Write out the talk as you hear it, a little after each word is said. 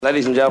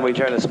Ladies and gentlemen, we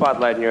turn the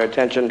spotlight and your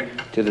attention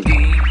to the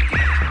DJ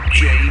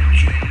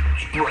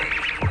Break.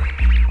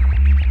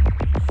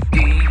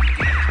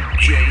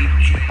 DJ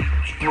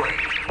Break.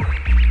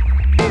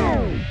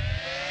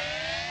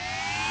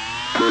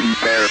 Pretty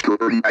fast,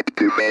 pretty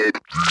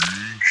activated.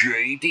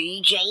 DJ.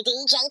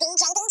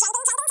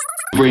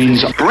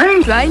 Brainz.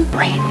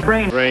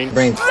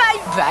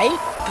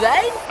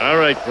 All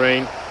right,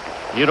 Brain.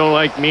 You don't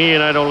like me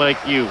and I don't like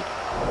you.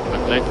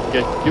 But let's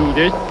just do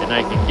this and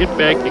I can get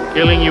back to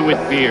killing you with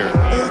beer.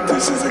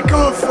 This is a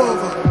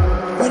Godfather.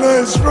 When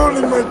I was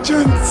rolling my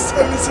joints,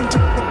 I listened to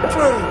the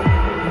play.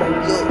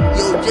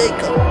 Yo,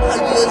 Jacob, I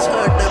just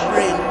heard that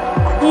Brain.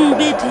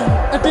 Betty,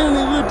 I don't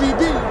know what they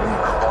do.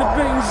 The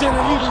brains and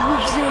a little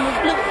whoops on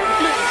the block.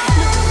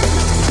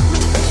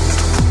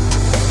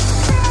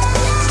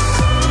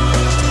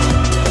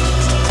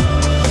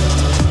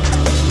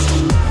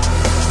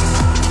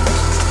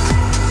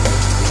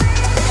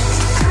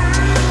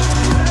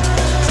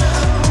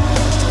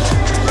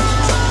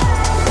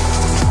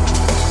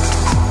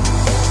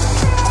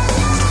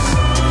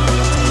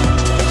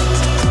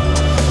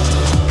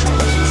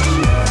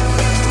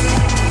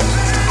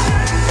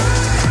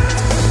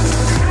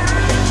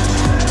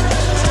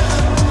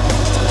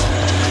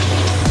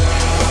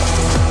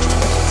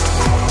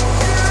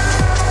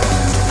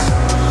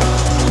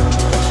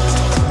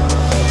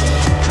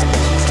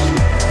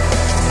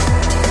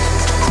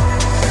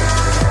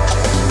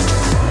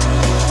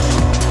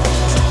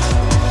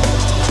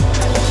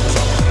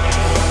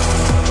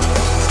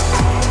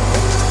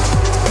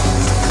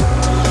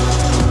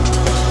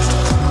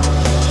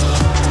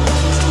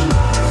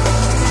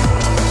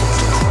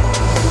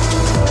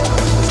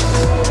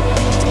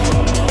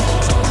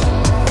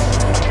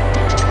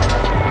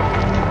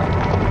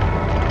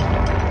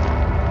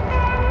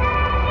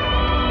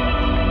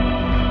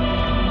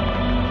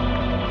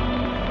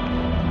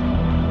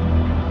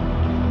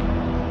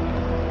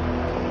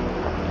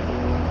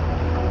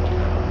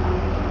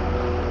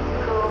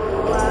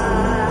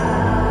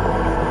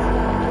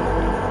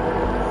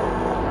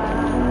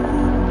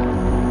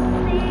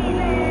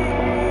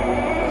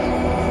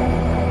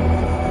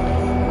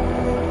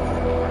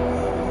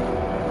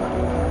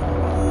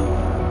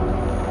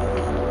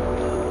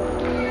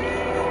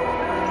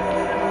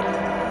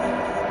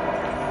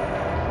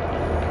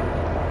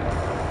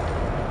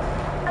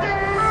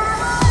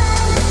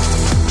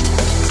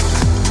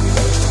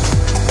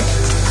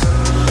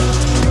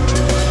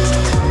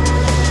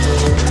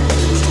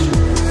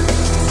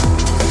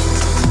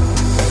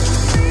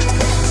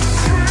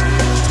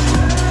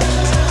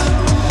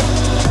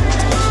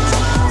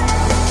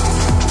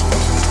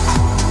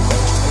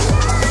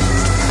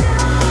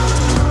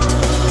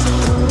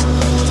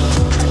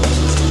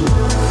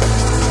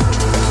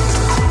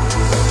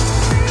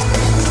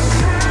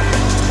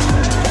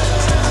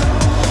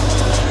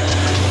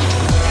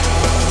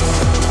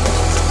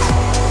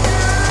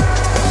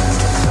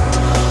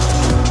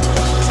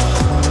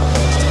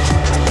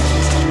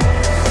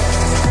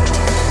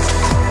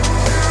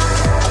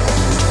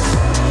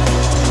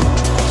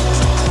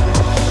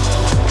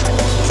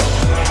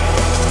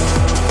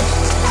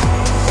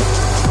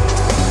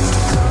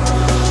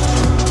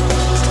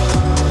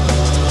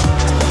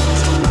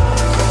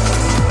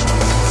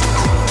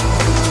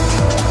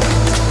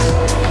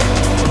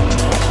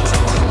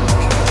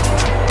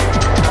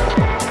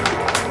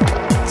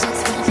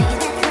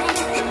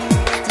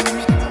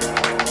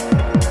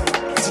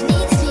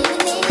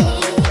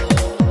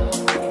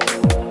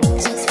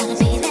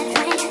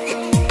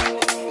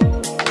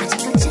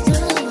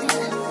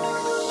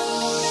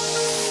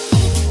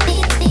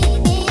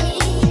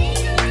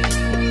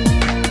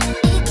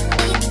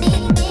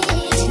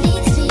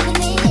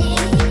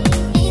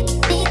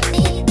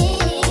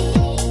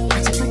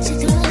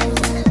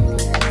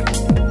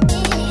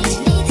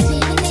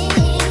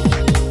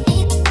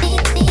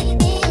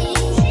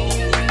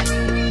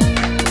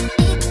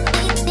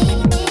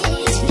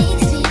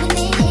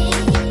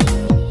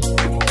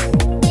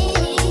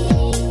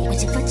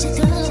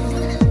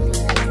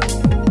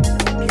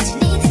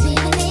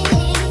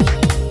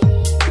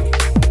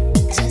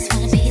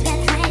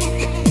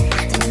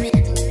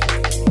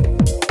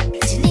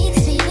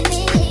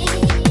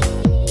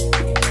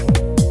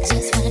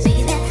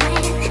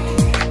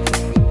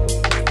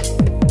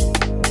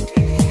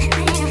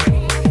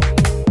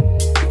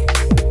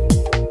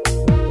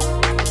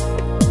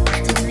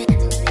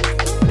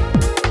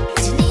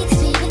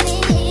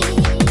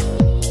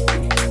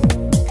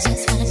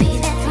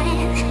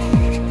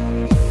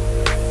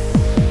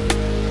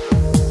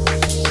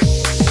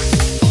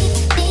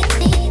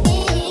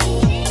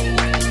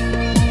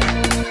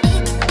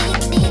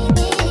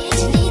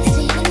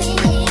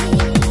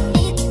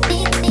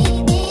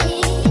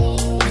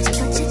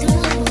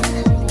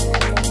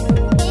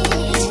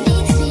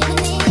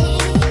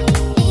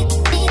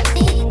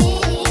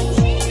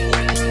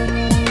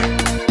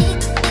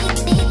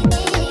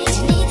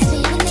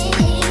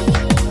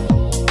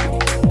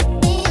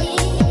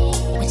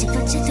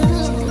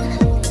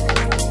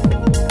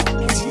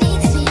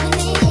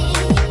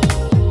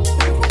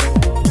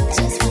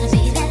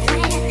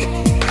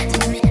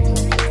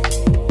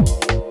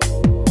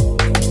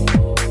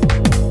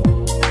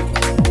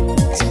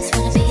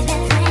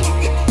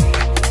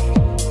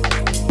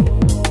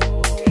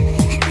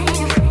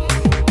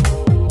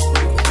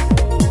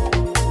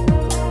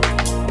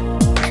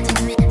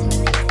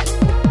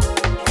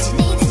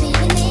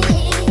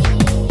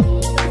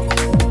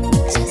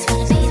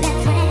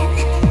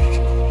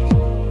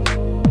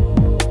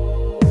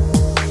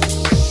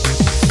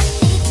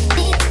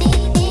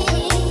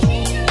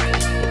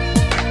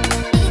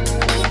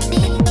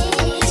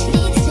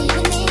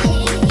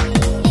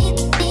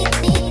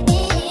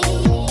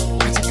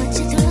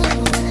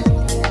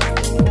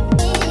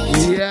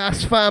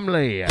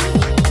 family.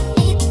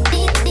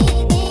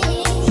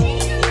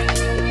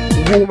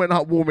 Warming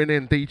up, warming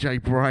in,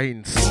 DJ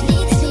Brainz.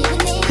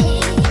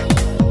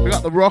 We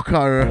got the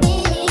Rocco.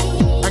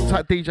 Hang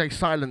tight, DJ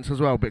Silence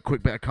as well.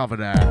 Quick bit of cover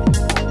there.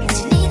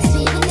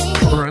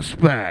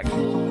 Respect.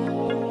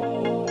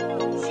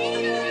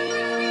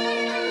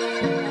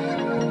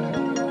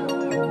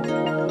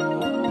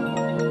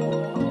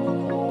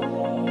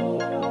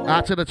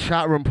 Out to the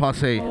chat room,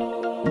 posse.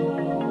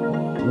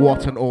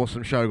 What an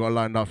awesome show got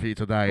lined up for you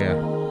today, yeah.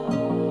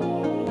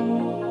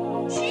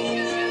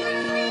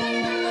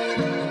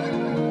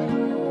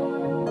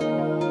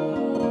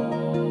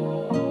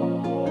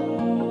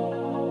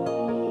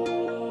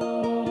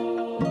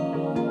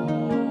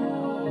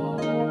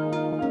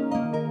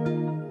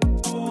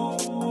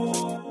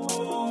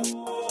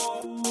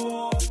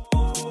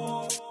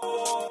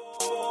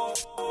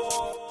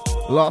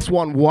 Last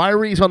one,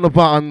 wiries on the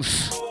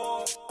buttons.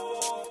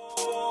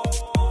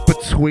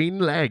 Between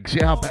legs.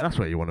 Yeah, I bet that's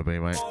where you want to be,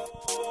 mate.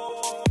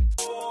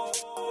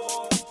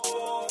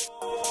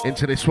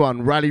 Into this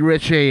one, Rally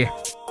Richie.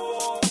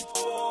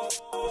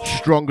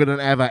 Stronger than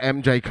ever,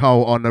 MJ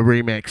Cole on the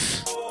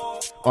remix.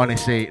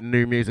 Honestly,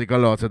 new music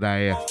galore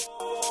today.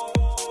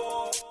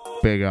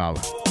 Big up.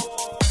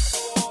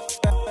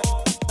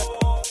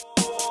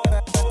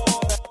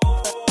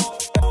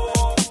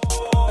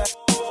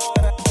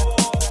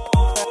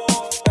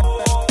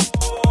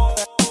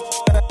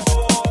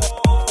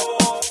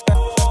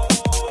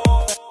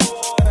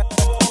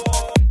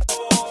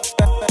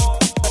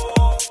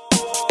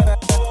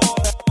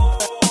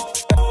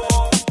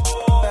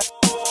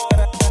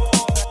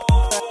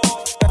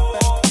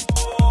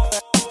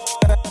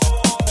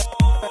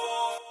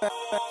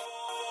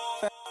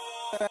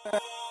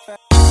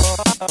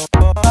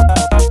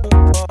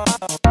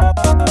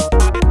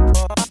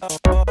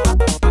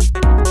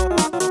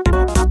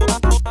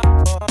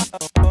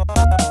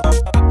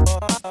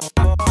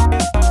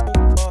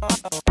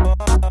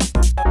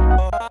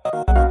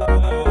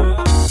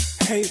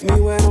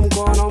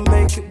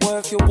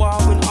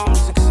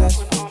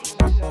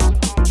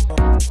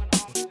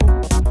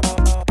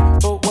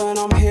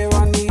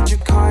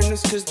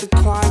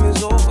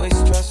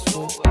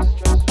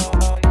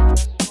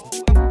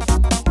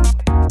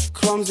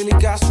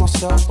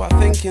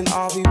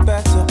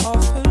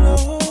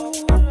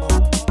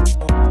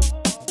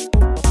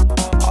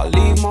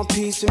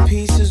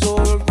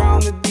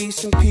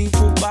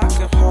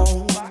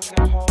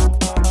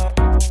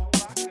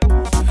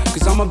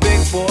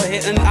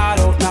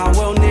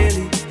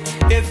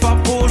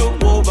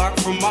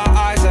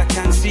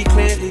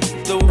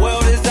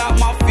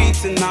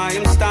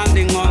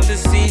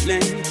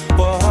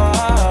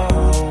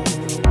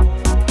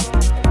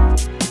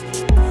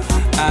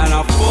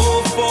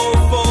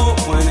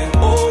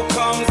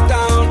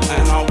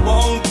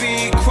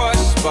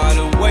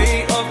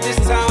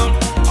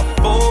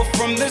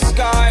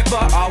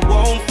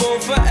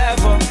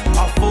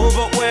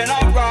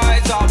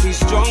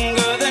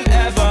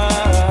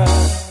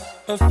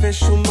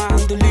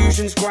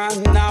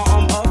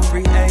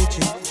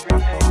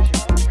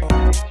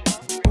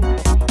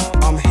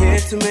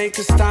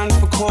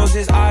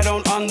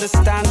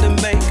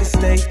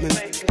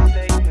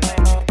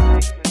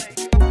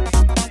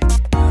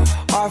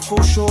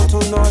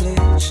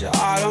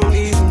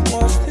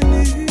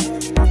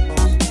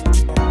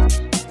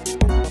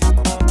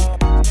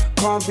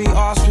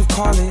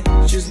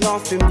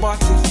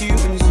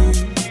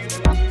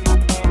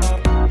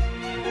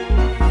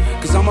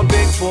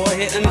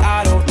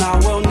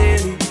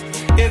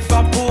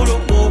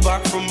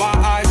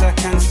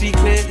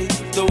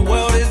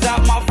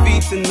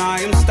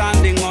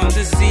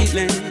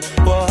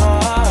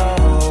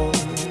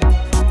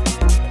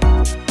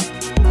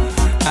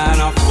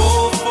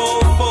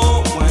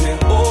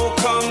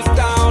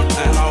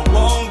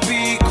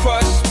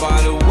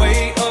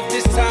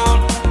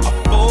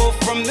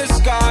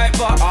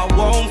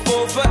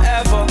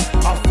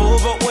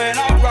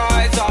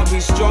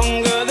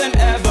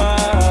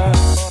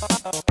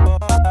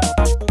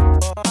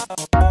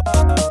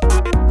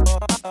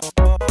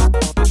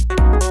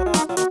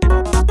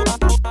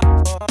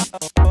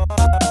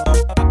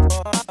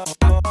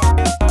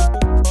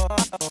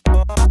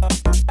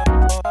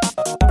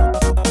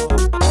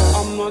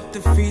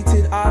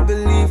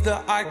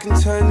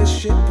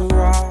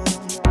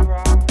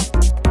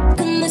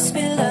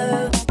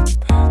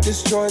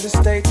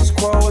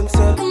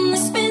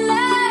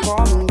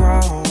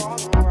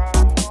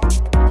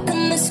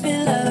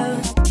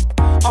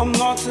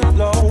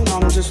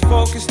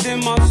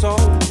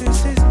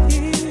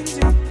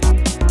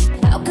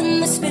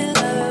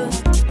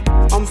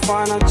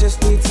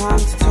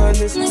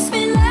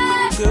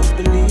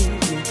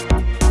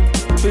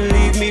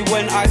 Believe me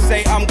when I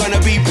say I'm Gonna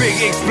be big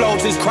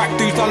explosions, crack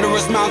through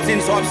thunderous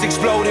mountains, tops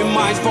exploding,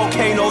 mines,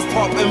 volcanoes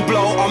pop and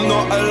blow. I'm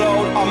not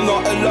alone, I'm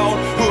not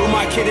alone. Who am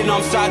I kidding?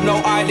 I'm sad,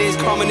 no ideas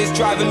coming, it's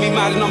driving me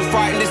mad and I'm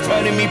frightened, it's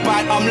turning me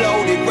bad. I'm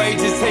loaded,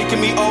 rage is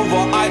taking me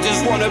over. I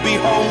just wanna be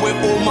home with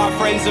all my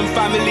friends and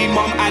family.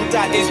 Mum and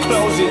dad is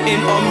closing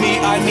in on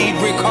me. I need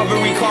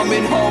recovery,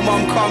 coming home.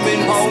 I'm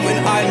coming home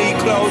and I need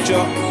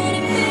closure.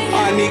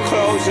 I need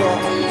closure.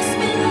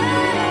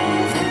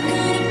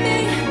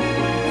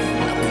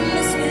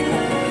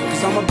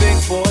 Cause I'm a big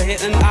boy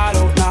hitting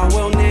adult now,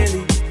 well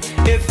nearly.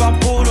 If I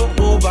pull the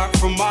wool back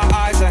from my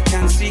eyes, I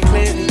can see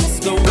clearly.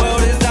 The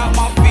world is at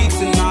my feet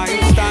tonight,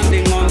 I'm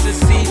standing on the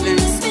ceiling.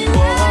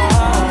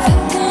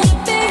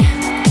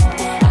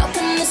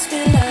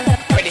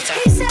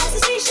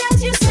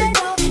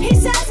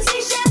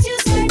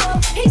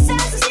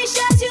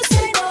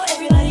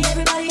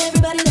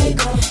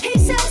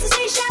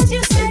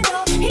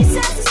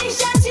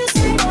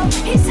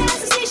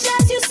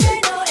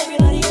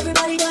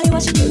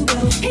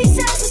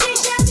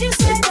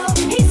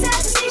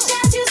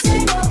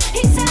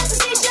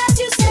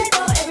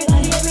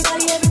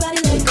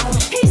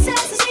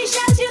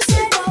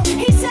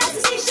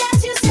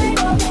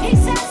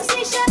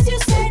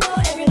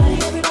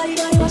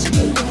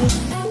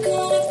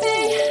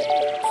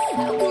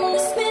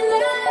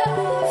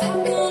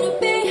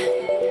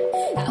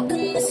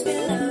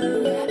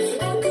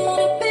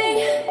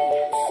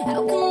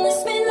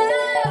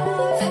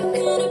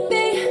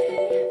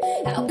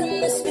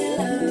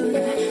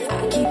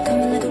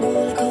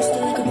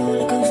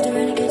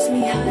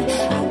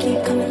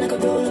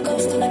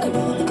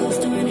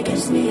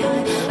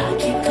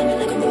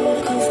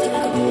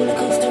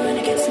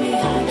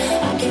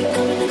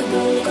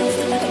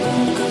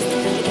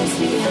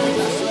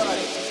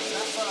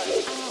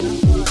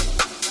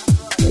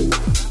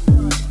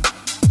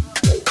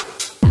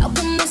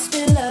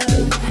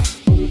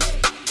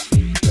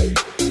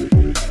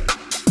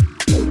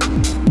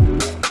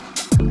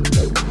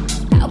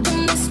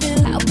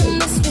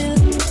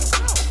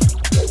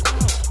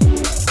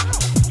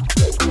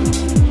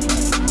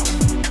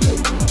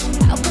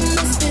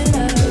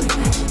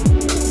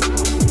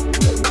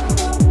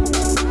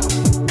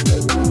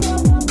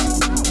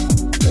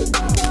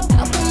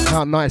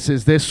 How nice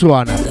is this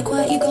one?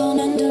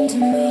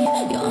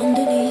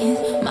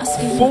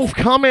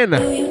 Forthcoming,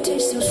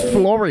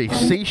 Flory,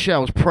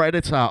 Seashells,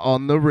 Predator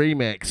on the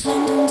remix.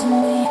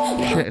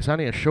 Shit, it's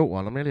only a short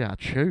one. I'm nearly out of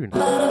tune.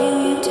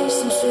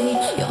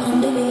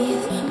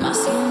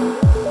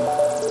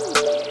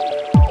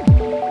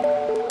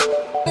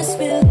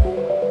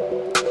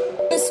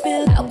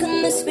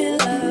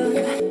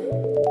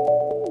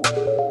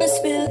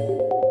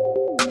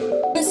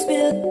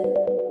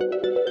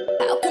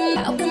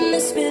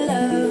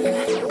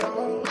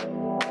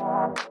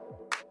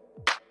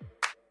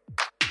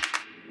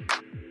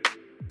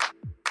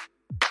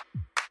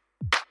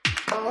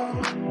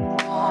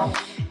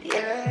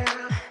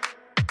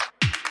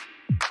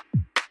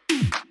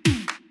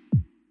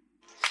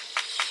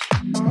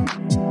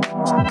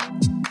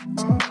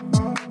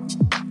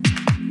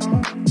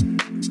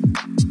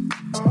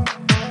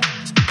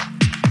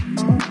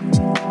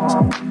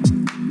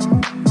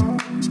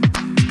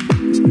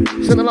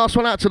 Send the last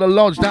one out to the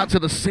lodge, out to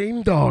the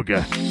Seam Dog.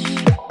 Into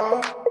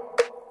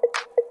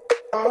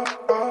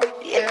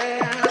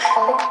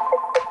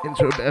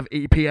a bit of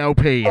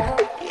EPLP.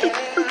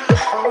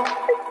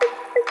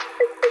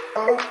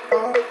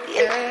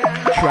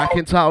 Track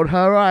entitled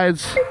Her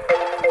Eyes.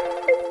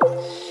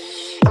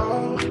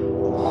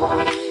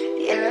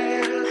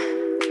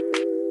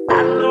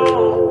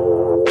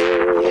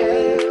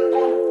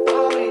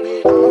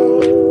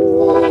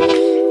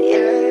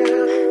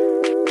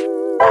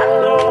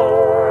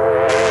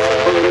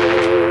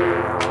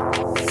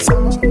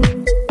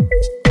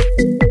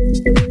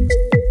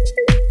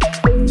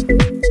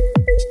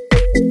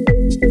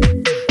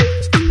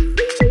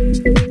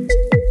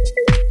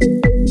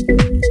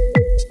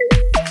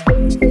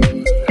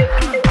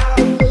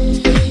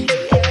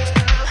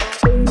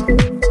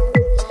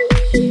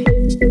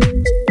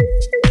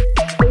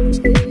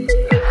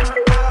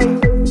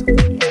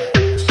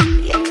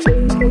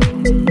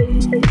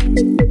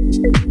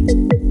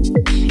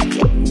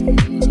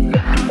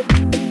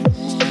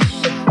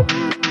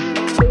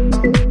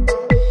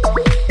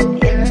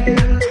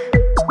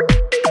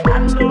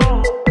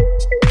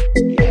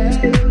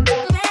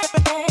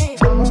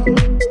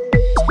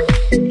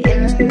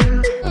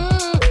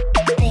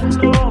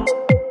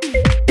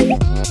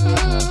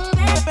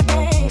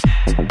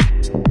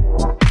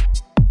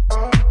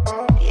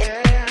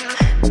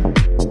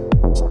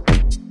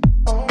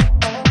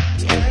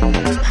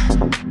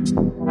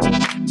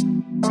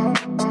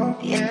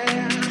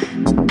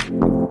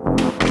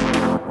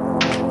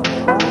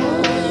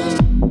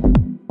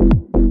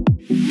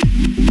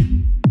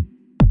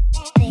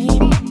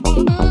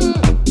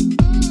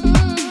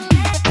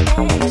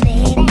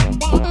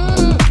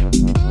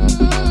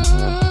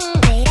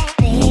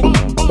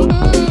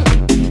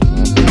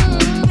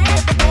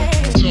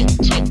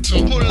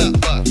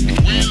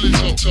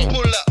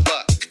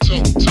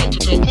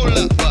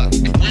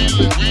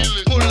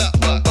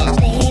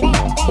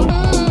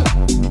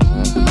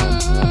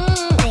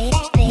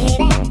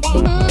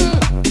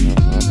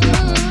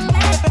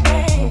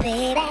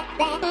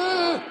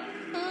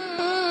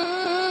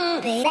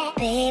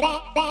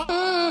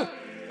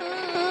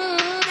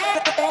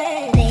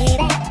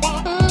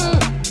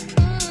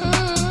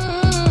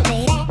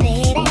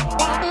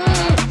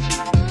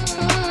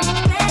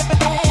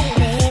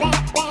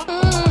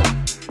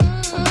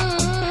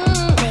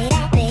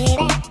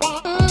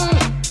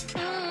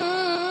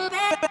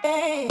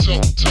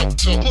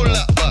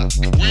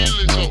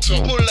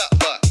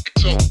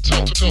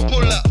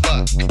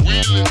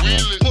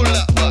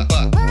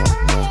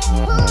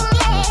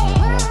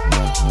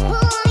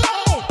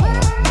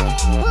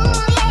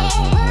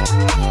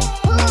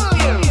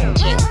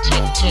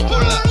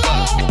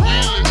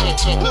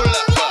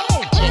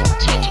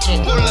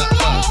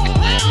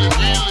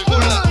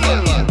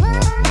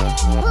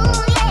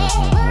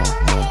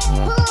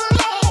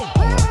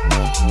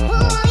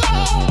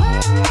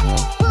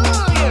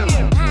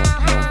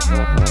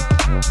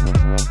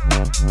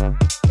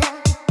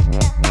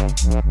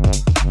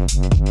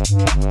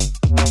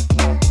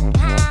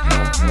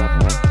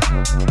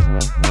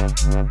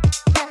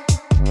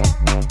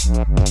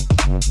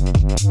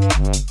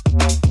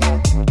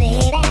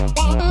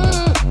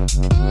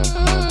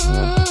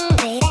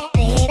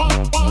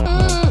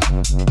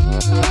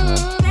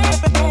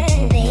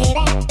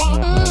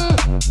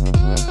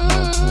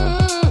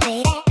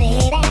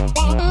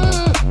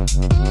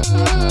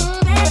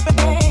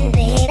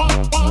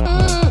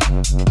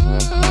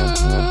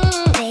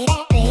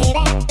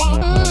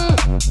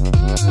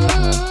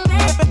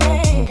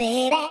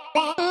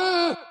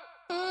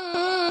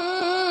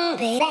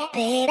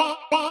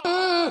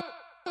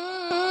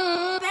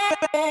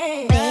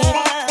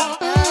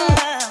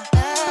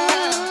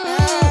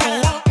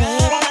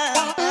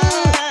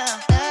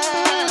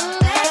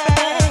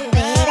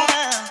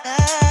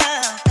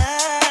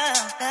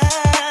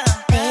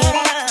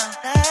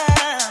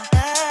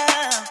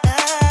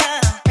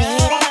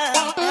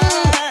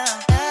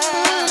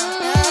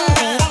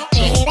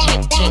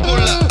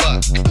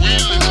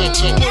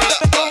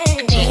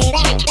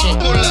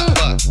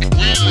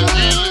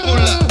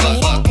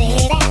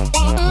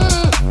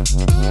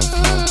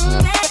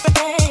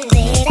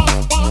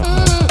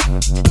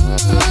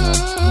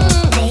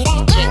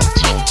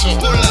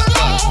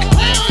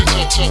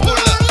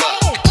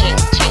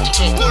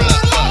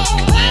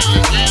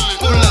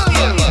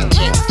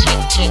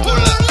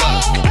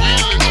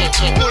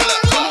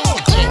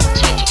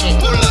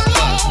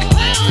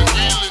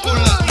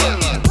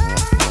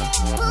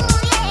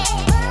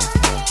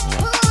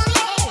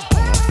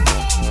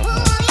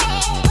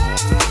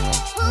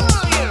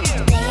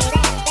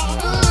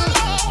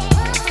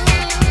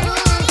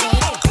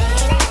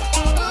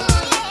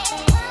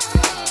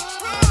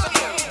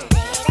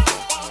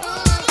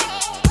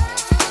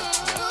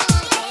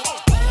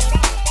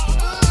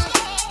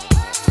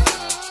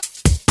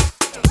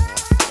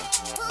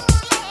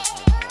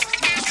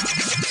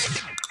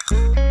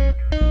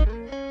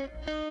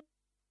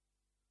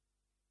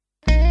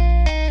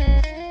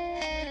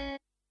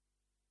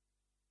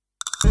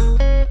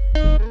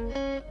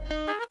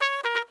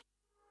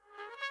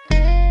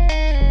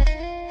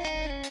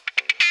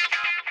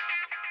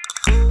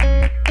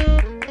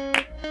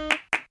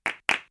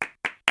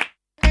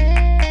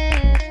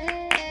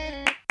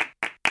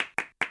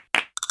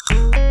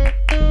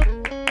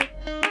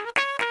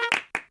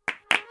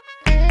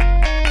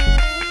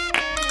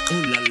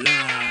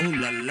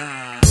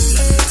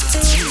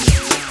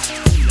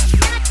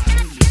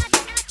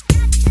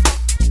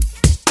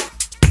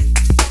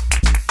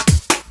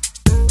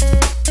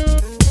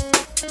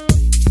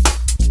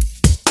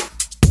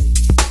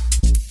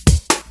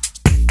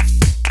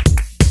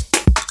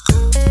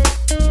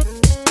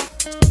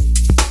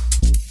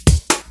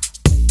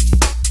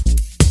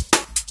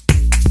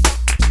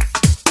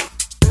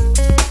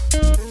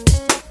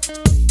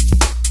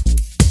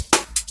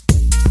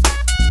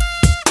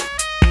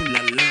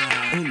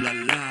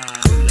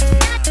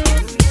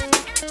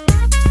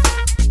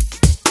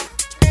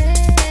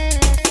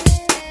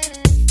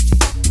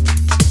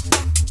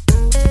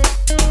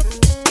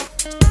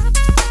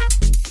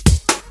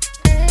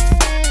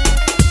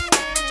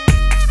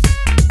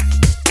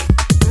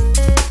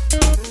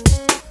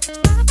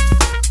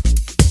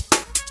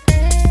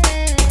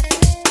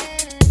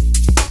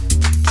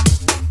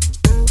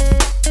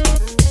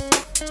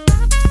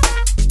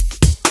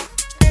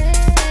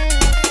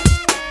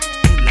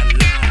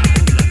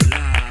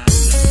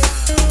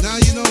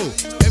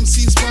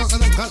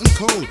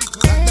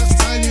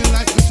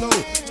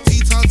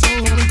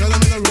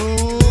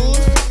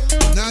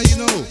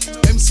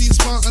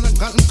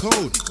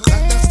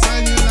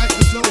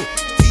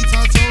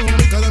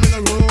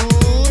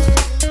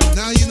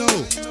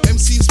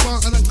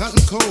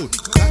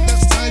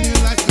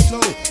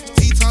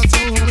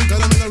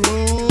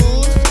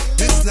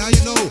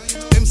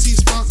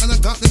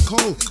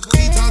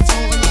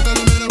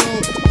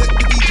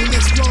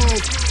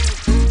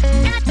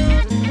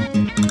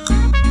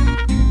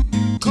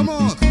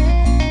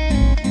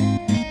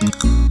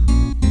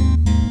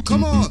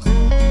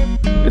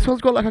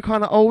 Got like a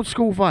kind of old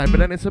school vibe,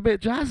 but then it's a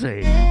bit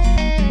jazzy.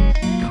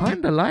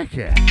 Kinda like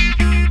it.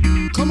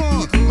 Come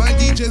on, my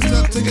DJ's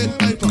got to get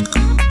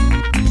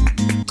hyper.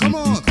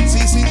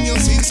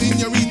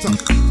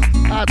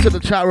 to the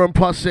chat room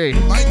posse.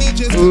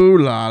 Ooh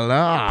la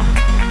la.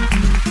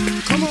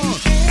 Come on,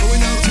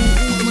 going out to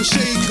all my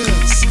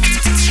shakers.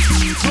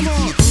 Come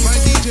on, my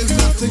DJ's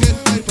got to get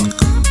hyper.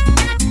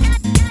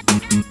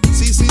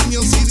 See,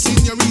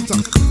 señorita.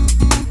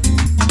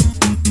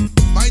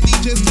 My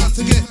DJ's got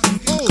to get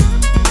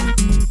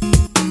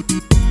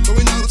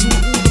going out to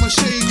all my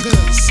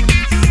shakers.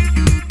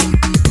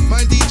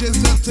 My DJ's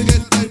got to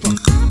get hyper.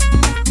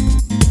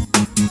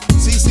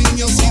 See,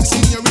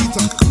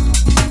 señorita.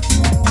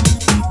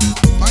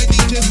 My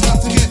DJ's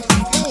got to get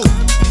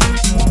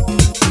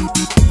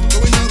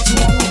going out to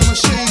all my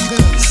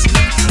shakers.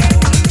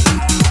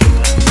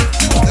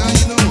 Now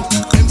you know,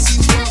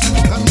 MC's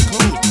got me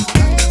cold.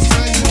 That's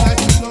how you like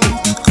to know.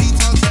 Beat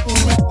out the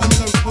old man on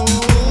the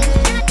road.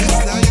 Yes,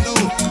 now you know,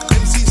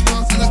 MC's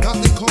got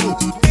me cold.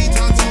 Beat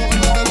out the old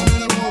man on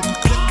the road.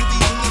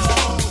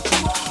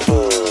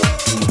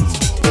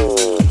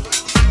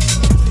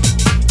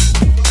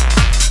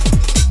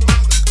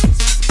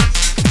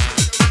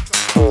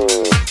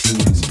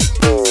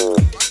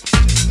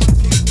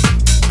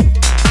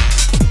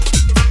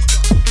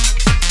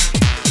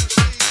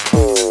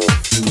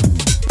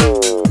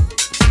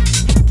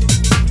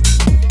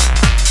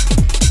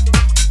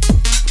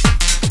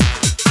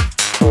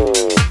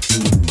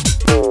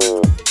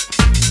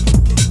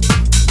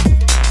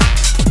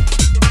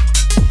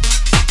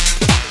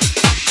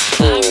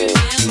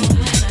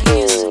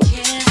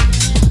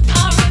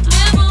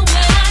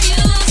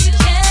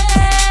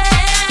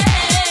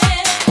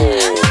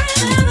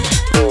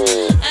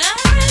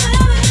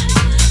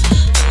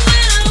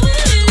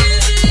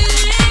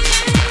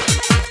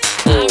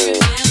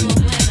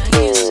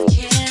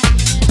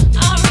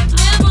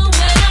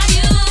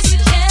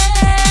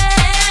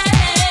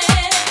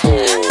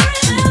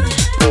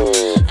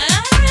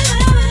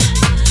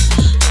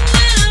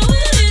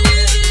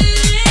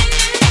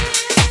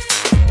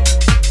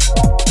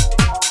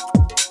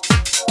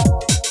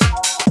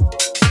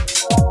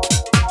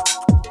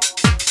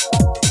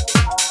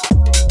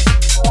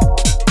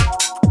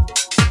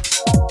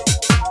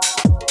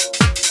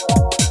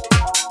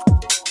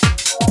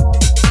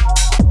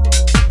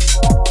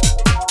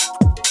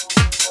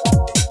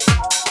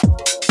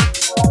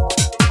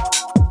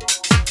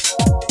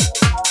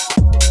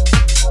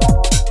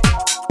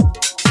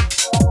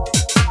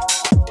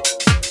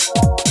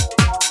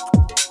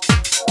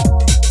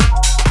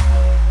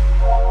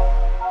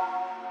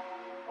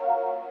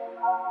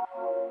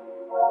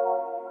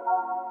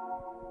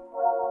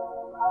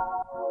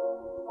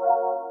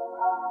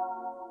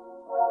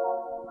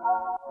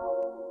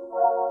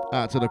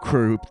 Out to the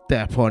crew,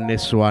 Dep on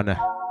this one.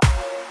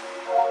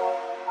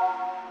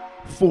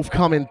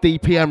 Forthcoming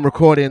DPM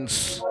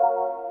recordings.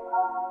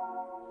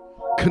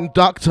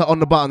 Conductor on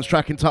the buttons,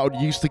 track entitled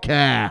Used to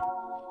Care.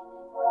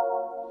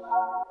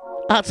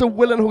 Out to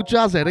Will and Hall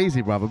Jazzhead,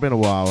 easy brother, been a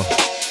while.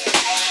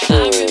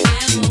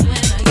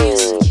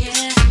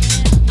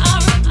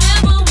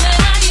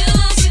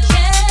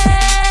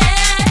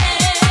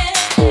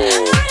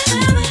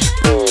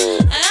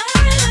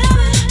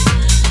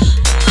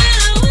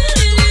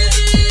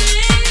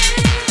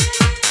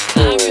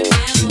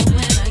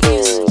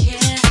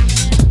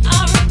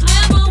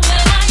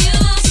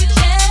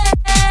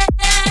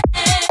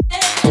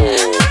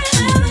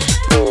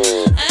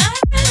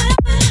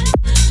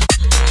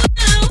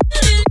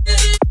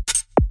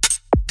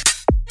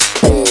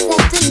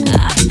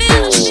 I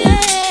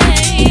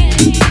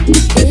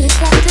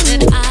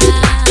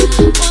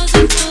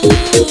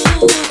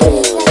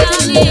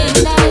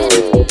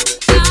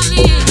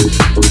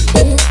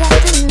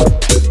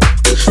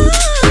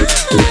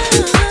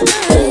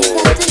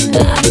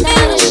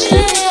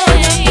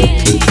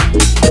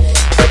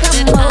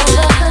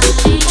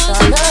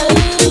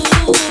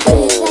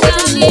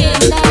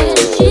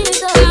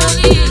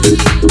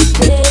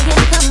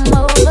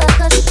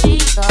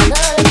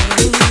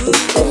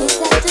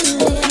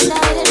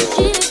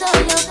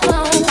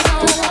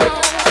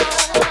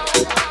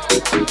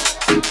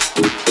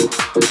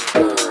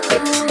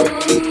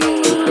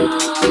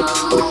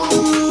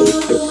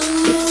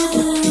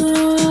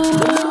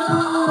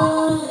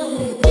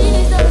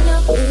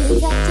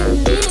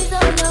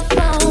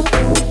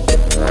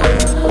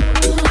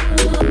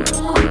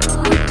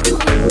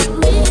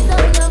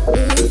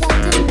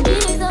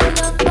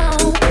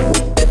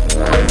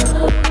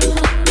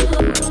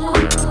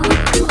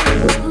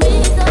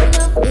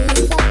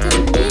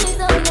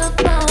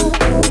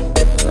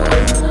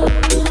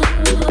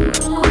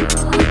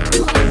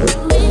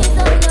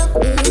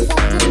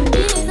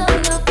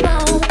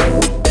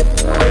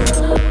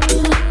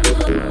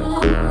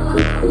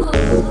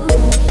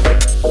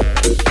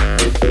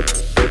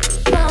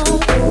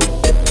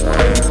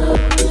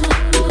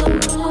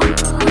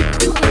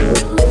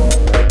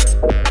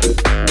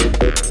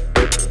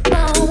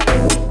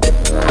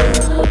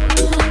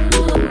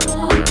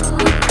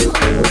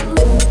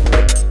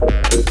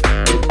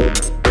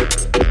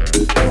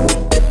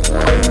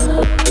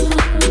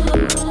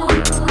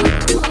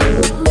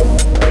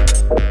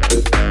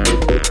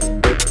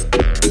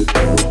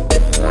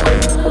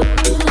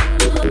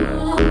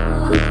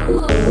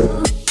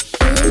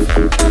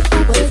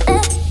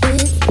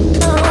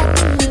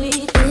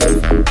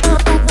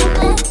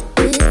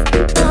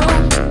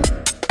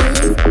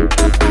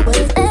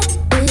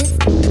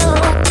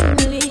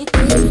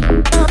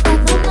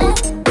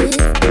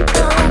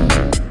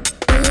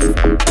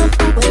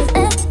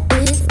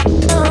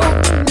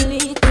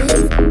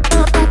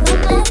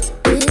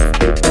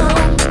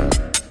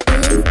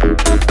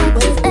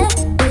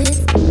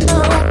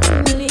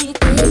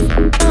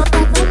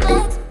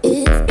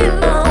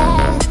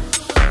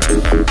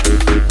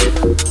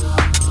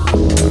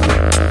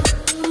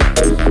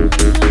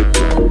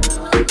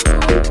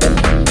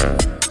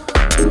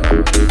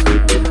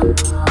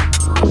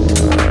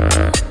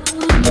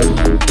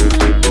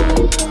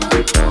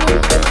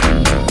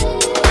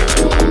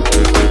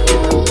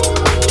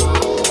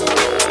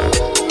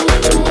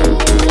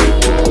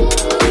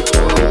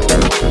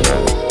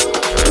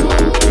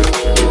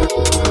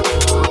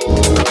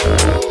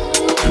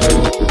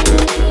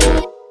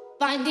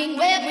Finding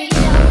where we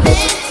are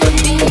meant to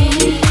be.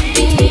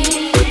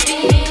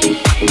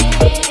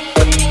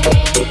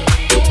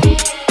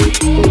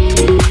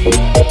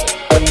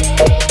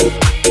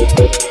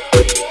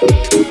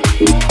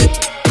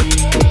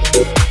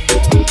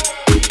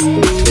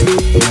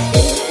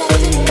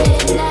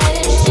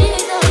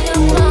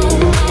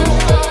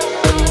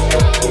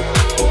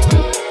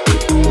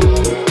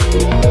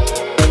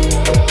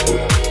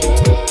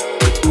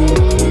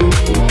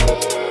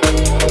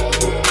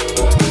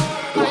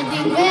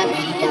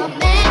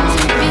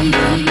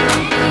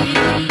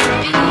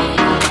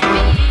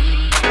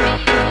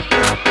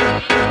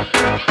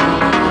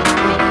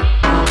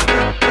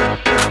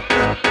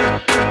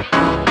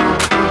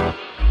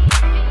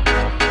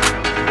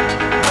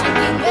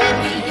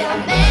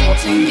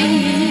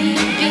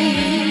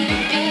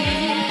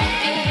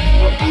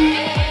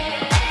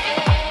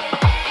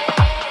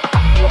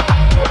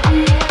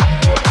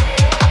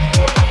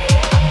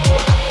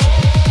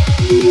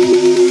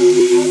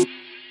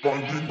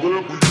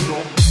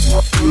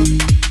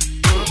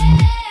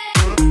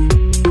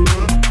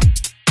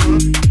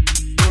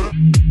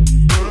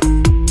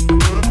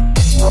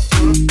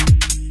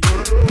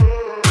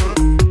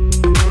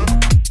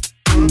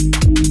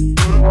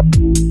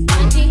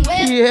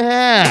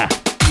 Yeah.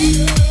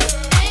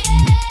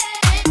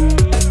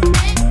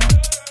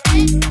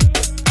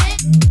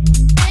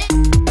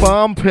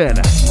 Bumping.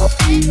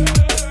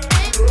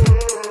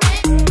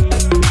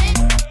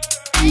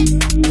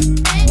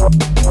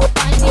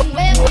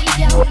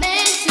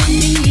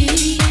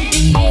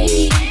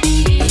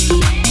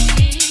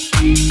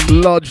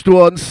 Lodged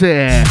once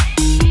here.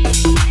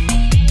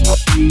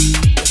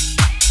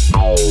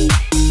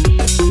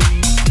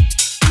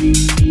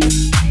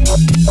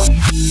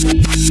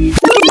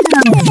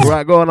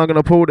 Right, go on, I'm going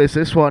to pull this.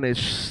 This one is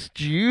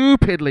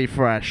stupidly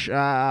fresh.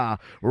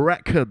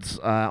 Records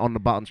on the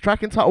buttons.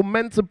 Track entitled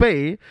Meant to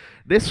Be.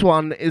 This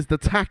one is the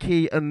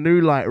Tacky and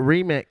New Light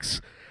remix.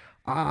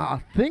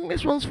 I think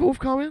this one's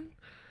forthcoming.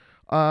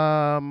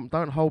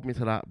 Don't hold me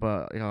to that,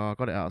 but you know, I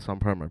got it out of some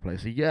promo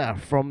place. So yeah,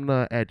 From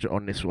the Edge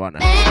on this one.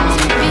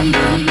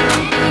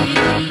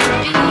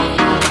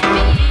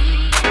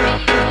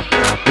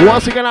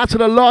 Once again, out to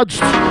the Lodge.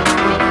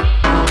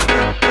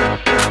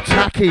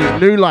 Tacky,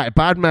 New Light,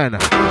 Bad Men.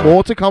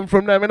 More to come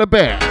from them in a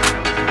bit.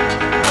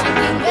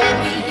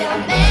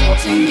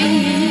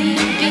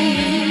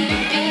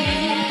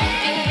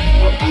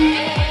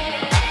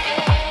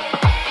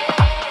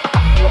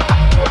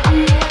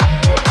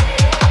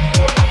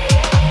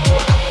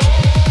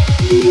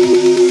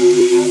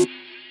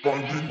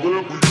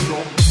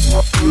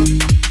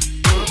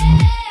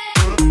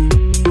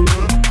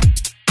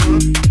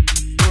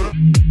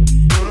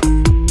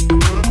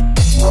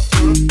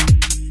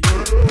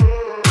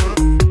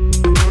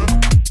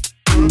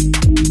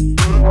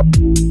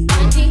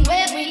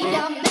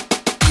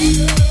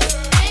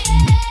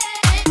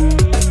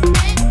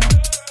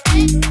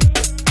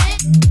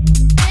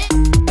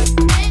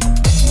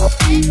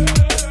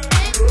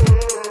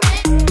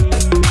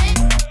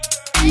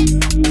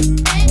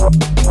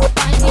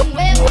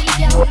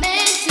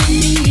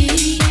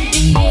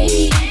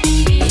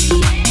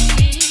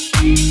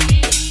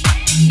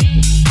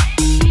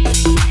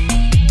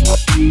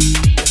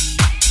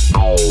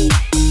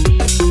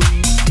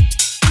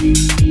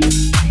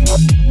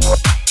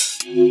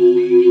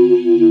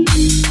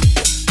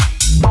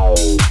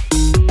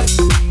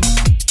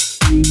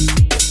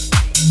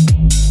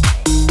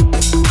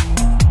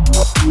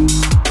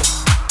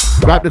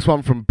 Grab this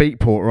one from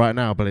Beatport right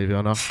now, believe it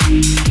or not.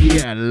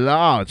 Yeah,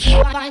 large.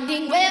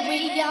 Finding where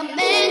we are meant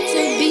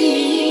to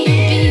be.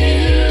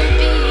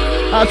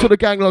 That's what the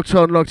gang locked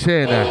on, locked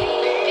in.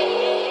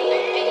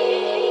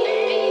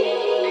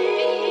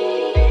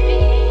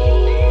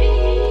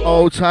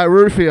 Old tight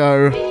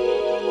Rufio.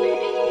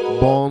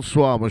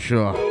 Bonsoir,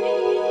 monsieur.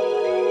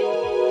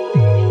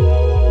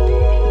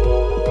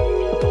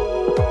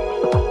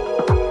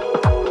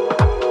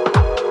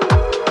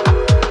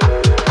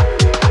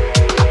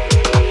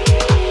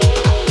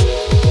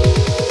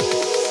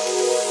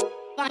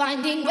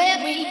 Finding where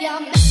we are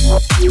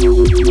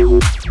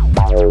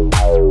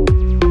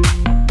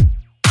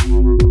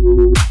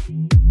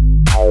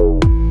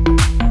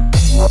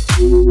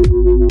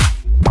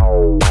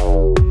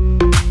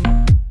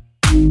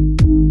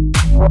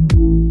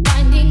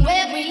Finding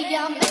where we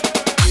are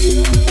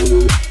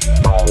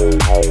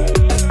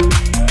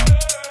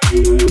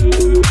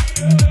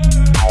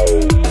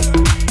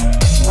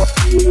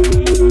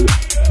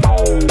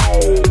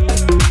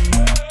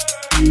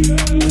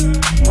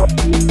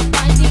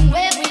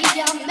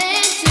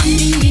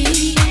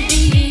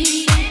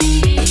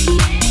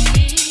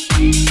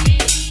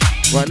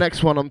Right,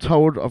 next one, I'm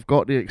told I've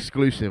got the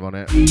exclusive on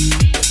it.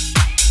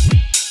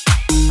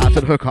 That's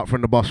a hookup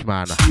from the boss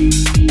man. Finding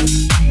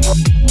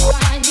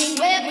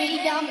where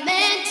we are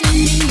meant to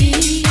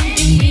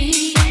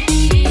be.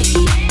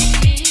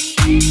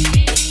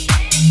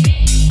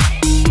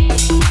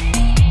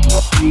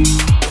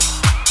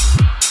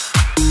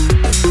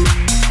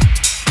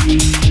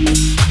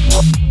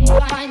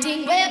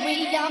 Finding where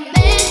we are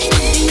meant to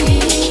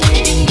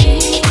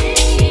be.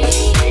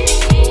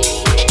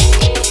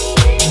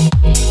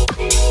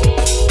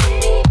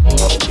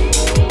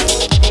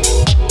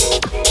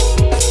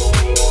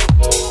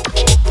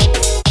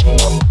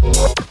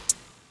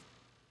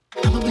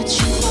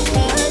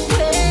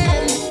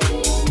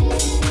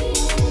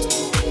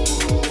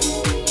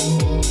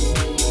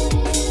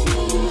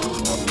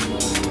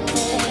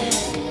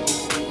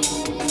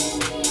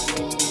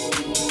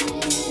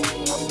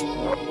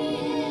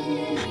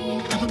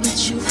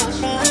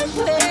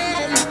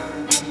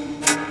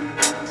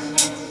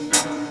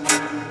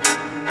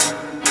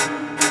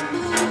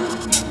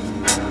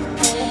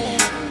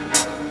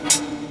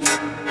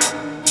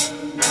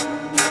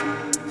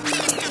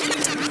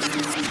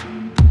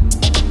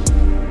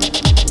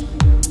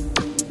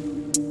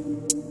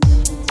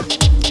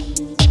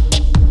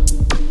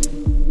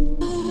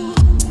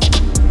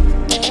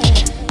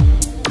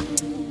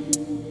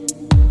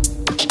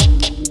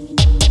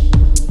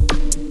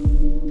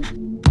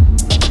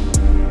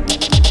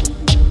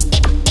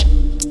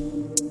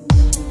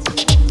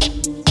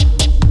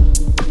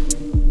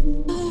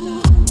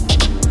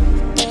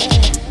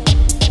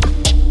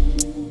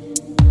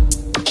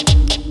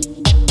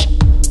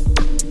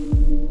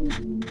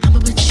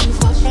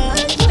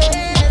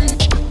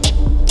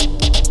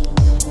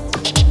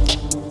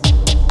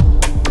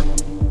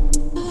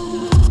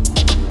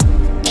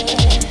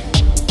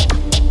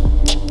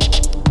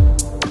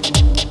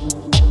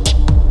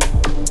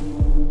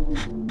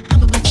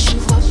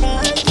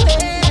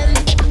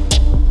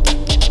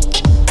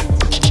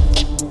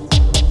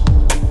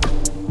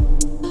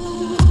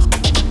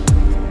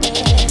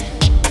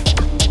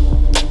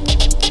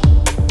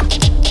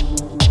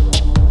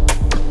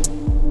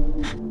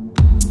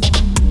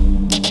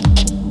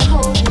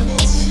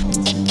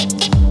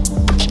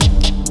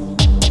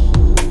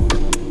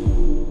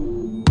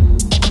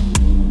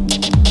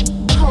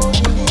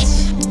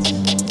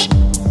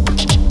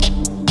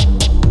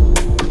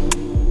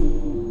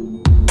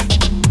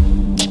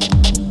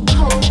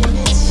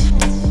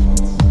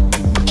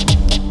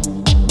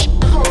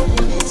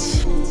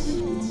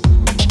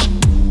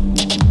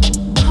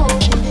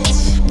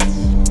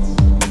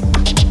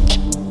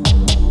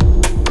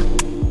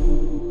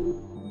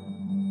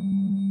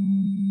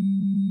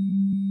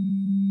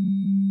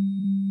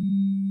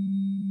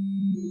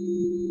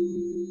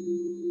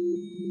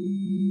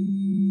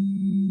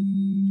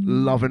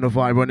 Loving the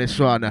vibe on this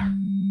one.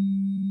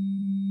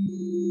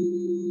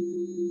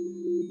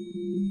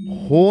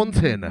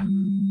 Haunting.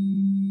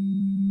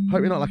 Hope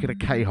you're not like in a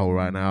K-hole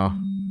right now.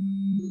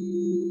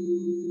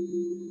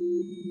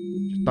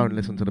 Just don't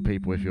listen to the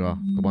people if you are,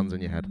 the ones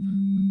in your head.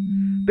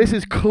 This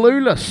is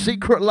Clueless,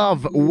 Secret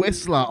Love,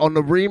 Whistler on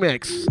the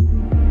remix.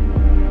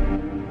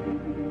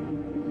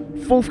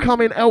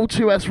 Forthcoming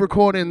L2S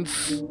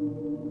recordings.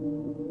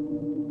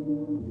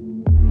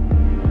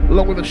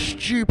 Along with a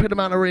stupid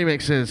amount of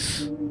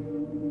remixes.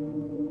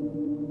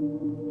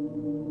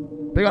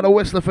 Big up the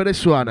Whistler for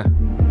this one.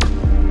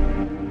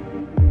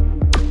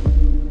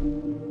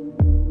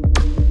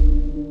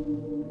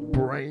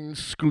 Brainz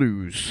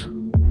Screws.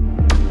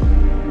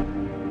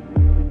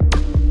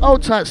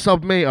 Old tight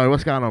Submito,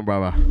 what's going on,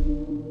 brother?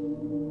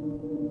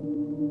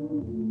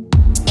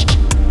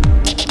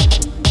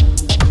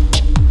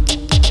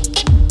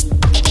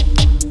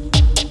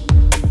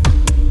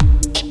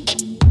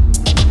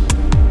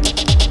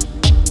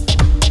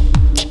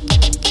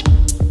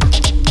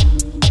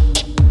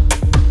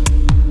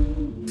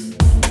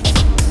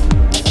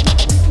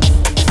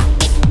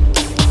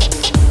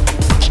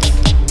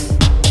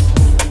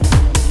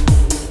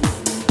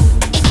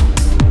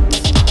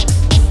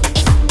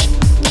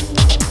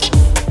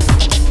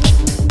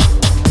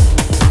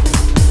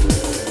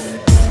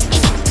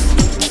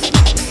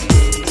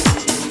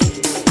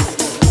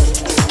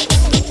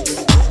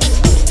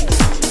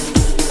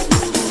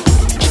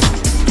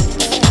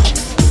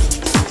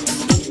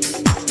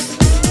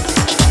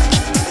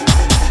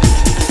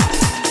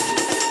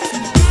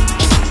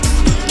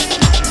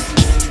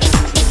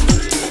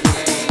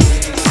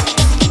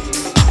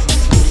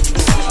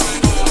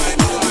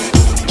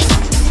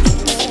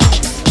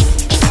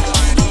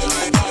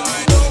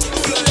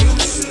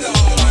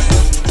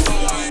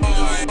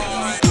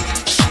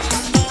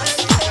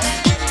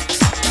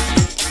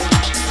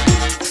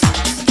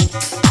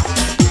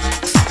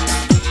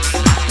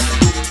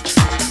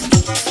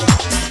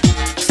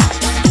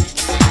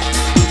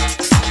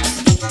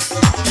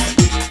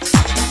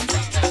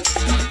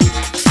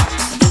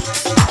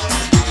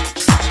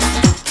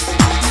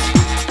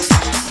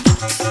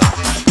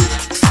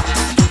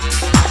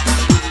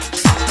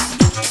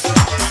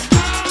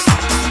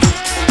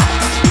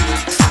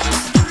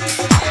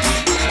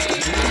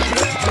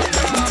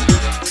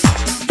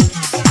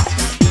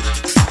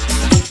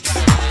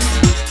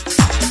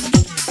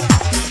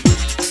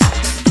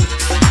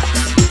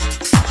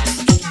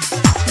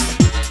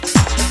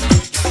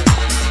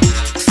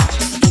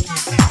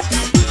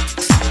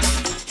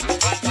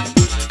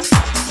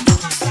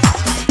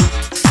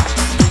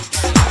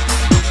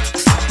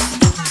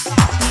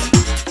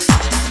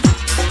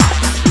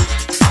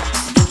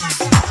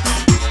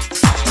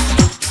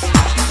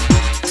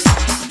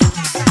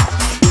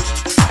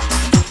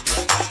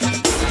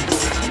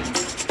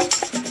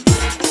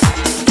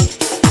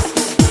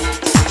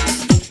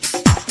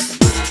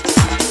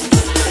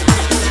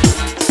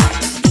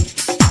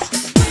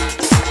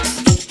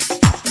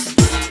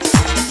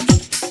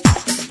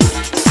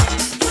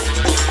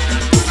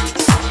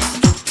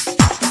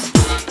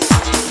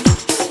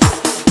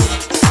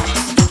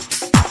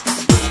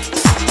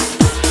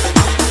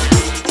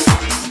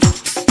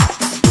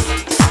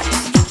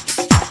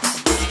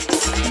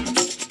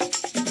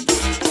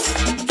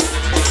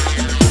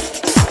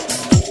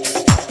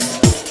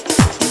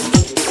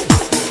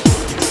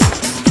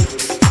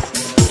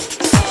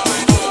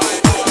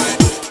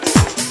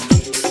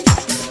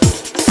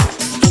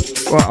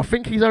 Right, I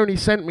think he's only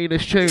sent me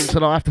this tune,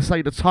 so I have to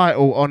say the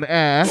title on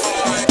air.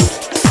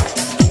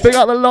 Big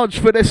up the Lodge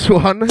for this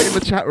one in the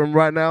chat room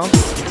right now.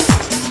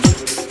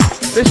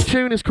 This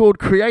tune is called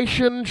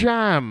Creation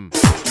Jam.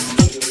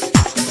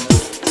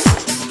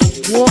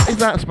 What is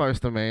that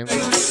supposed to mean?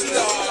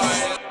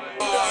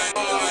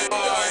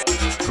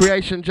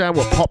 Creation Jam,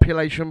 what,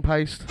 population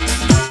paste?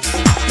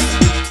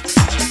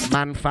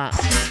 Man fat.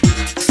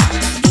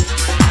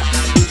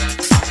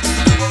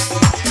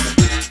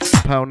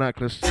 Pearl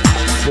necklace.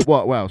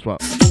 What else?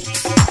 What?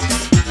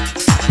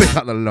 Big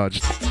up the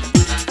Lodge.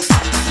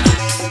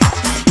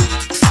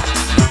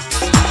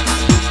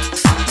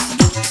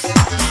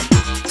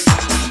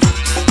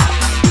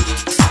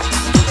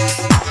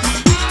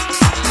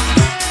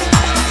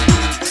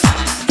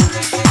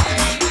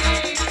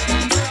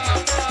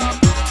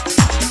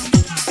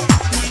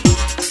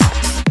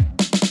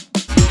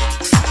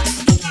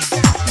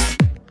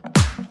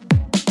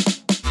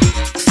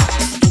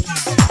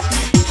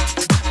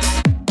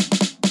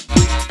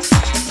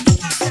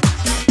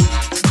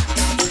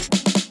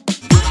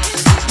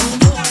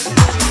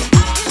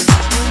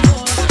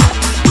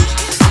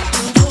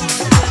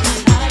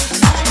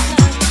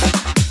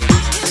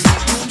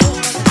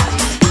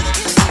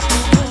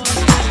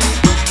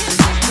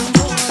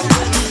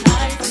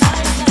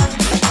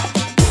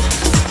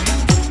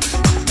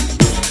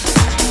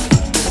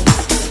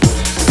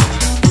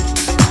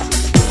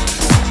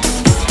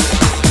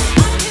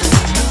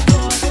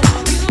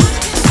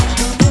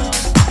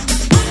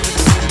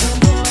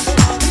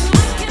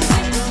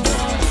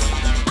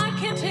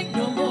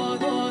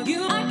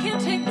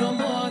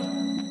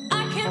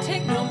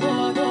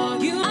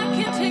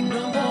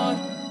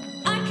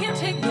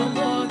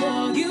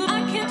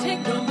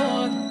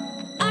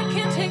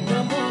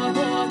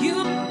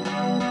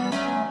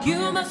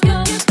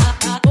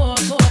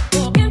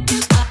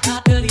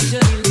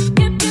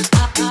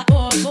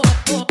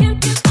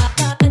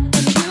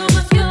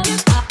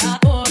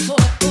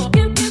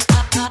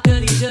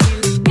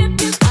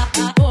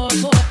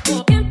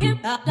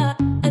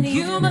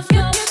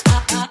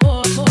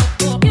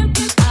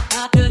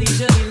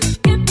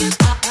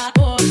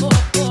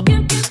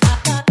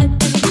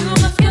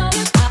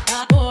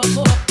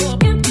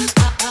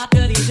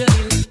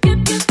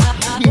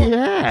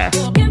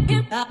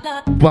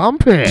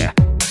 Bumpy.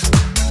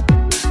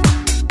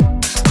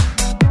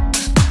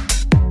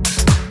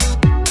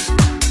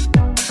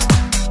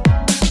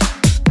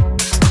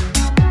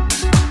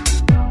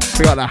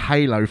 We got a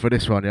halo for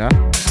this one, yeah?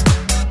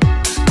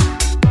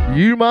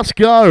 You must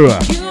go.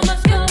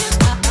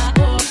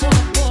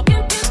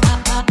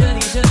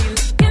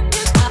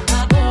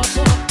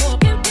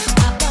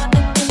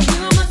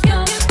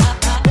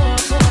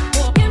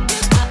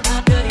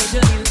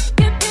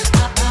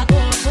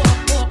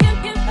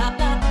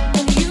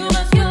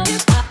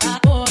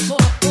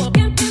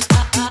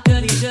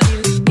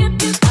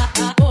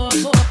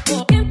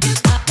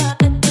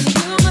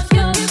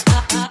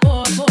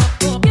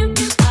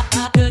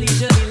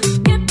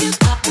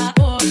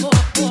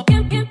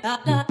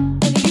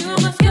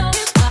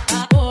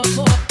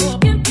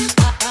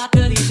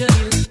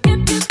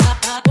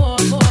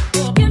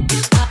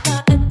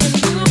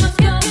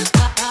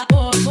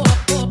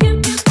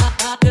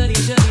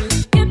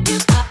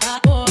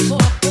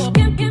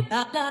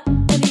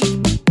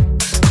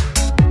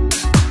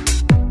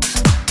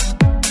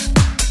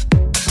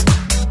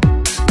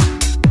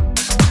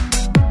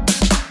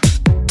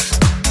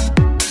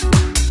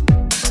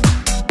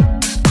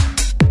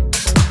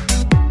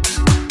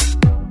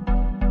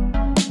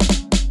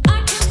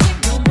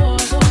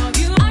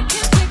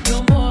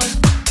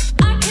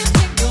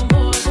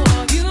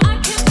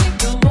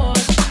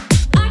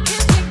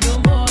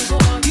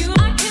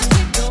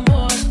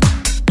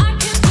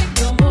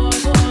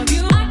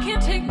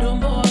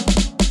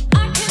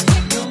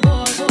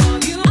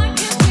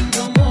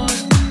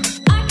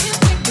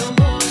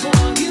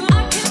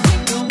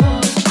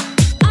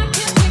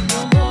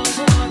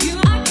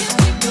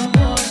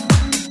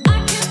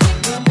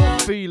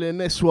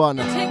 This one.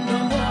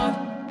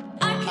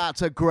 Out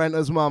to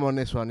Grenta's mum on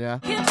this one, yeah?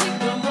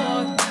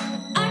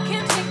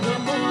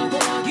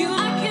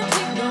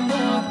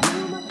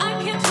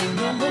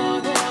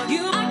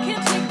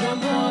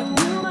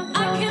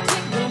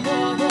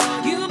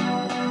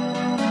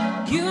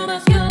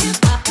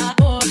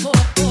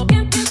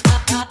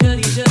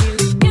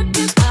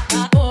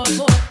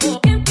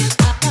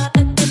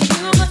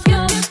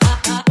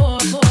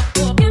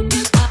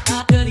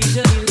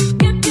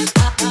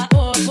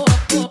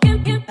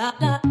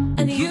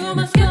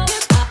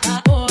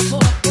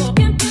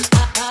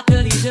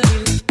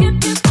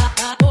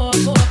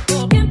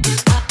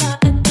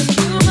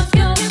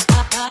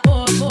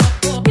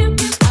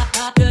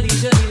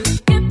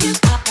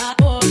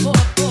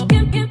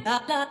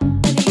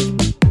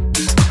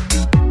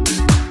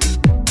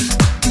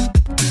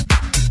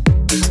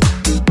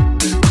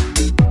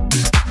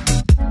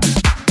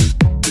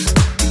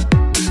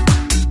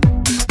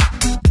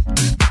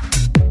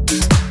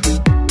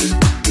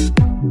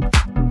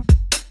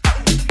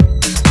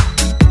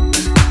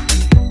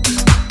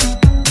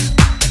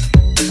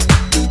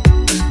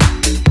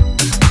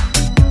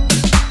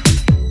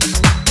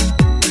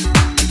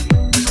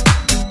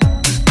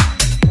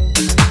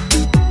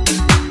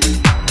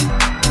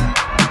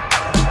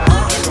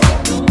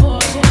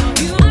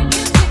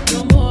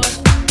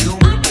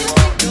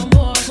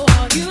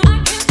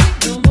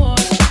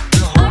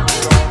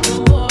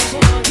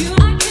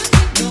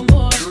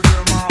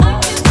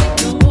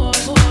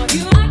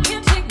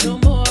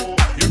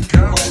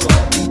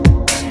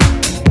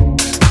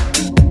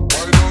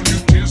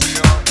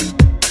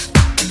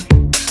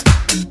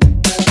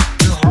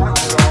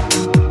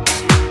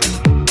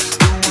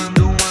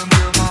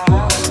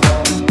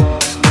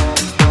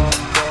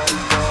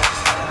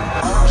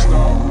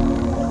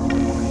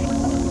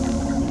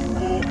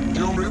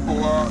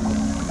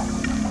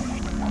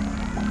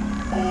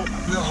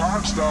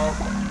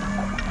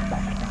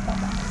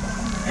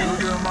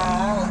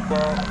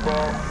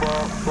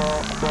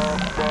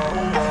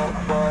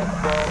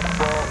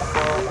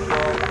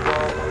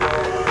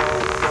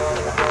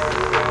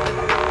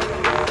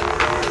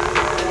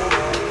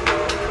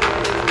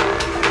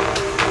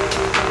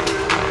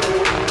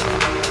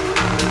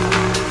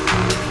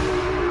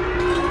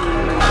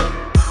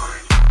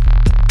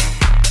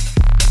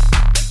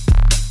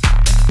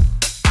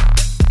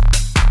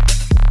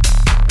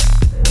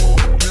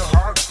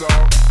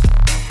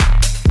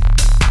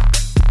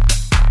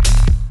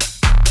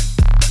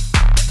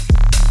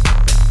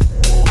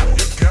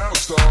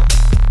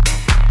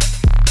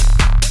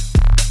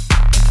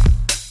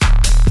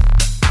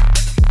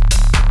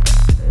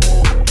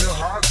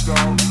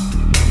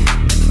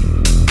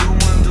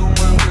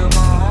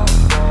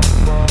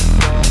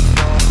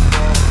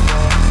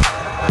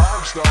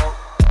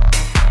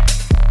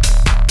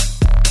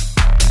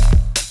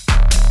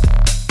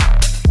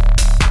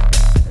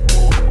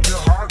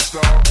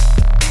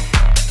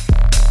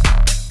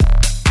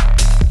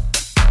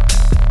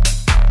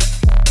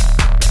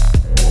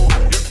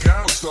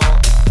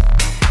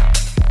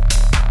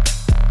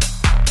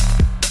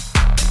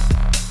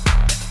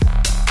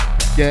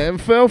 Getting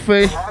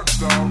filthy. Out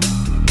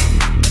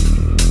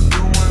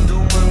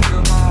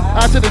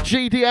to the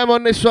GDM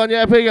on this one,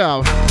 yeah, big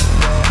up.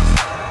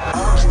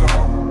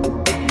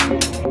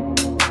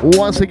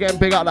 Once again,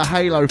 big up the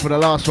Halo for the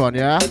last one,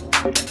 yeah?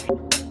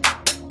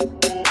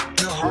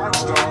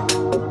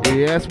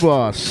 Yes,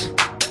 boss.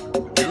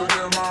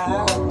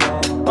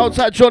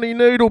 Outside Johnny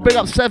Noodle, big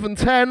up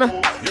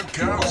 710.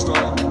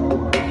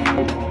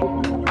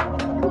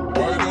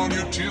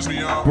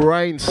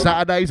 Brainz,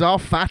 Saturdays are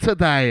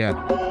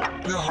FATurday.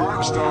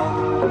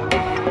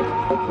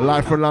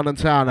 Live from London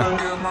Town.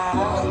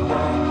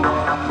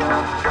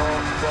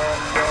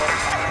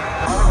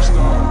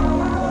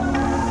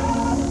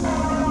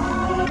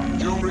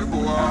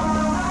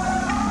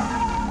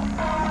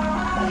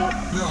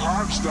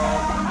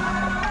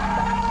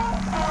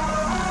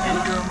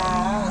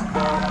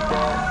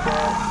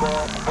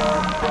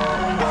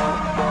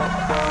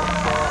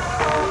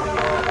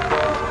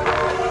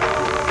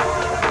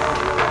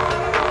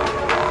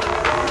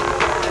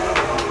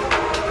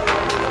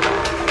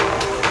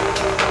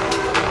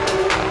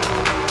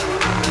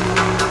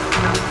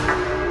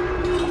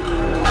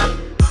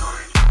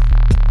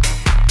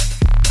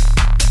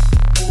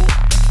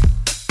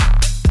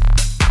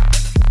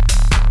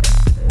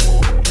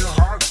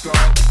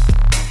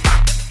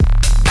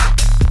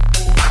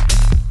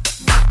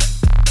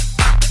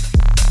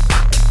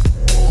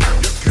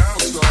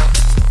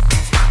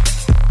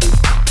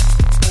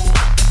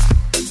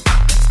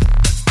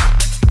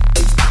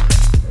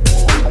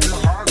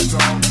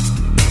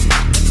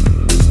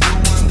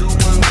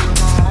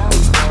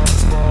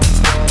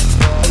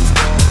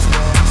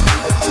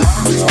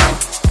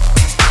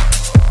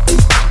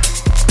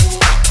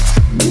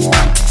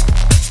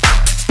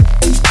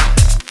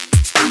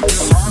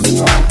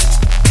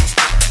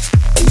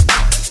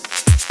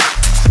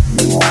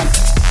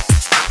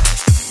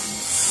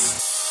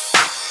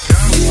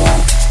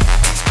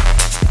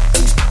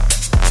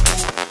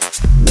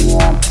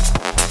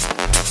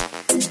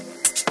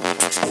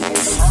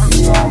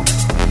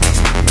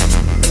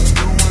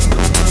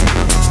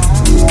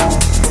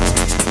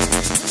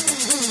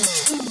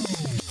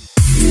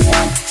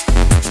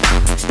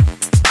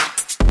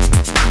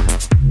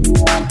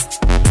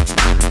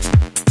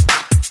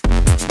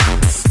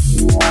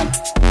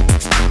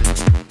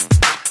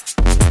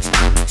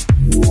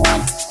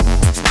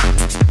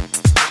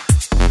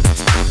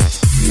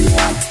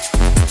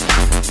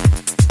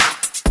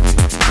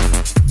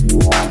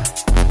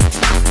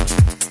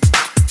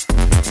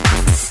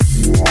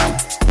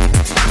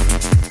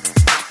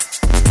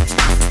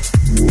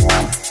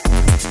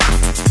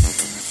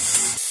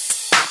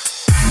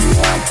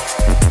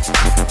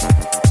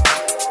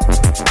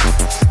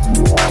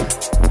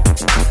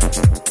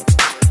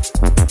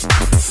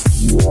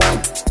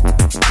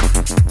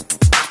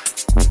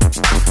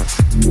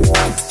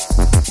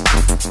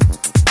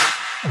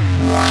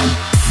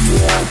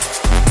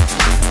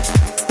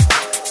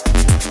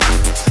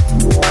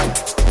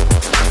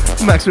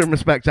 Maximum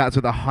respect out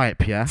to the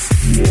hype, yeah?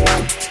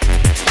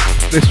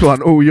 This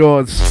one, all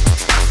yours.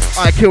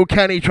 I Kill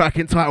Kenny track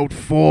entitled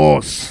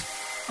Force.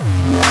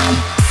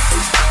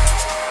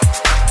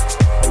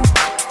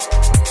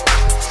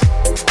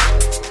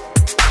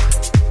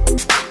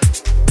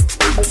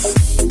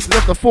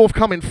 Look, the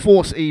forthcoming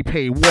Force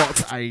EP.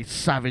 What a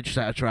savage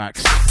set of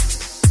tracks.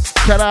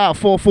 Check that out,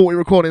 440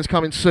 recordings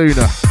coming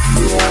sooner.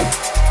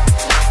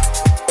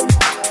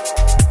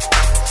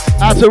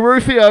 Out to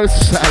Rufio,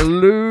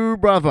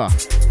 salut brother.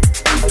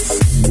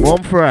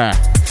 One prayer.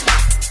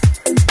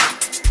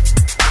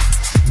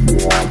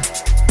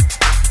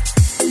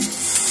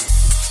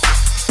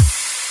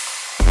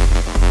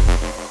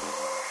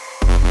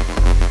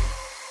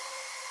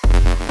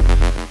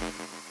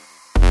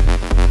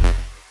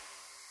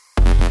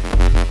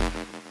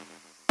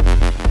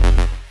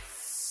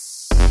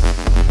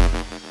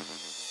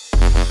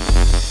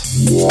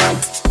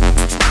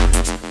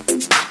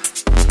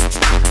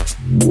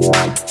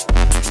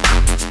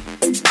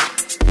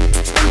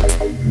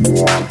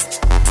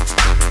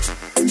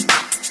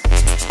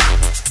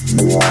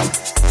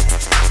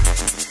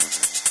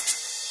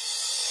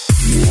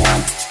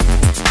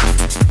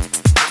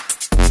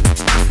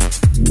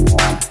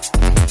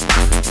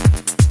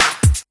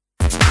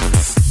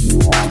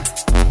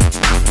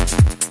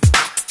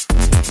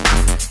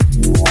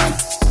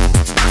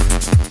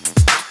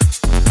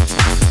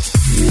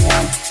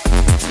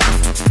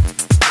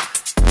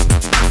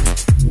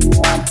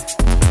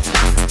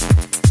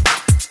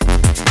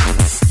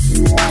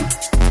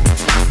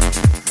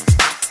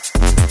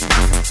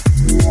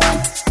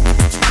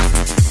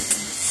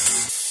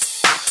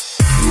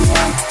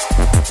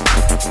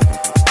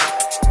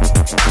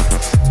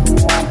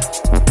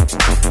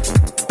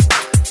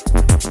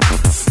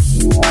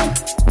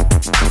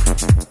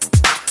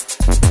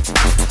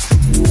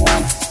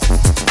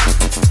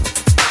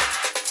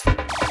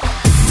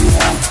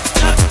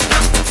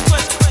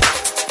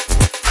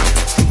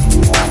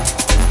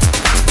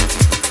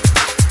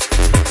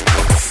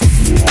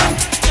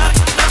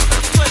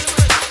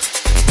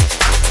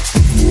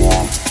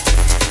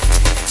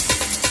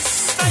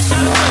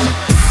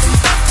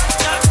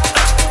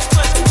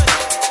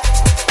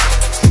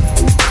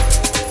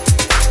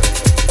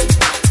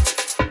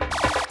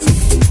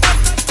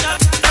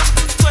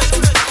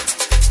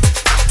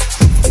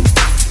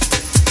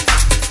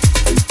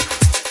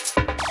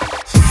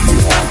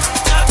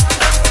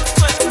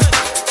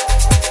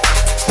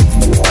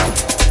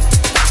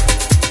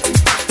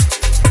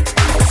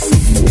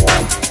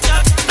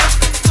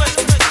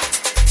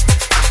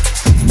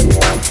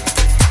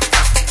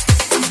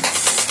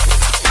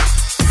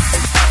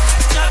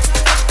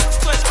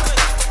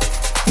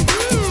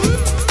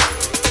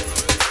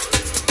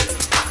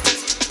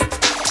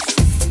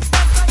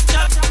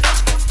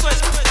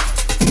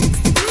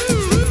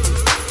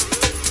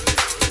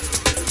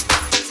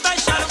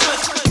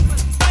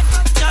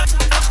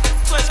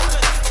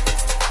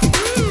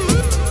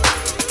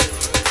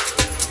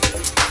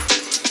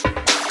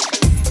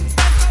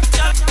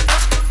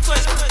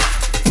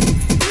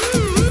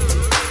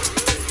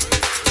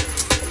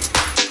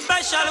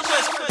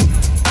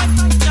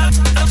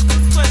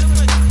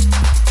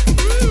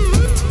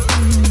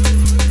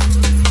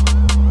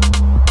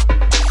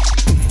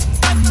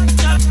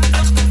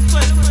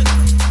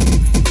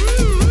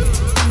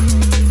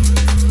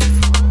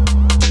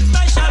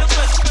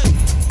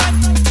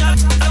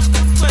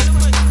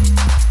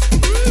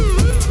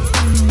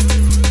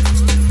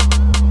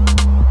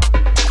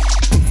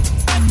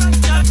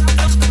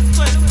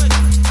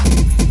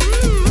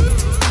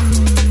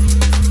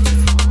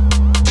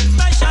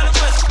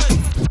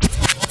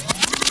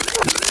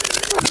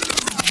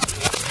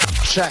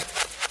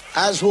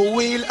 as we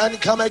wheel and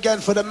come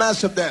again for the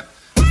mass of them.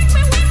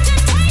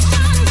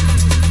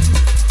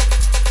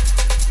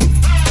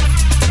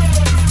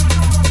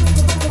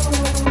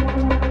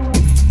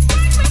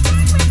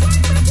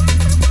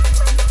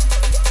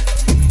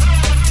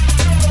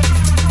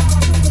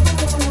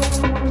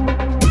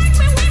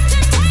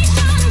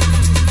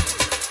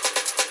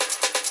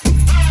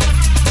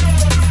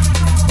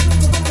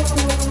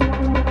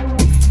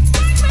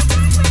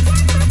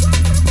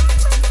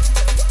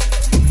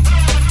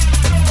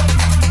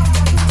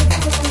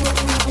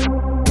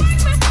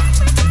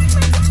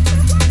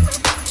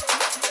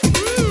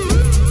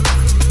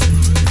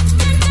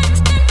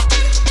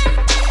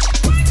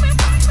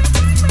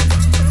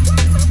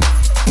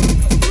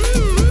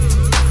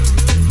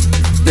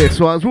 This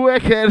one's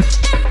wicked.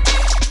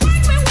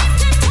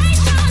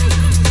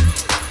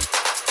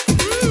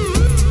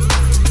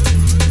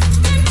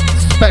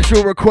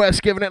 Special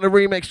request giving it the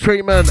remix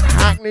treatment.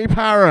 Hackney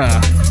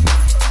Para.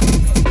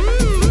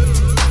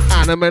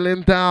 Anna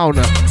Milling Down.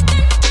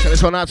 Get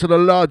this one out to the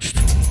Lodged.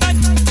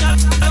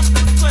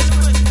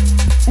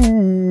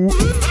 Ooh.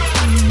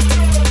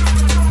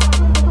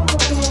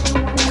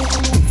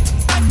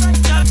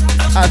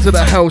 Out to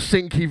the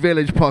Helsinki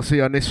Village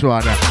posse on this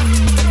one.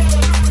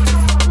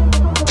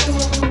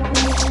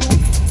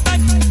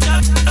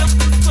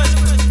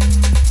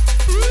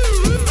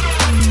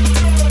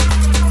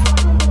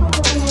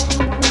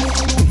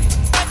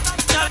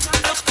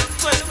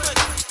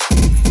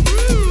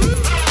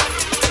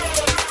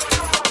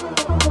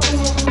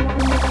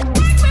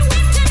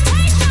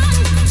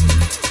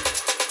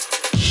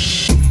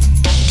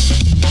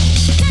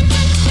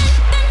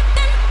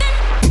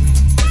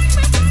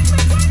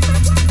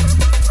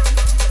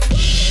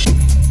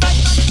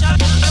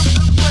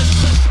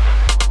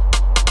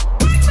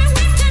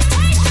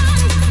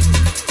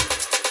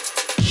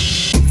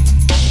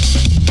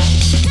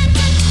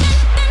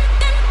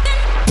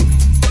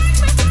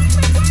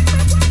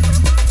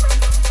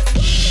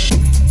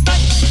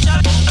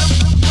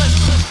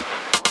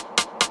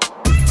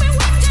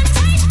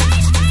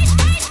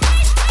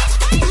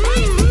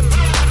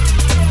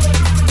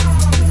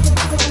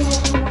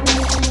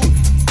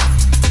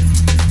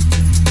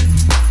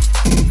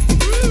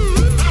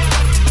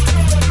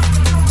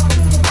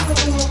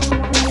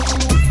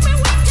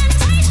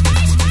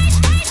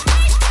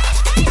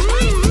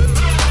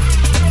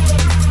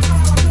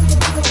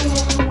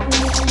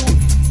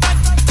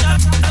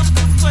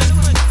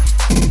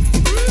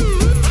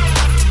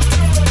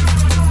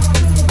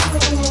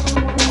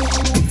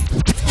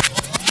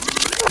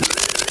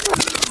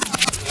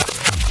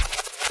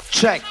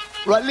 Check.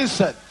 Right,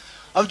 listen.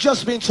 I've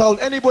just been told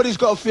anybody's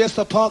got a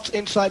Fiesta parked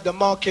inside the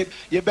market,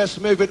 you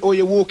best move it or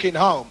you're walking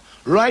home.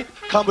 Right?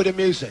 Come with the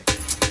music.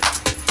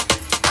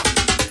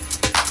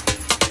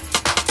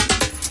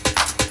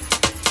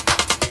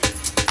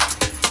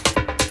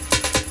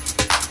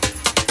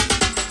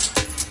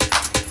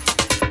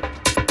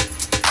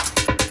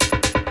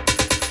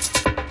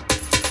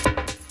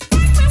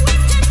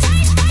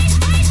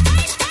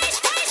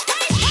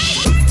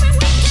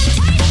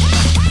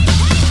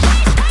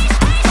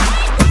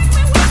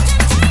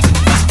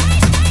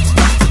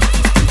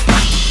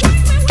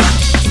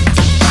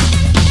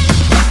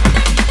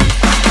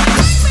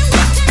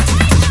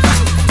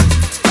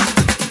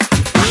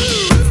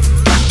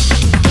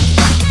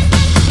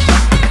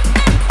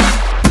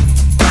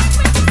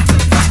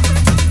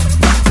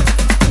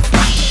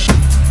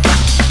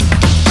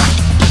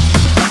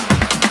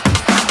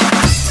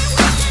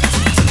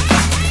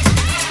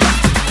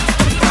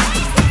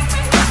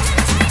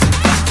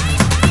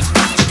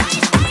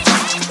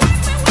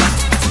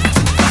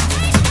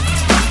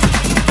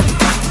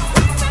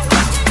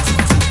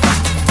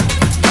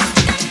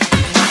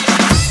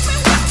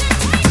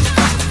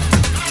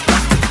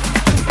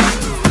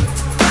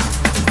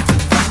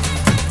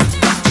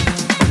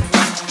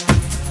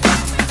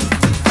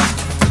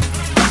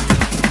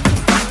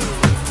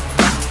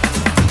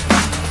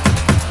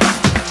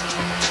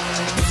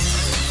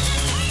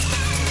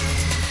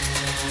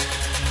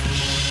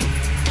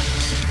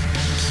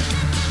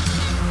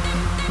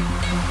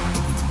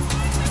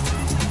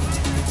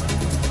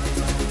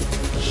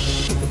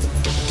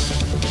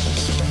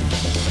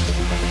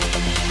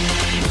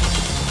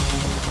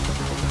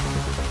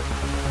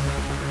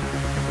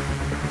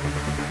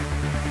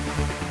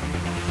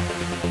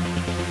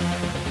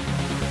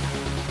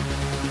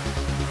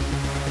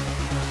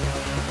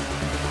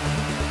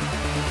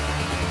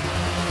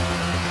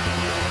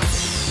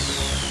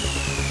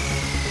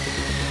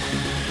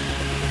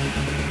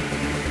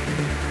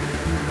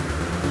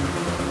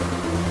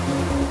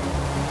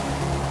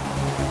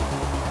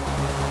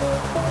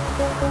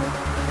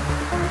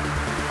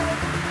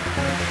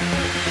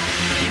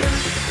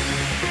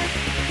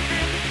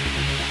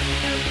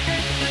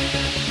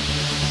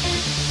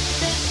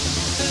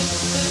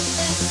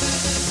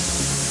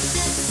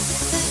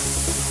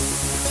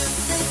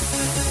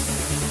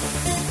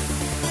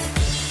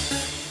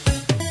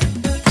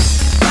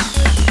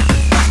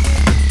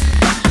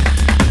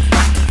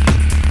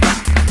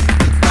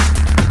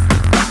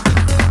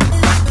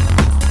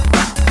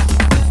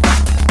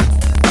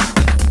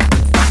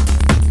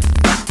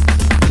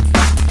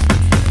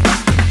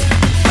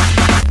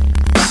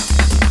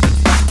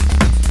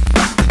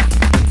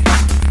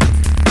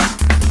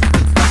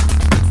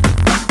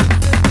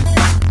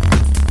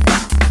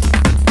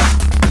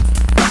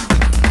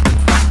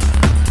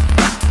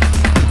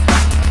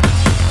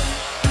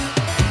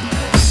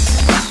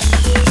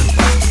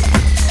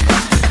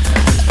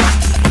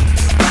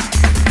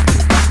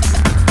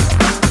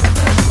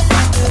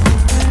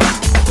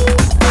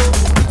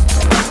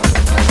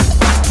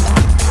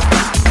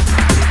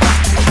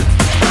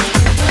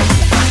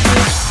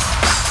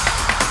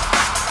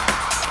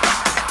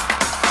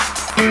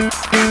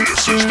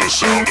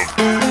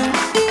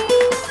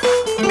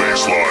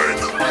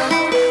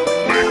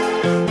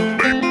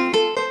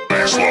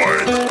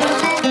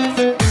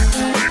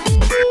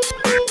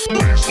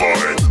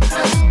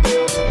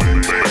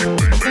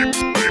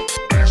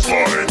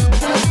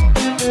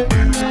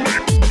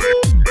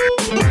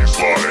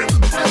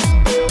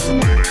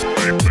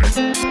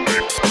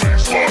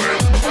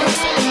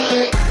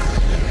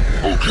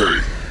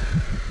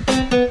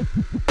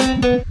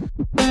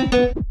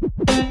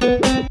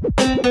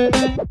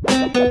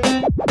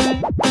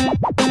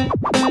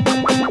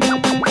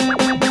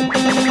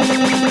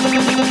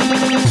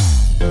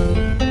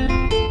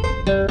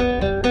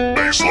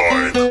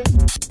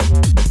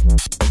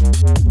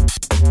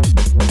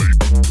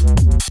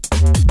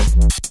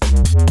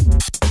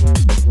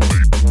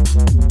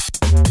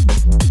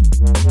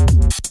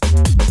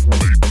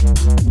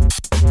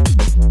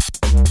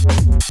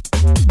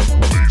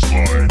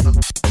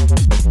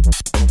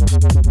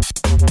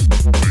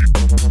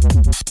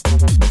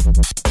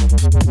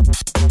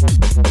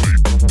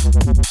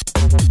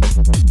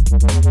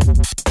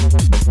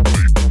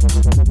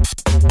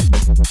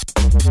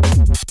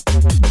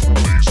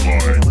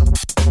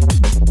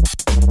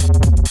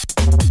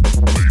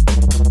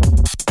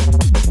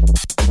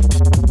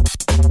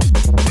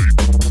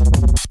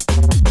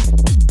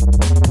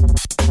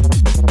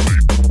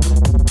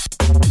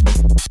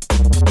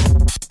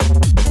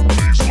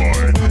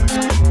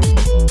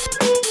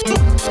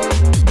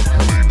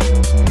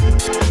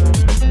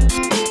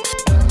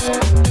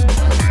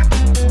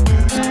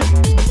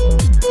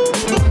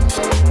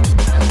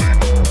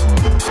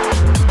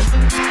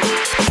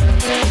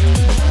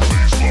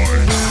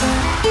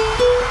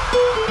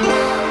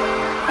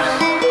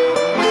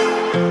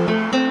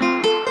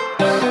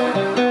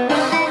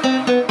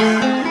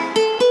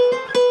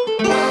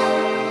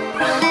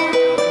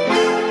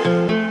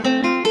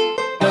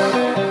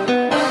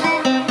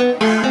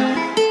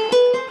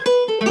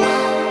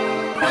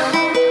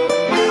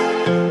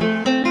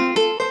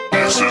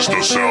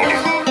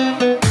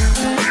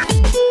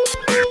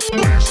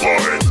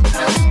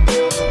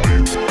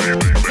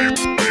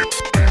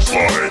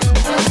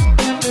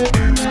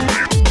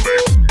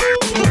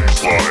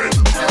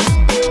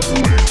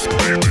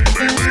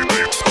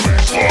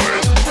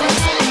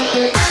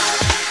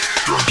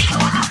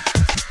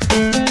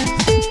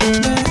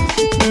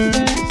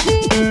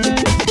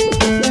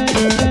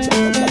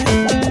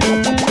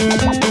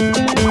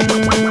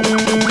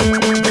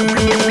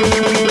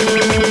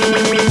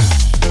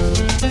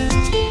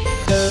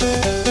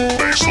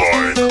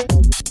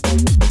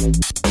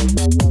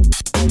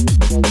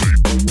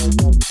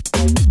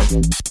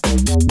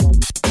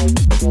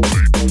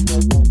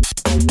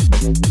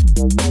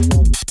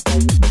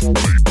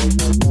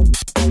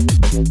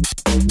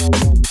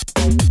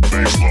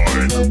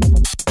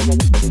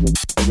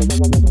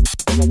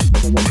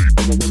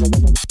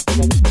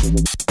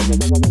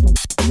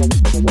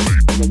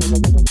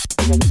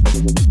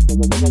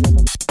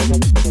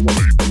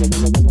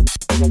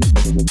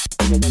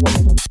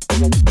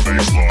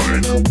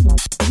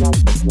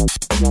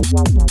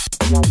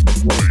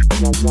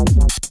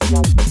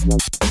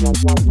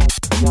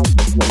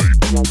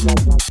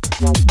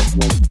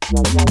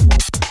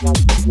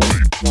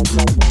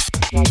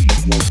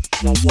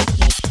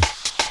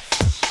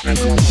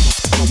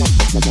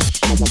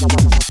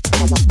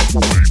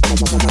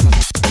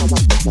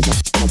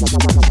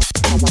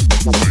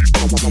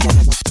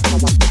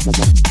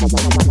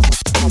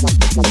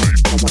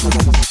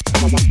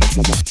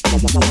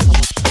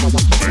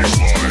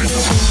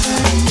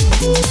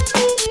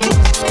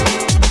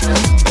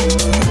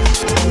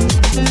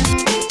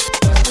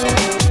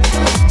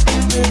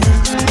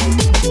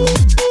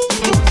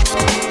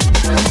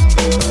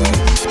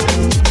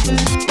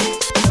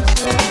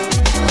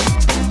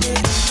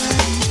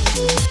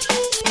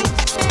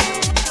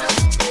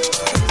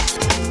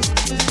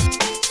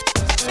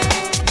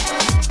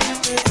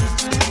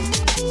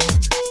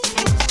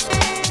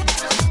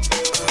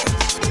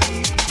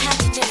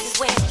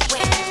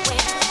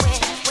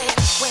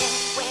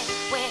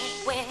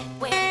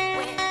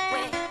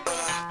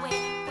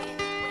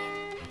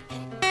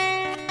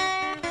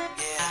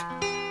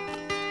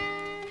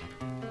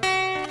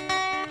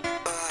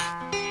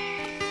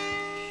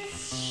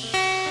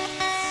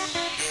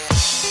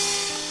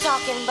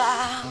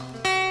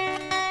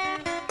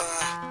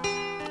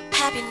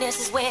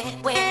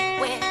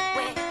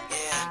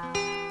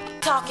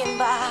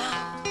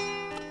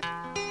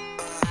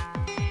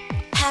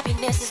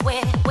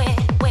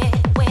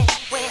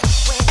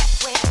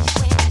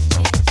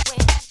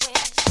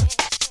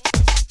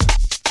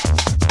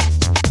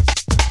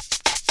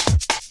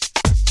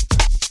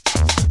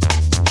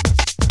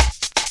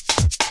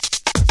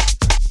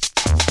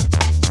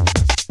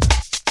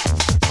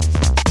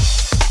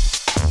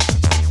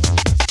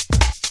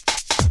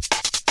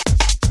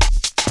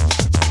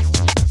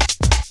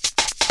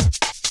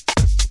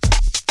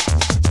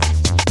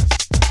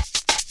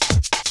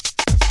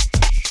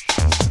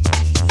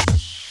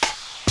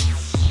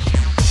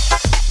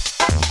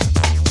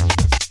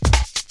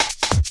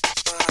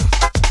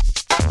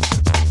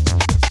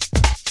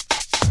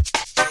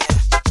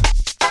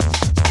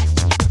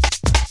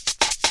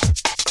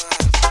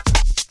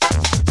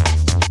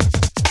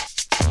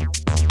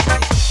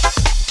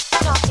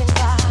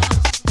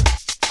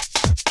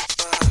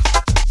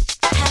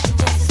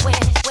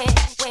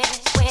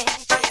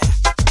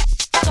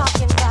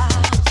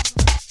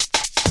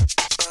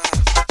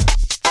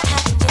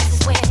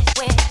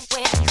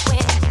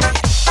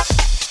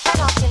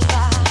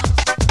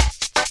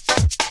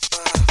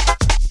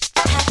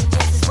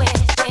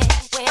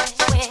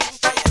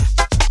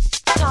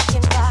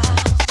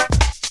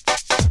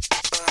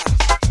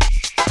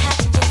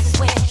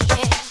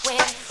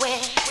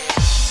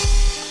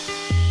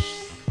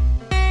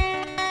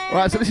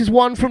 Right, so this is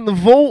one from the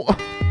vault.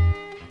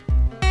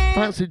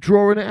 Fancy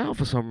drawing it out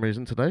for some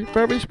reason today.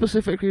 Very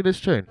specifically this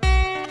tune.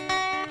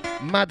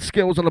 Mad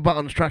Skills on the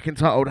Buttons, track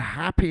entitled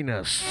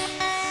Happiness.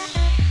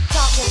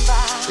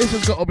 This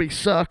has got to be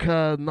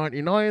circa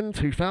 99,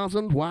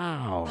 2000.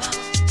 Wow.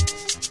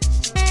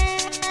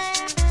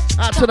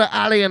 Out to the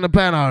Ali and the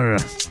Benno.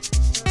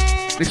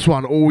 This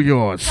one, all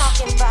yours.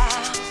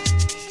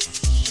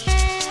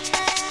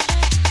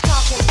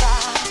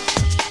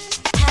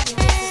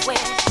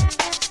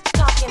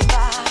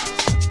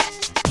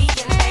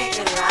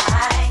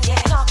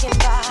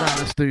 Now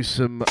let's do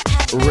some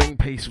ring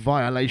piece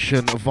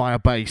violation via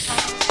bass.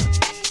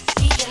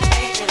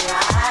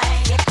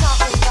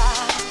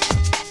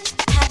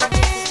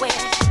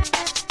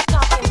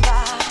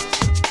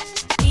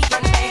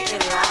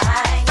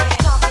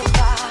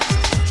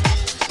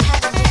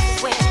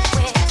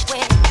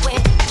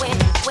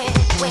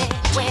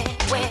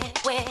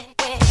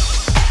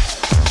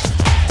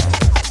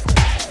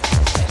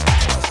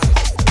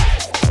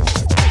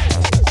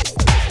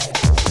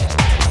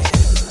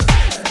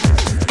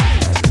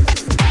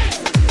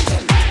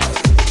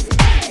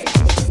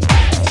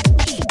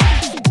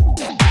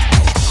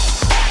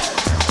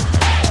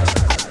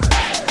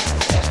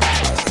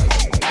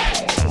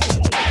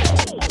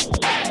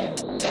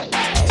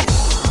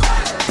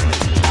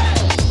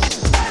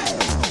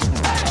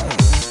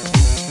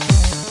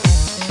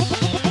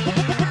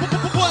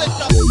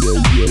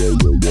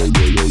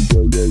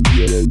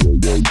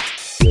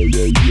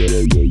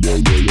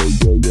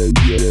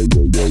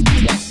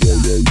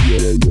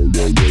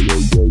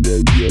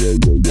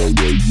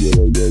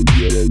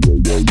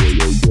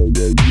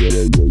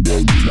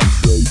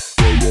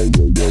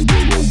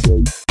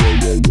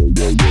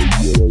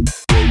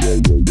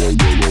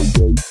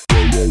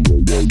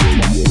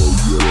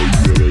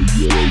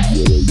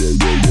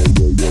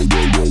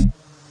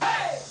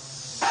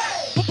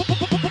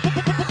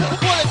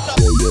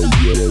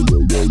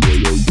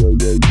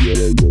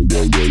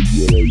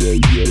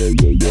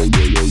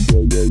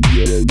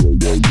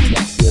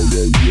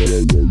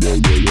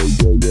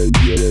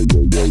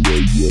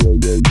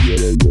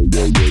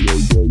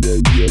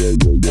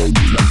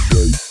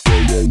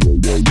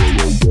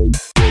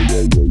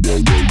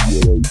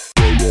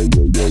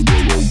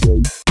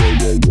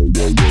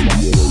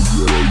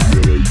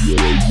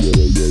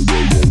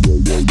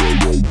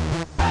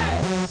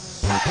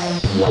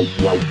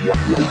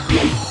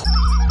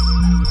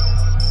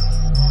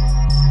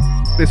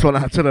 This one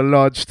out to the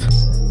Lodged.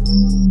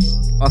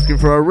 Asking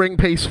for a ring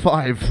piece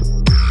 5.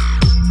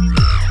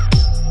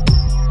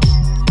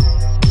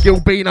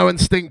 Gilbino and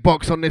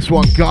Stinkbox on this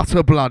one.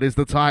 Gutter Blood is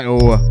the title.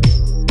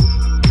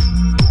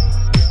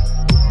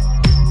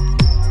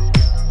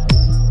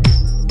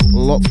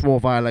 Lots more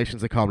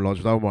violations to come,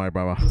 Lodge. Don't worry,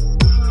 brother.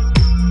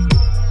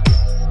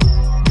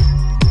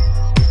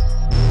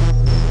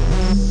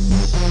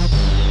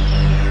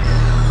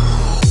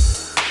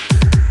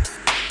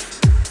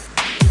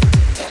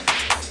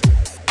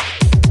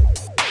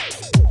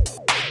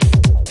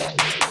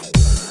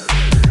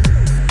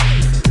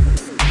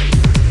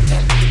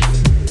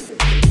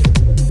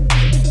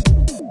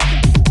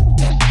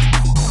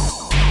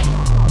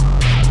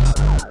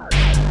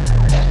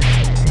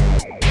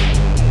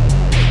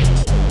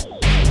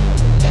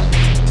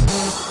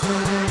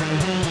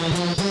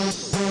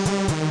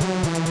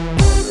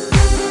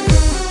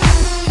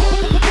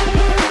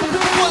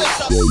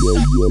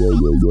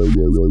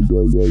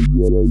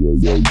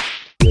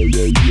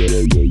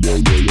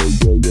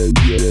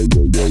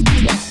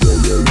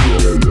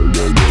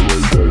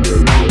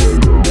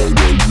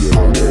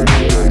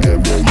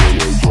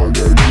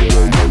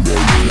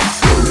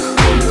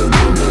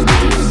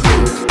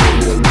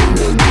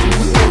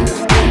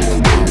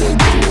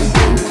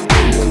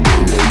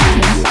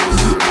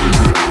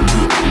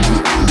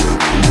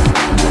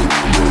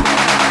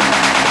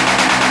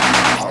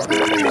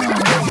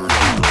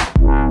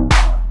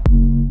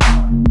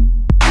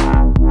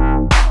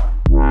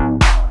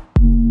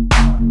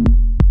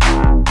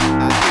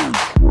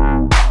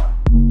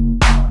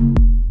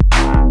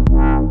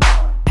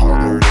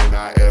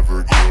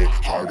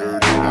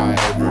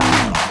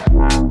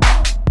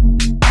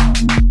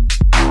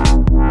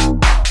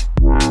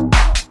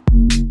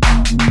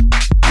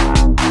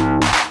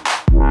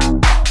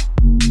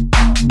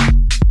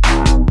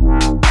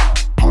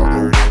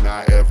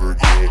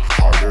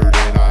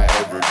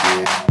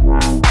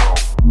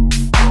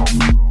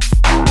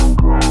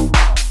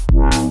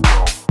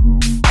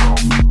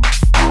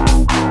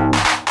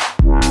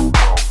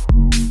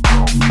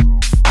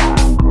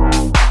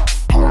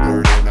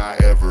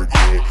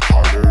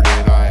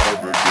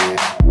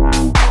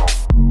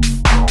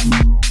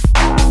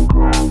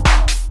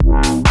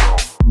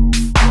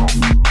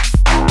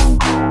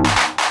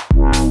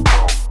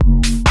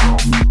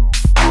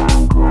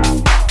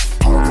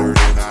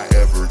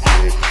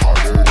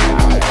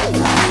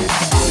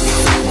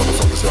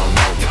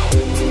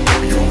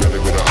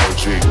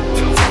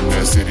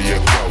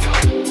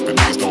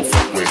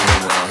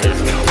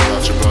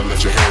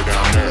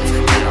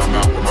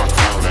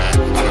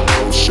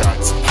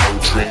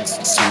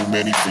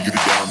 many for you to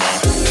down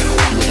now.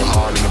 You looking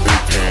hard in the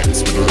big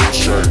pants with a little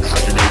shirt. How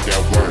you make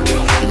that work? You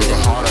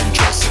looking hard, how you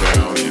dressed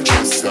down? You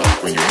dressed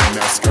up when you're in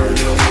that skirt.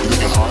 You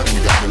looking hard and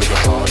you got me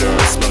looking harder.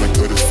 Smelling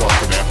good as fuck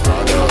in that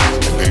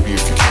product. And baby,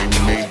 if you came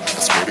to me, I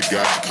swear to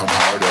God, you come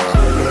harder.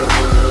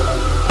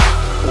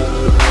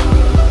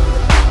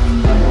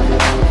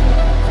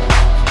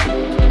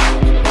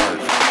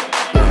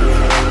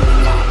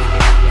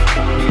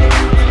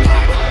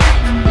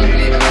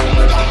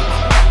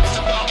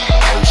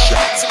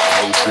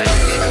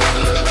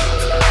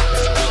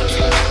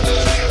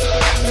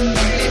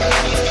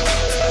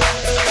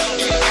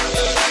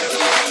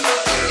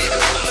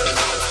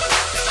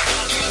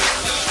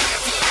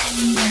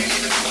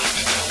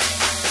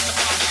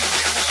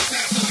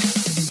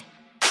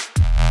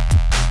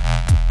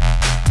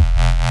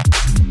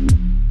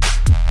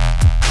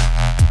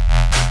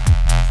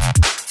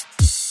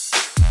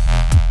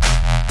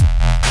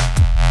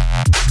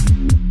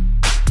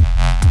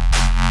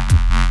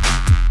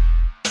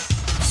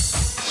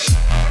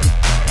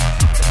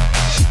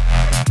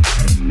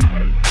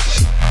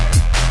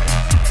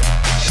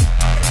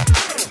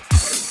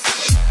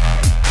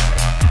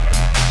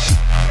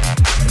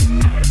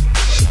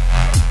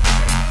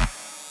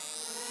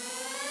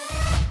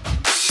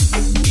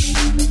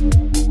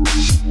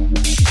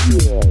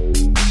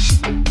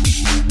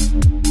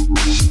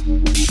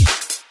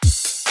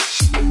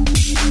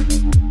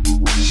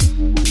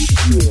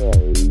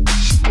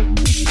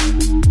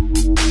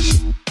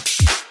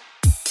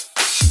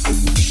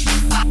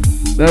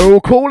 They're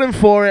all calling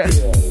for it.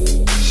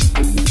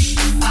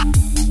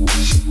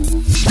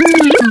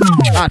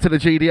 Out to the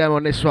GDM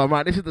on this one,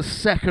 right? This is the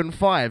second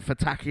 5 for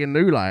Tacky and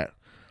New Light.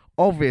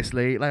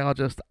 Obviously, they are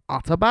just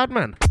utter bad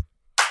men.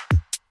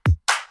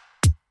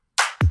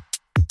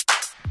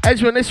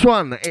 Edge on this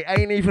one, it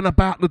ain't even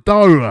about the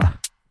dough.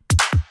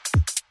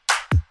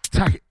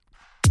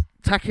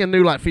 Tacky and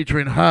New Light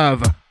featuring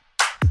Herb.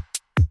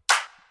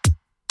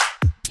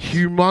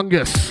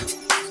 Humongous.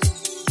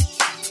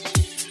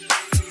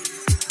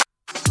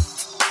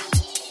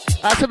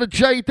 Out to the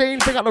J Dean,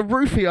 big up the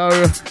Rufio.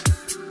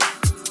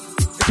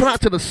 It's one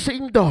out to the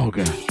Sing Dog.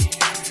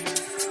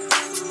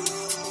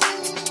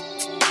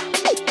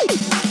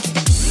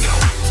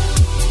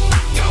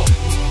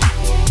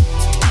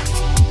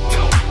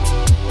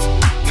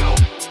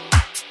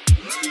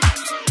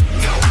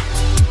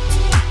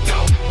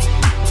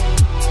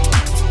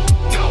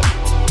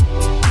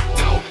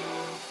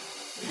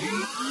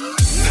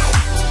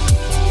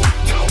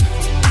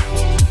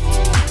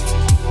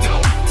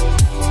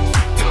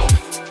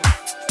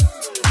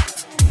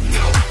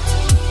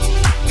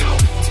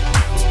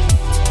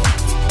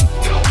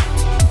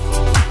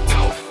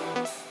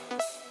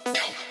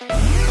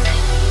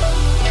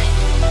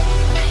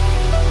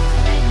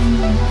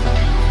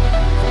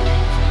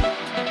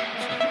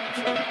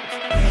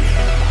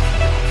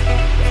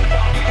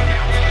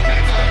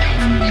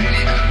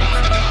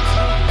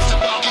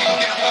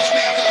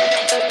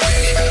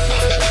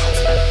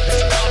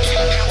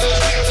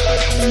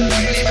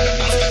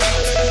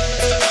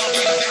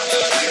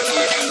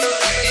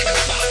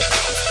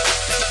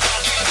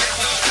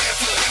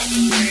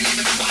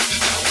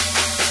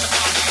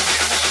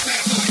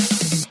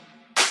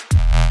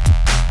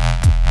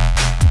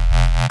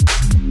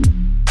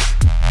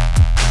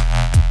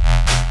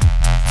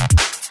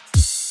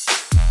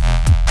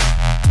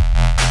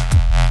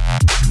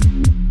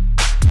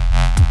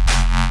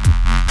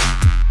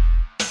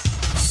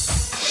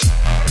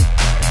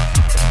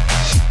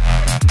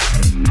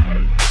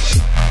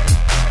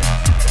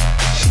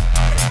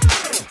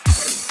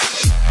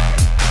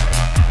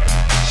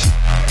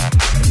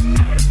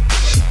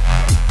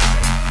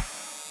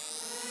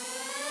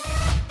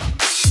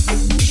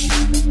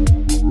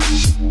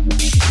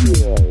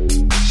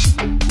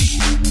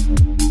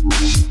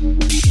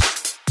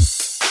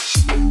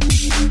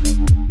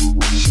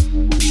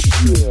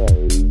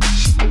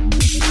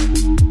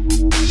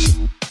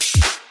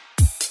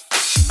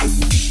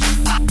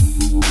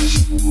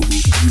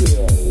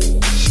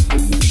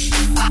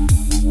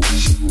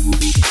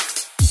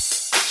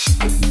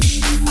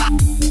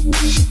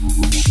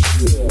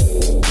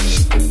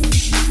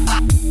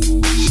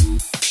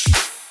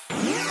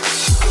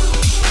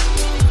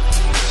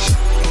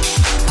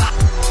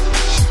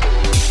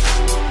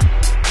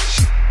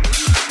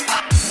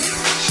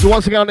 So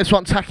once again on this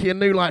one, Tacky and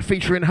New Light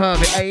featuring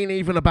Herb. It ain't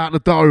even about the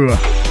dough.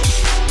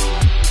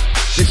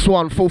 This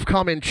one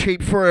forthcoming,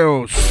 Cheap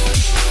Thrills.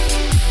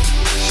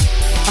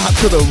 Out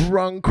to the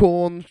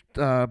Runcorn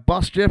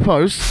bus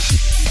jippos.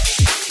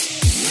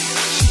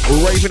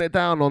 We're raving it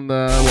down on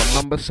the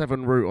number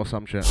 7 route or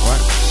some shit,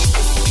 right?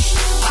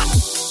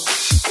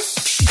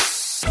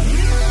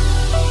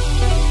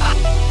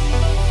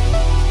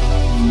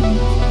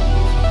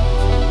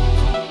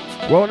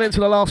 We're on into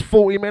the last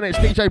 40 minutes.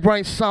 DJ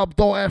Brainz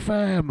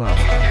sub.fm.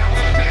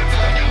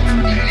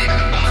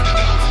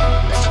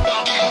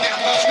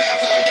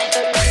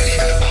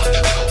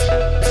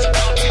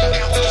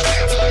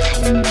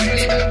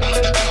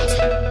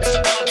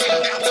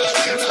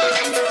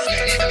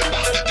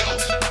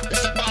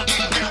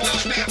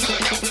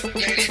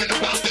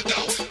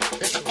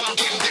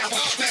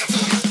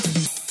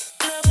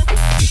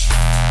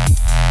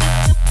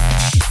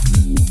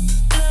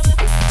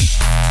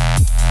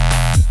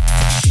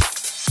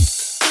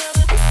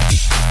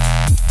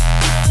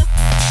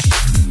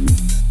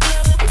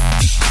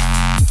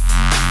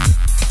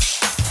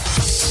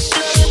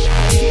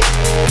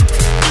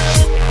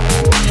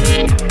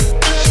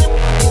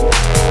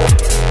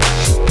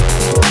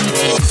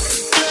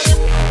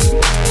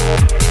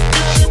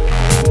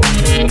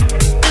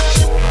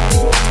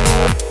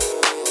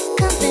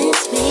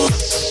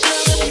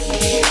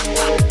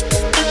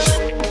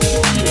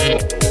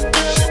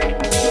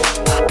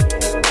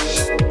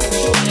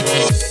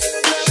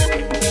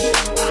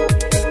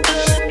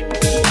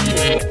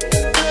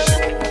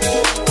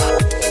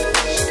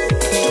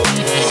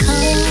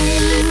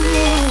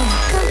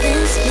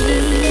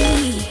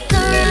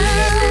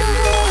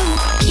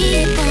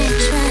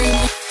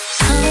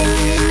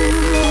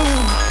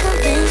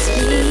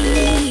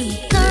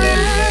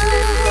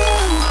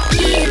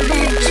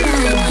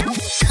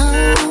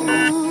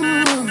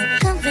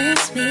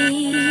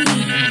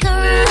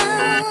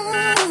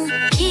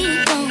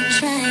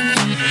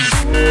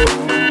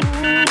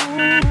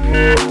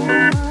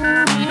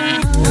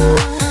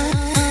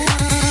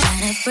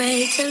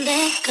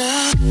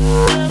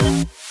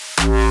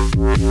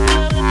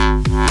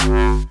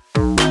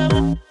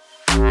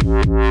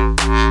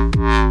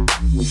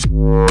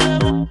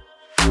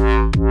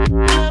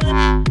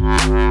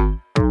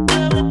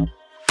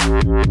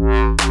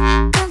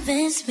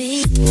 Convince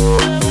me.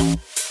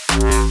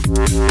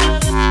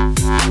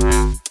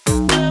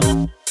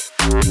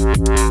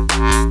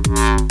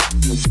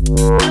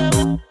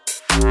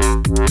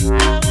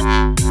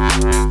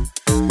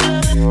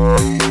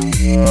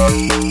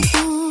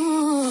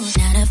 Ooh,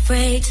 not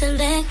afraid to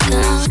let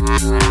go.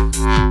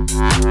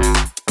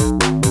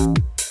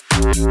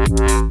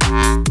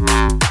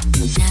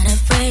 Not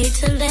afraid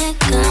to let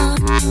go.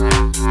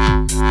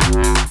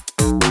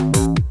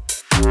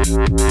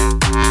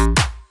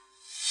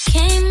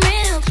 Came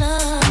real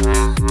close.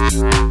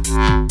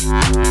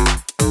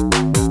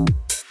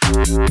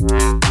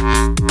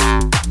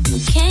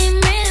 Came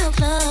real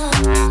close.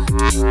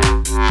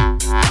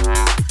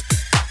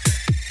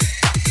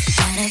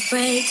 Not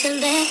afraid to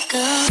let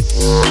go.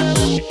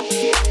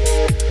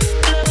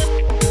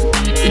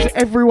 Is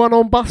everyone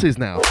on buses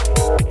now?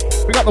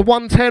 We got the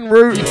 110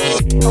 route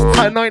up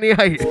to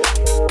 98.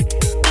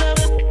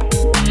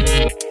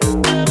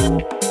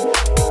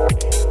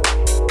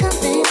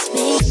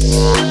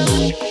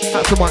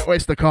 That's the Mike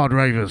Westercard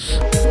Ravers.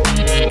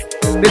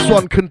 This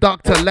one,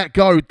 Conductor, Let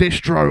Go,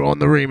 Distro on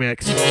the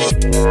remix.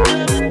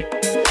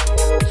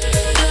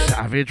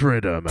 Savage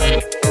Rhythm.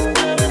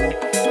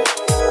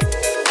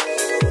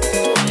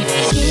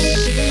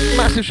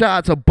 Massive shout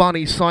out to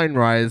Bunny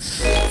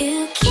Signrise.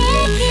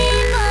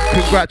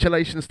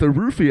 Congratulations to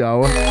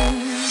Rufio.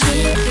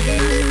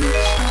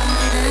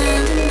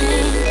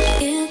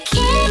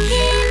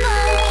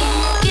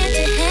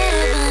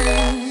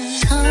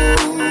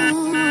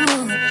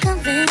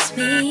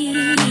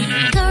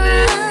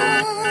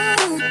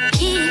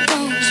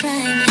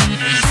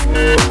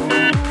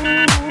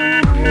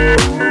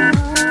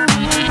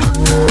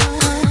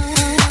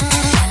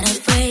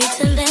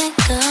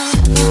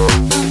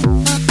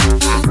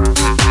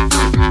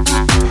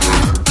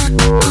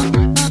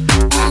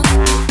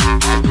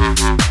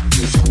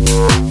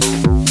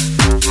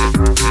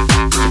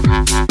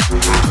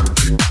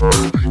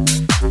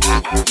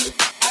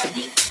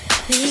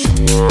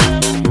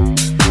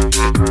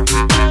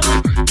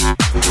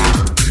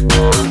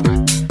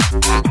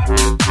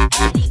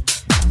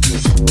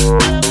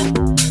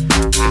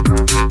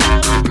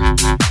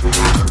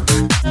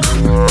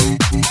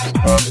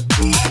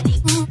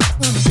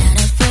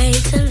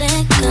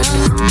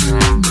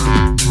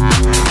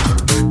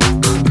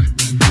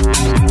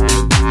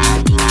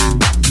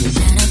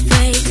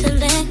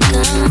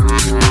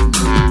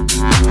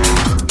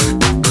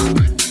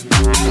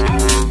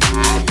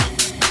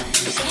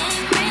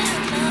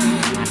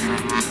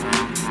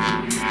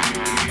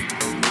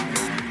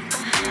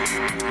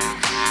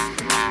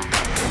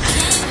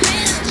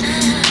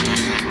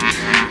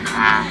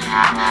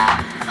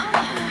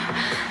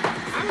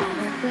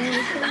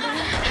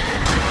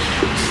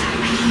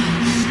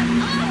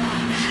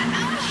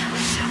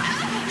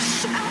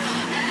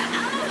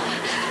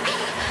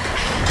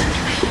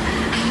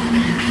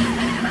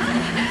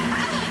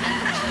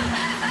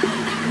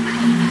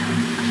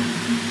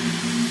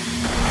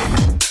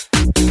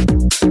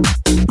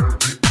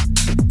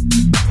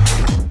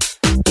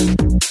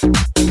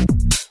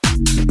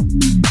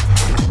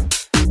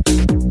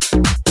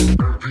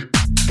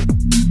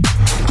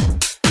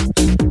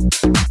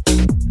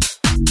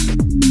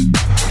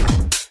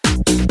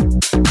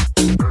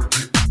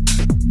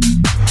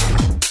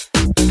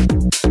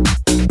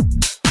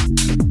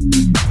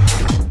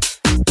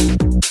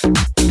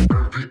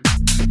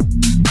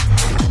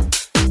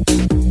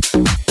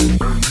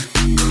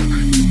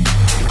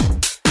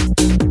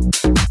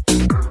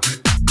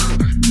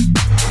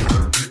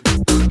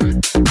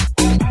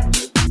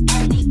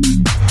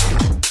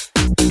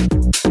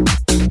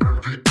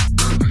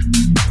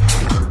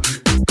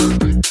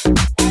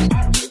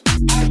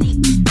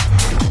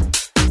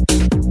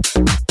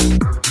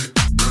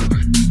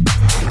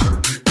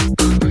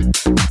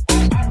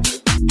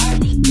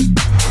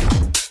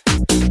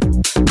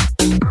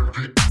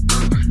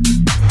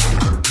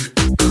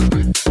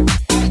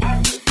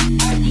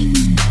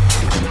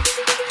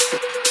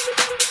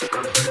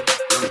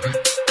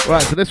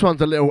 Right, so this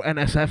one's a little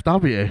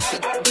NSFW.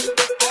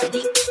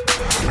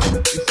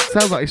 It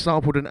sounds like he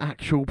sampled an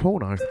actual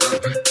porno.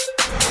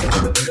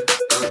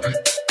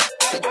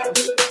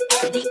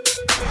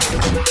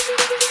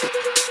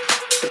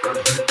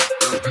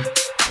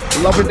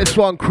 Loving this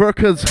one,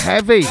 Crookers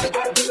Heavy.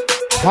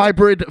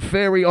 Hybrid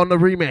Theory on the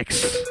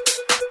remix.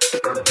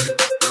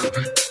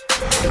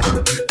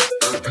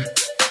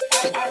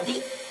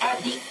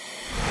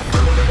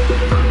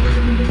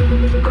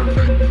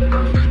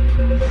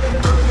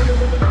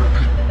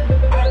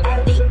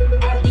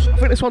 I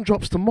think this one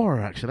drops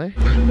tomorrow, actually.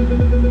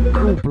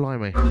 Oh,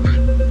 blimey.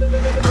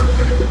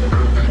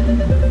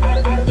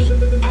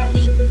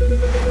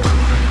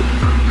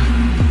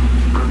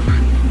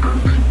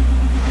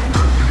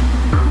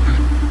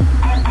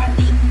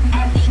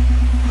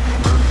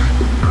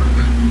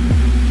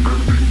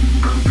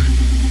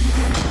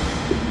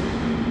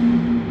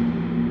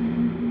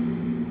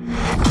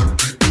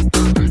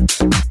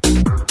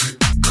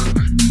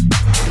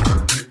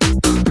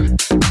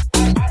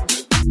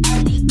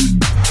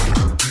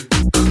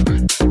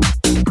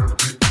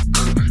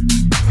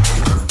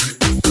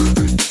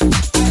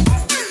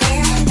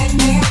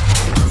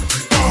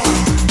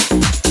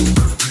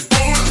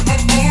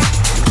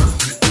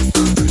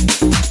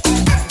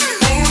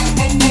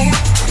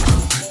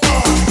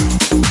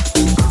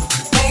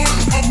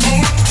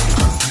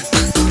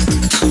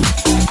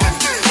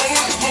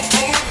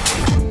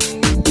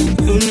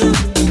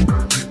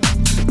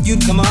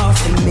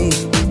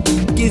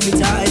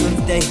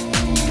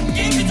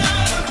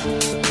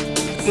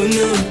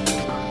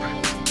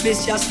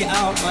 just get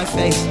out my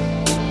face.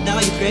 Now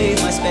you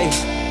crave my space.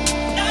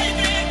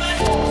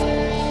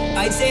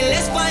 I'd say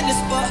let's find a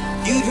spot,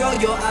 you'd roll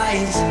your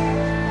eyes.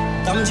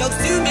 Dumb jokes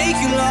to make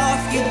you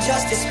laugh, you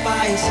just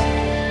despise.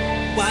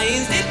 Why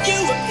is it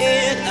you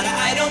appear that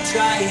I don't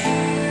try?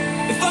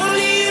 If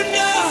only you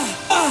know.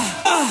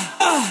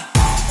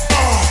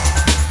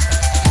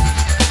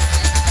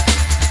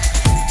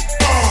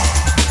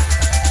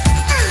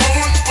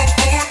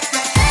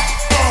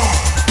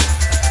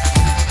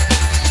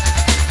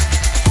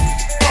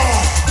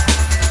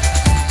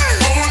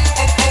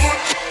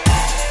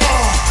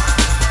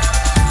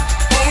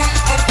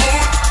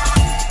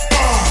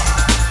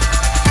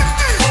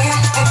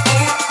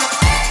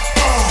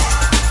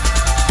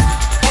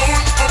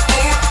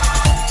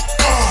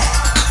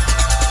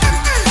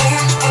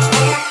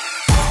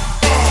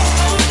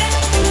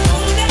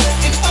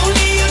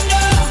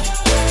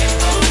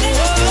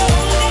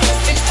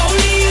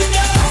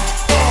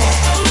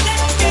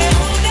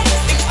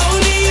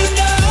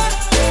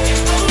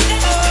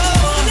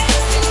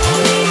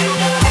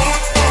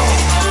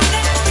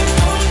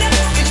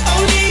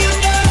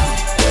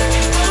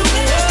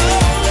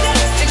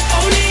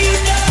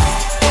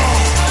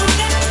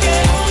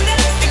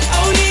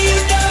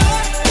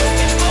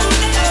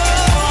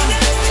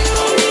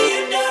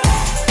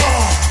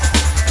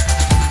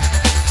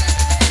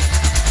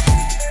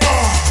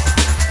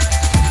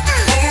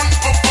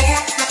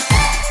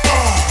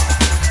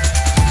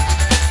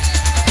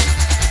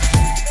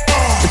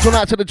 One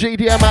out to the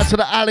GDM, out to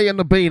the Ali and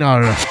the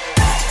Beano.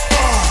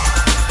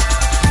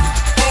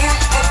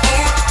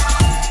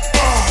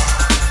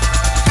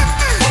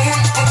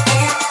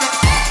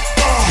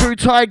 True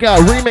Tiger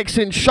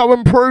remixing Show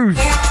and Prove.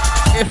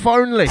 If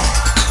only.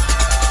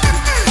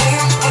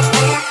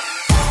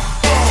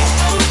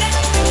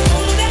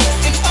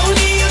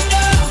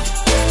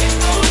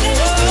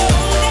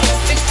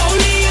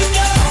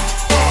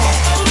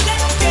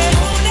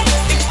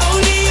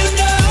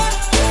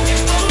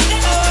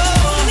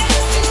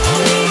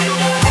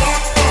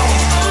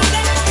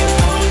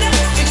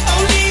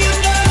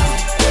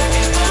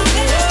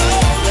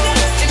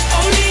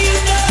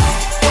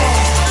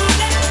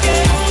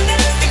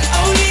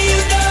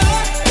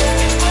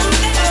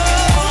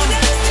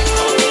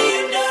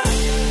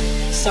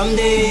 Some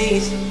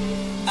days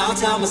I'll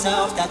tell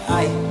myself that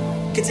I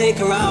could take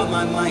her out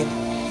my mind.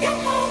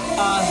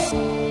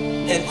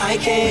 Then I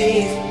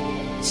cave.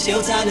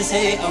 She'll turn and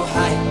say, oh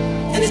hi,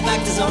 and it's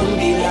back to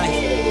zombie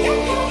life.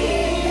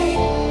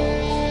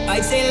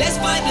 I'd say let's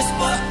find a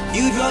spot,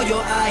 you'd roll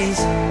your eyes.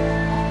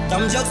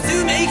 Dumb jokes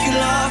to make you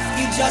laugh,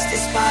 you just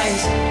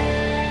despise.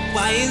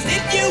 Why is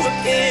it you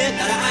appear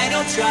that I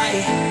don't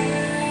try?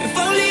 If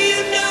only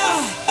you know.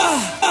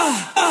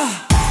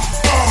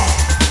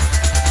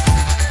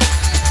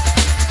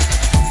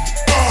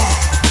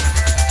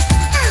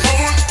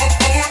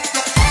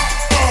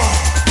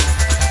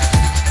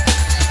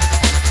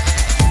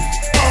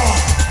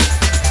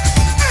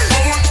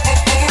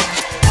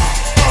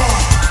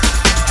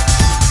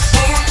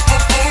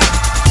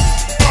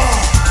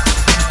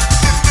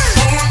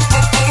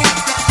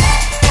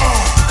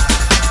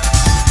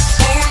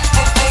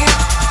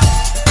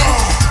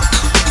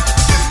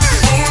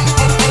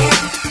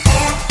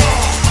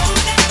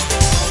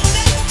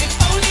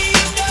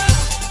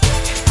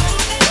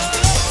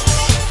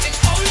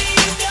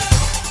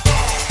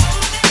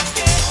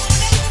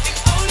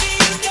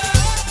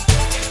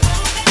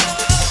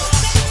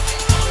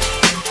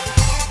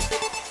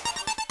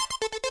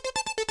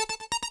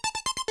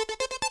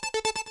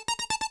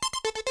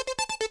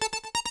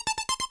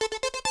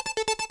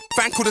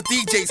 Thank all the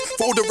DJs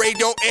for all the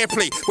radio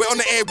airplay. We're on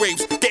the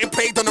airwaves, getting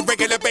played on a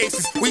regular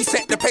basis. We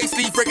set the pace,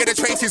 leave regular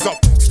traces up.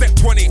 Step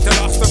 20, the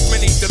last of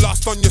many. The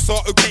last on you saw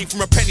who came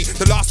from a penny.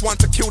 The last one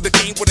to kill the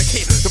game with a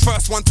kick. The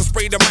first one to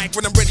spray the mic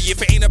when I'm ready.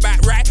 If it ain't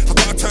about right, I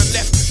gotta turn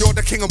left. You're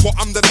the king and what,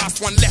 I'm the last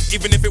one left.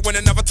 Even if it went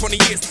another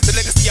 20 years, the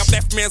legacy I've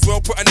left may as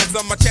well put an S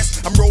on my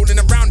chest. I'm rolling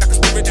around like a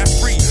spirit that's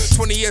free.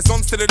 20 years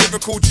on, still a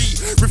lyrical G.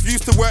 Refuse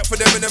to work for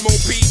them in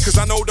MOP,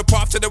 cause I know the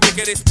path to the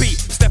wickedest beat.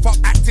 Step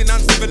up acting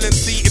uncivil and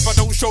see if I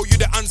don't show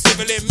you the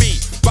uncivil in me.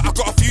 But I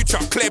got a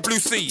future, clear blue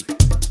sea.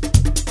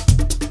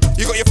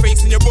 You got your face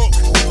in your book,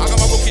 I got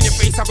my book in your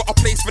face. I got a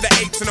place for the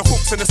 8s and the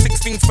hooks and the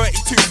 16,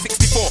 32,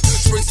 64.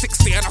 Spray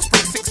 60 and I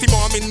spray 60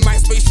 more. I'm in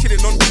MySpace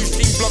chilling on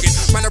Ustream blogging.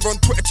 Man, I run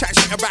Twitter chat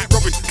shit about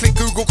Robin. Click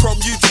Google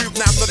Chrome, YouTube,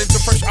 now I'm not into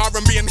fresh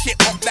R&B and hip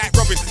hop like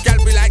Robin. Gal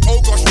be like,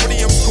 oh gosh,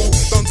 William school.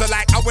 Dons are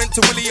like, I went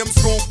to William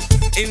school.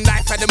 In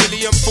life had a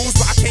million fools,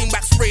 but I came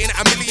back spraying at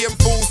a million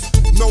fools.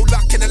 No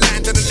luck in the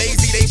land of the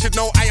lazy, they should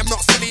know I am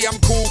not silly, I'm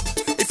cool.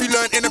 If you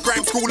learned in a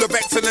grime school of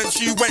excellence,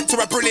 you went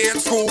to a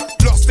brilliant school.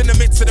 Lost in the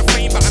midst of the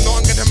fame, but I know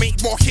I'm gonna make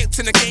more hits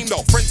in the game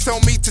though. Friends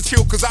tell me to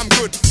chill cause I'm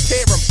good.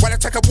 Hear 'em when I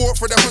take a walk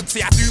through the hood.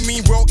 See, I do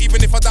mean well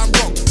even if I done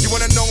wrong. You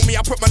wanna know me,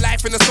 I put my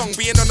life in the song.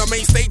 Being on the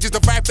main stage is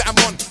the vibe that I'm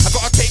on. I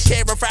gotta take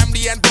care of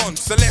family and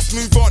bonds, so let's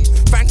move on.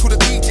 Thank all the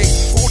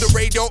DJs for all the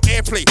radio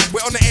airplay.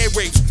 We're on the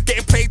airwaves,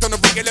 getting played on a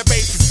regular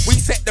basis. We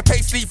set the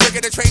pace, leave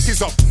regular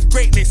traces of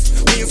greatness.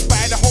 We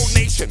inspire the whole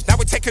nation, now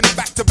we're taking it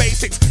back to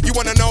basics. You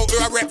wanna know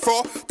who I rep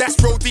for?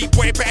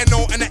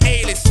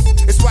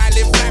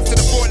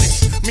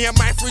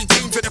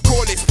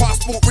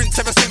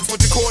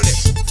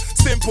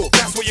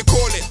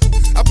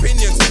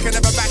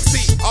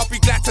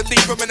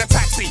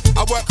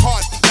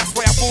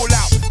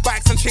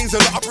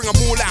 things a lot, I bring them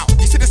all out.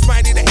 You see the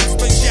smiley, the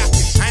X-Men's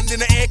yapping. Hand in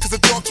the air cause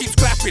the door keeps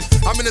clapping.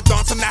 I'm in the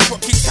dance and that's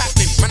what keeps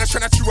happening. Man, I'm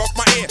trying to chew off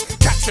my ear.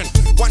 Caption,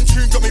 one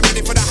tune got me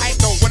ready for the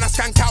hype though. When I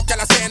skank out, gal,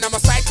 I saying I'm a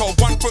psycho.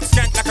 1 foot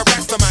skank like a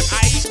rasta man.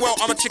 I eat well,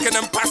 I'm a chicken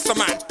and pasta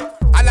man.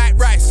 I like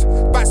rice,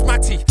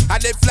 basmati, I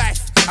live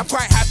life. I'm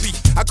quite happy,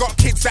 I got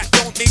kids that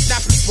don't need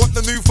nappies. Want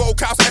the new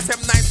vocals,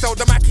 SM9 sell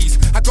the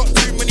Mackies. I got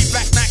too many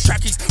black night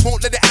trackies.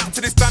 Won't let it out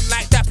till it's done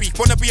like Dappy.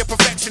 Wanna be a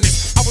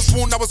perfectionist, I was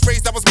born, I was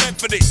raised, I was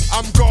meant for this.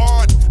 I'm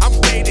gone, I'm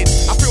faded,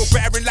 I feel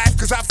better in life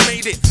cause I've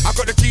made it. I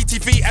got the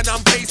GTV and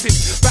I'm pacing.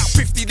 About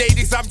 50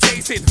 ladies I'm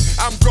chasing.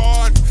 I'm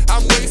gone,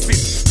 I'm wasted.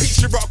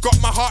 Picture Rock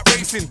got my heart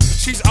racing.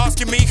 She's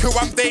asking me who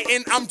I'm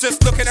dating. I'm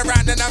just looking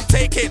around and I'm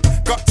taking.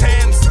 Got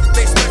tens,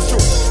 they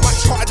special. Much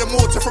hotter than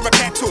water from a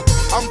kettle.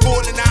 I'm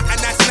balling out and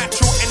that's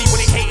natural.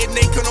 Anybody hating,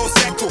 they can all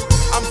settle.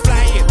 I'm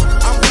flying,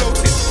 I'm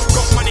floating.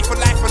 Got money for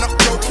life, I'm not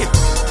joking.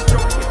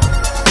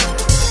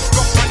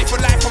 Got money for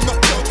life, I'm not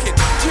joking.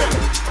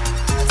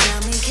 Tell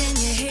me, can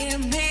you hear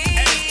me?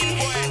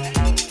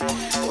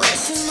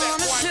 Wishing on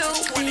a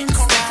shooting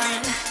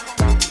star.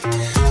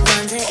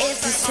 Wonder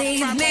if you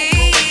see me.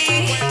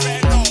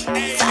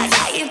 I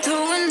got you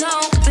through an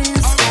open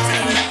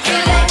sky.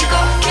 Can't let you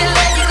go, can't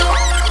let you go.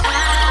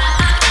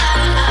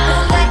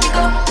 Won't let you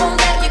go, won't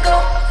let you go.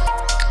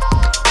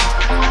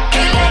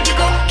 Can't let you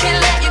go, can't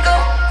let you go.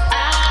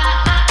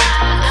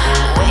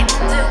 Wait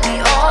till we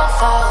all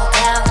fall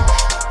down.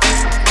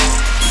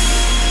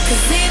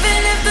 Cause even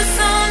if the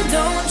sun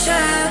don't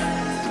shine,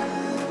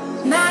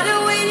 matter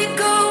where you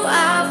go,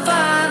 I'll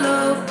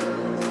follow.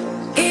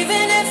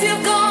 Even if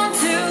you've gone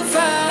too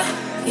far,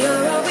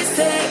 you're always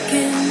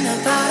taking a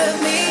part of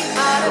me,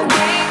 part of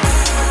me.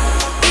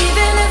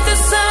 Even if the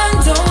sun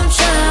don't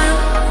shine,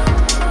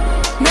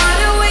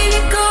 matter where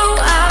you go,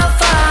 I'll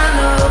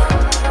follow.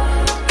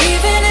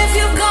 Even if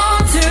you've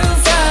gone too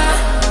far,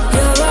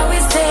 you're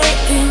always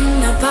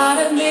taking a part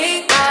of me,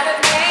 part of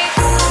me.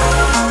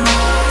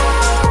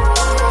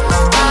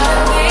 Part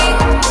of me.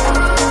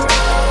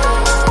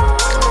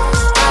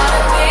 Part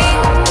of me.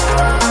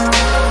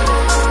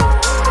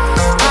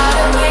 Part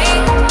of me.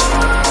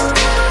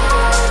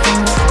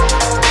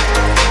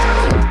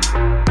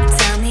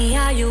 Tell me,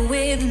 are you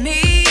with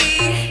me?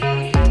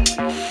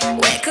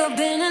 Wake up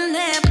in an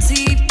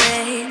empty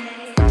bed,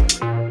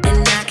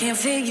 and I can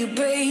feel you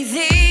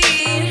breathing.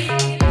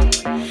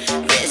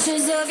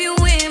 Visions of you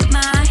in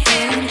my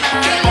head.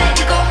 Can't let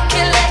you go,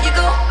 can't let you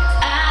go.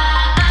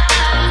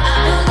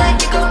 Won't let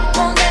you go,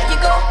 won't let you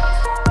go.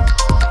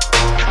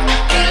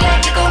 Can't let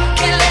you go,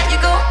 can't let you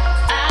go.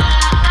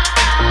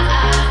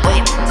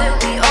 Wait till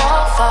we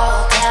all fall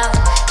down.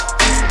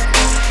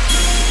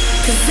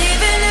 Cause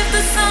even if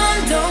the sun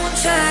don't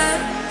shine,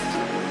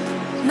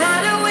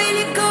 matter where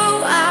you go,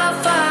 I'll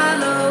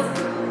follow.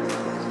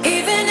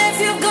 Even if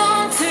you've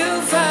gone too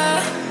far,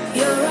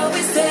 you're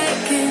always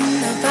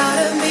taking a part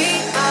of me,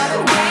 part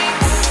of me.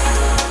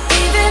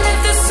 Even if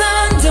the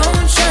sun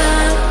don't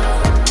shine,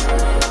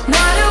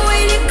 matter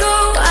where you go,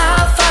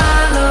 I'll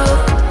follow.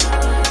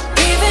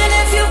 Even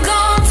if you've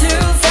gone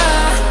too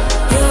far,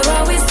 you're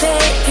always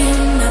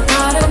taking a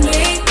part of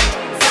me.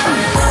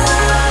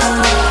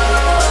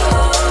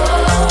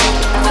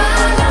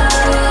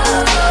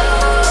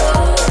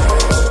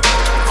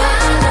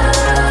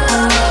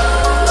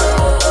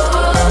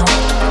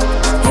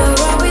 You're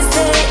always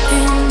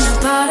taking a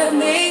part of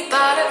me,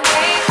 part of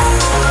me.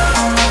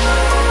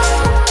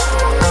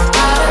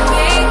 Part of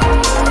me.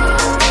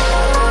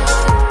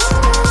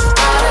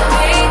 Part of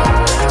me.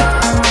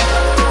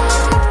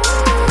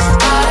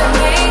 Part of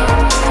me.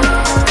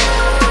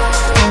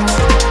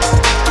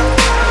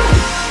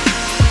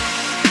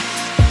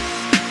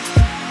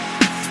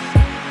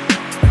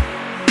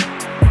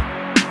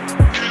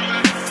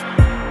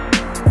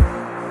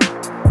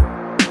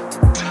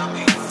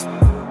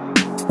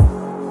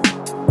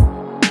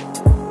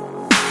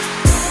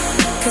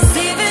 Cause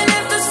even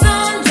if the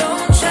sun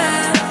don't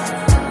shine,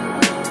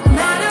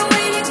 matter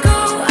where you go,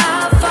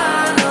 I'll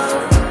follow.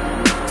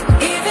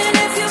 Even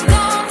if you've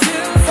gone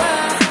too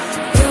far,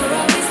 you're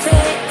always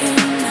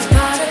taking a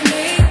part of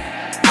me.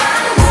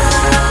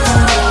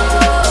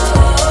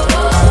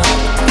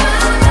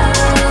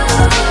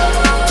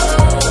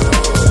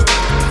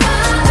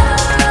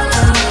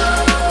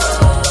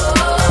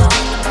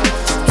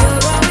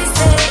 You're always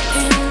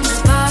taking a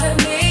part of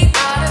me,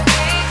 part of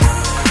me.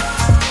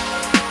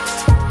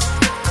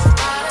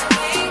 Part of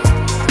me.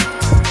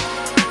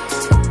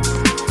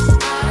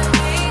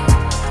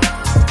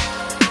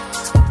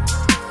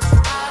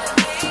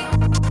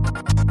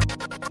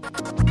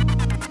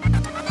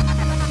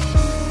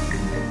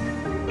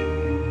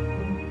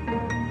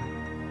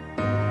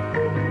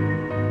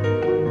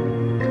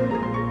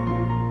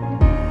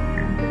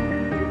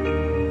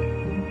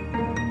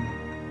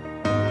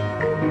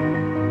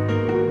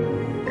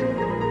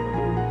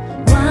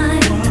 Why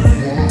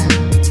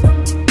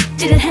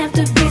did it have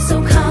to be so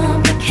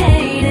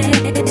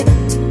complicated?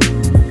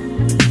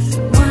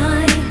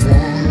 Why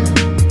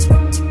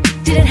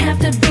did it have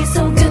to be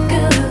so good,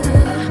 good?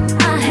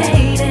 I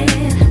hate it.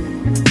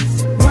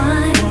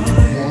 Why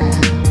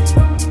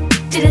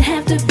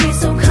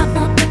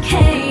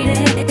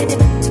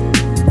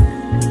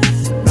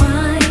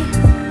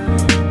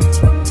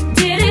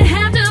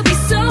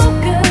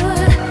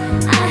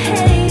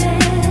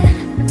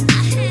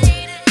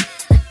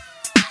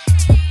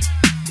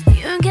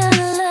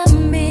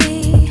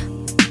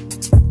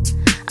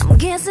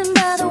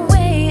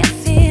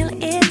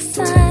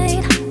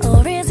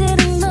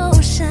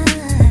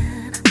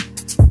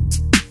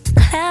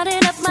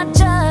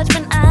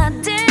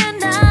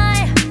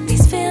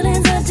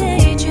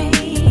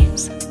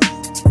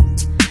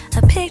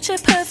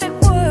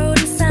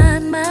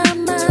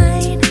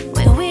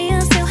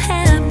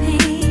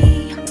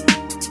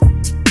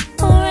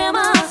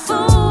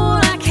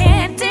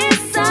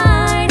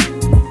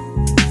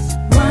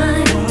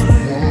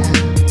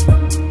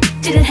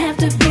it have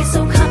to be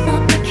so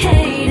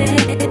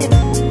complicated?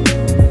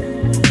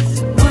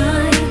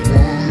 Why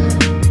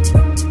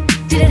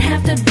did it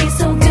have to be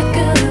so good?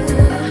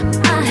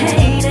 I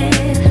hate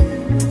it.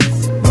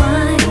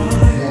 Why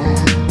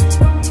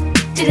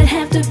did it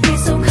have to be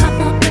so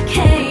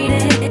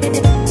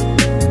complicated?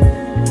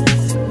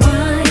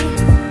 Why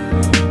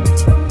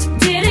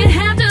did it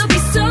have to be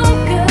so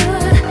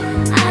good?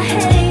 I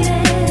hate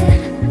it.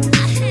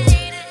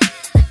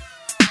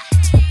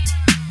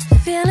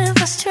 Feeling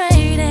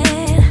frustrated.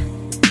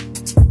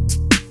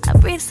 I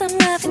breathed some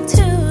love into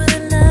the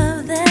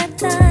love that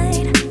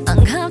died.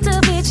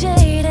 Uncomfortably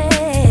jaded.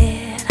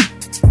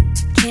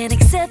 Can't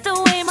accept the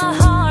way my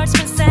heart's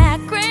been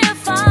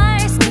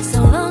sacrificed. Been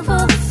so long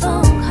for the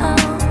phone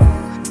call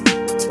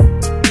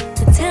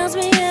that tells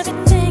me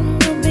everything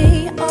will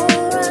be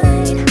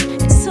alright.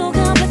 It's so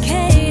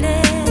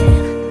complicated.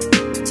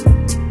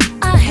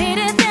 I hate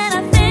it that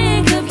I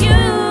think of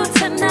you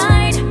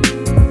tonight.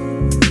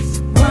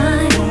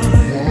 Why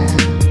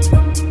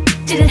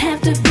did it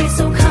have to be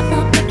so complicated?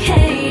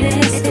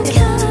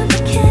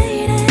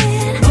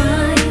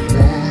 Why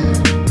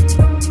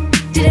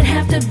did it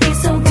have to be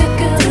so good?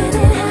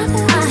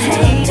 I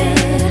hate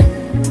it.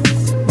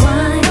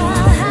 Why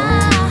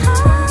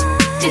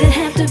did it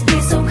have to be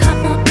so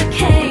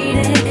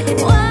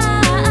complicated? Why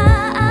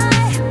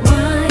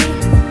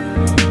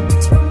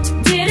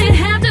did it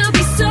have to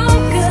be so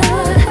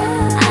good?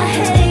 I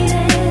hate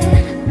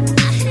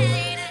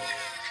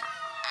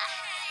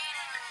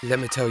it. Let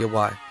me tell you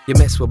why. You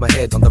mess with my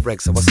head on the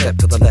reg, so I stepped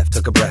to the left,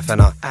 took a breath,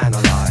 and I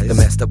analyzed the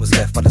mess that was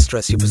left by the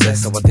stress you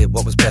possessed. So I did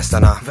what was best,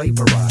 and I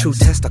vaporized. True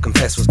test, I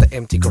confess, was the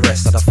empty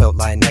caress that I felt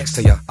lying next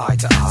to you, eye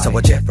to eye. So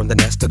I jet from the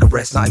nest, took a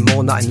rest, nothing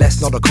more, nothing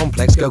less, not a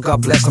complex. Girl,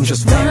 God bless, I'm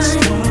just vexed.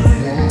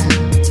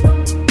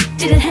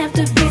 Did it have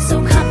to be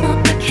so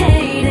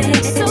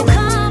complicated? So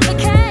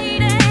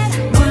complicated.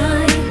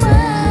 Why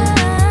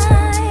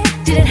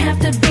did it have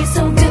to be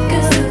so good?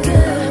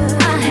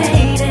 I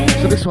hate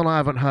it. So this one I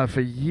haven't heard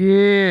for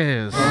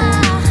years.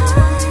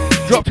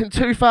 Dropped in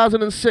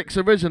 2006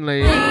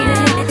 originally. And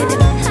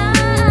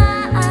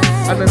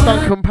then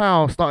Duncan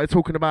Powell started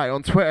talking about it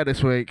on Twitter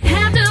this week.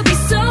 Have to be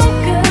so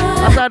good.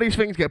 That's how these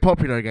things get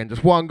popular again.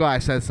 Just one guy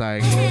says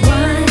something.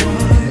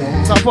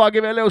 So I thought I'd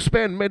give it a little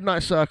spin.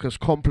 Midnight Circus,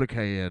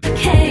 Complicated.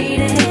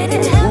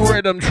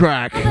 Rhythm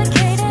track.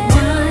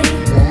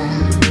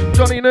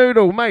 Johnny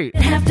Noodle, mate.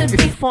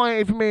 It's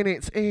 5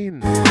 minutes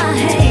in.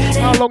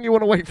 How long you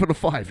want to wait for the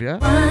 5, yeah?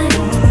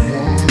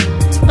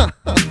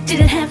 Did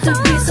it have to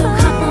be so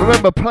complicated?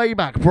 Remember,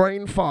 playback,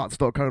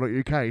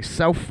 brainfarts.co.uk,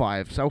 self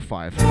 5.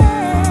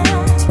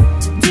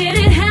 Did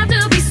it have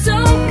to be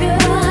so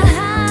good?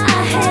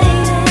 I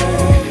hate it.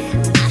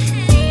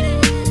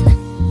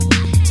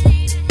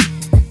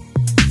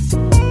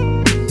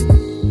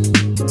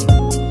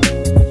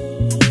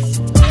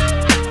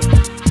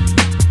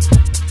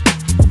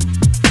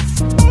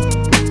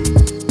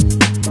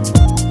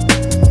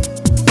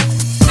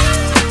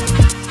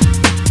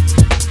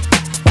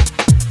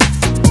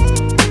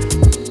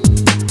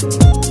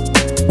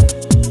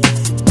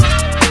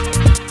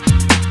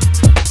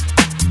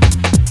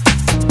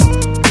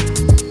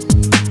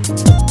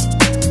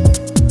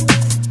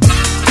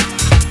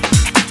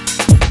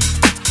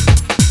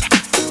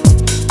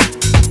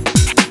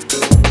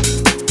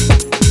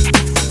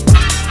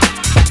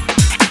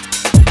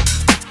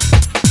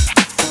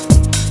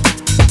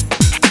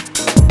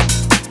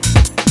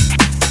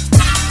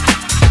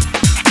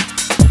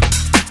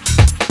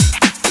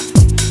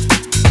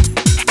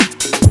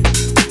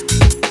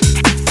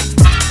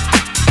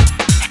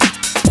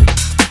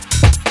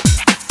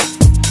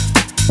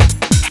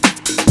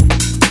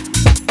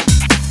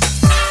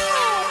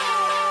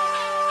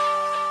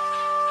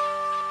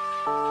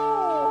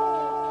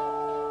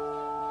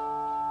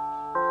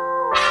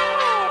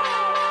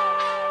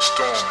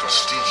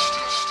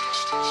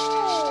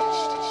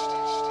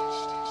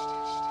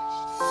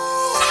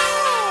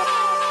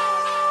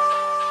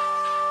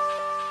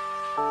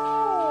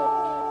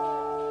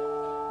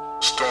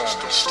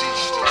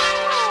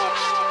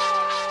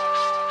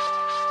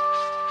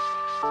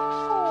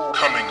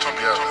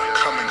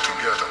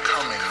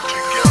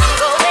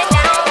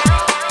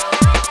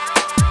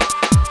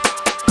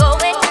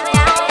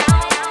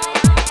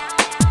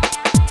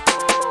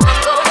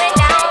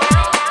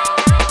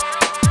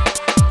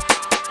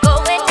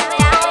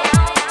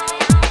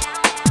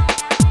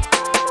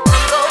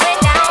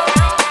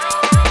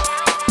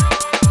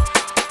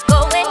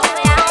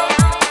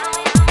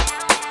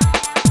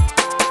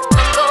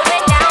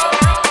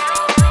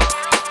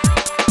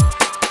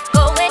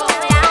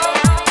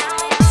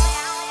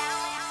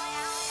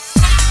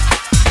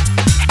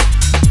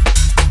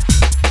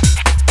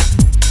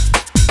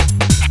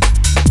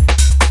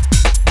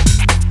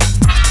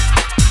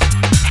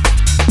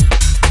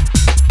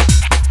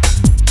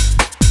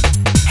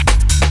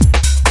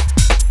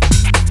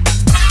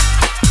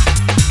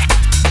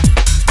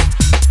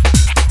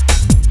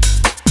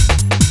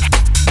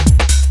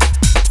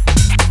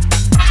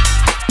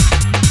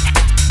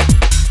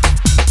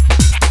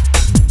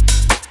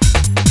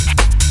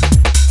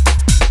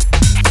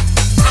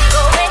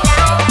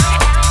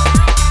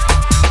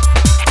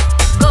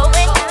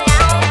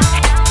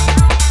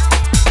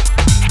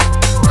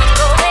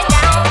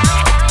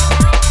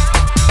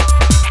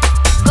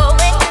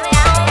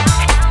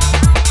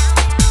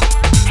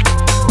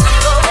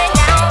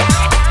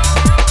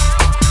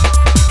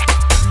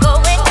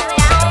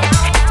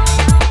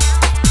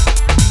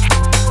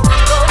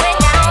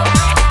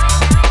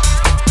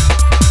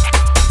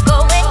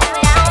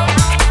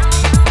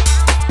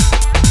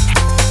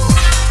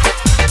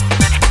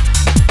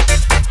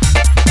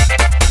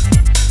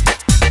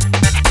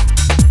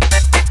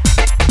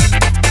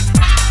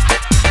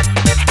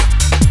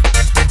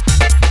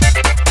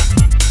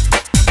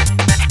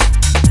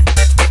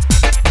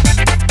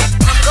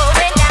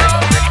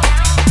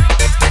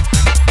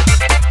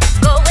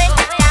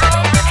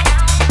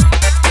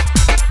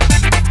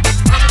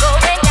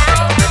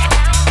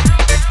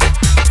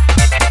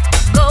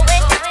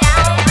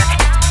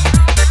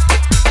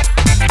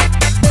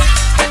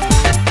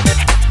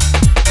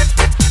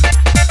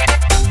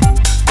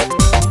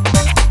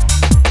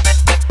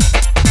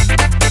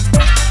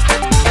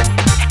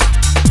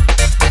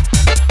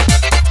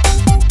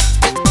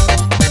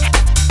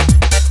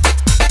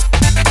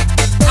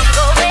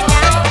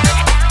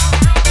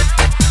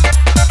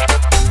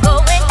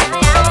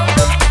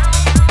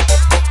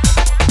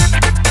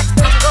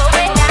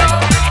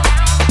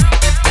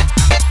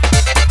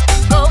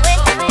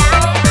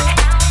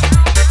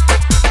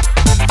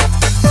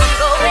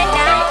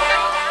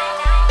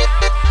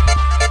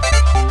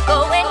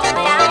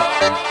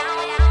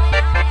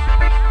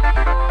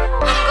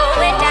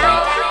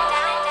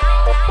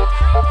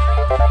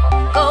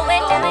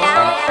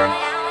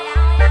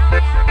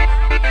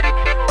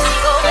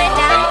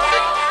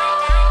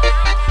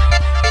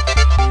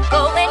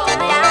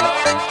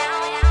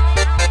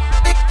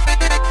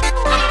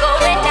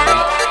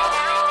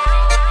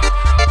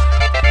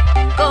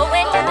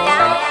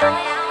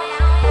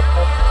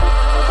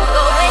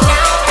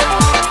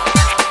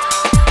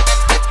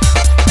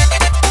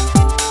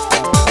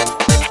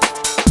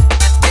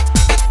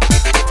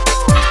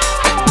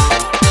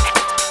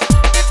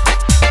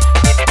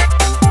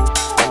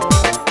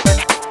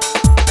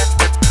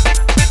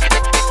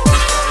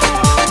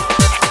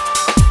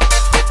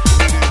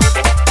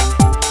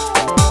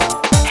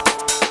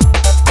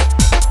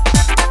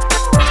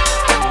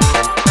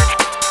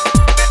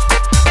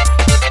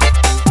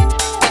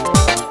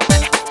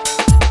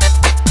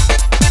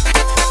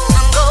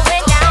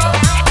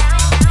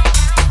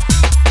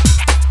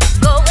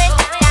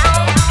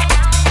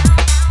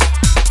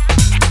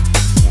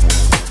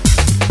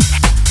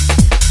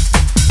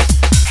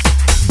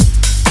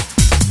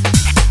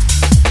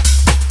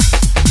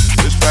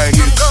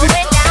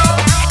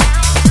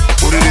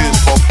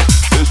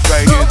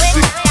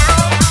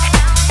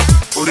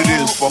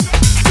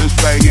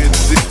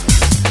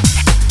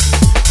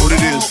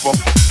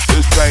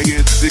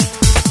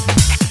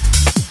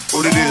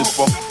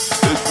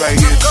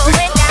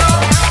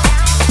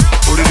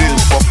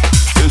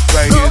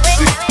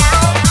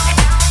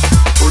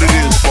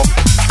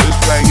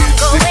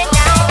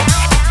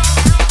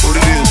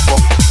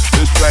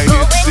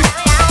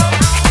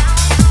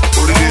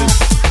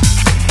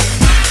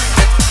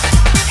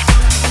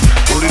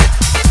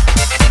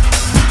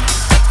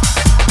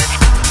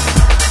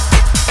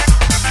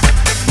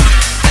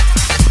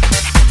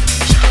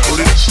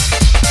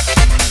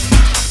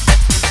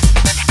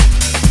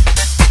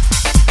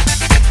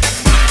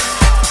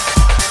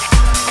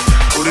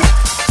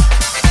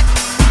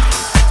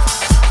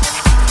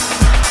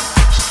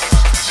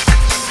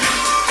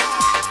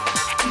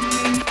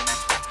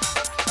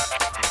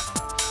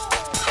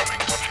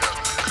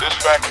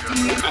 What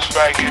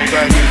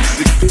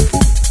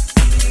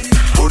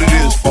it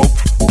is, folk.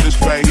 This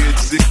right here is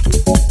sick.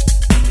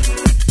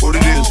 What it is, folk. This right here is sick. What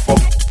it is,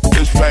 folk.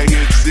 This right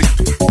here is sick.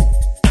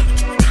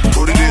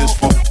 What it is,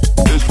 folk.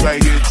 This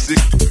right here is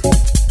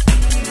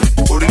sick.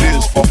 What it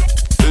is, folk.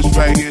 This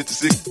right here is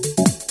sick.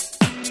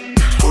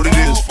 What it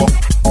is, folk.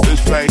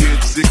 This right here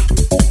is sick.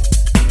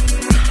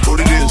 What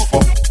it is,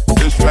 folk.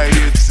 This right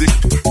here is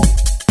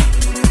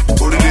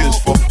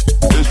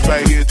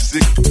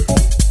sick.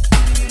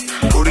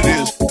 What it is. What it is.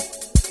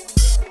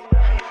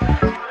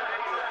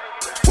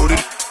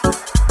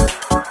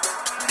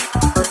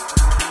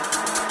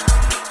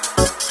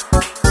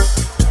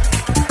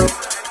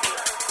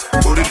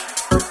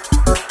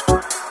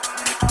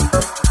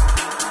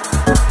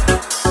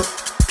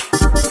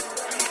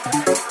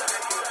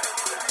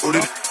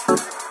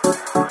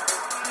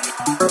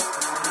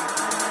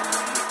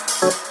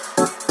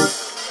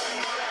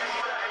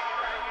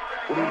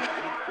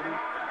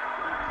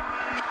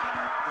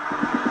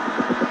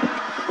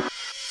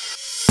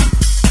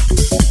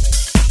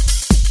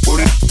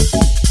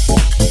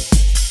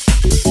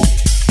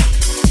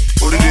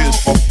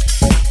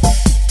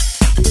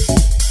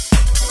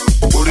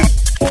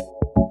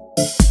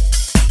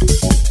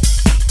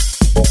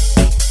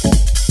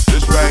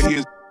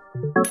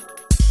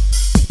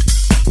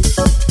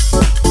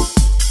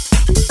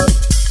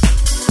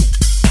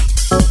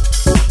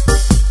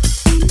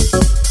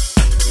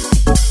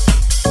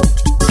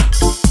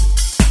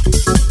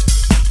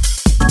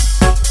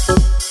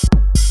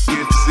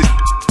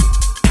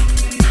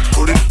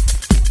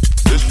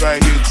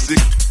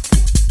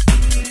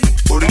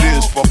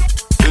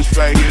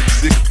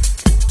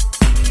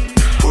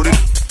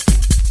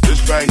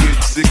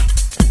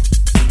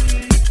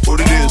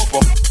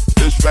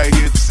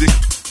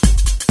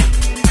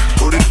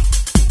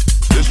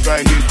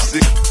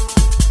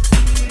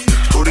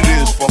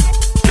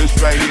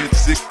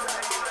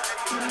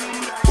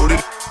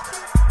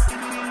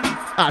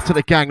 To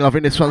the gang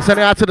loving this one. Send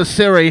it out to the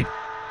Siri.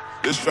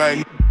 This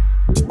right.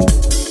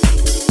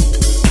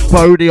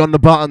 Bodie on the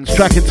buttons.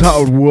 Track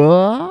entitled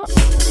What?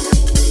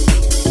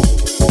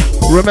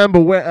 Remember,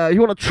 where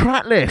you want a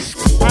track list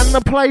and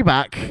the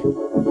playback,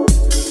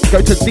 go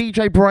to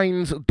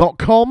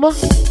djbrainz.com.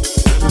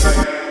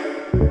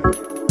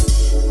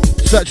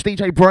 Search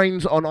DJ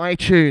Brainz on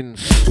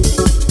iTunes.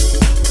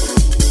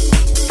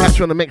 Catch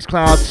you on the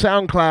Mixcloud,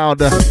 Soundcloud,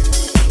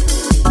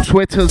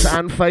 Twitters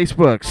and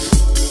Facebooks.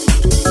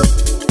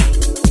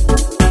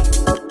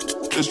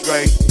 This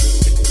right.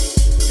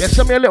 Yeah,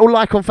 send me a little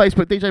like on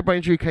Facebook, DJ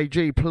Brainz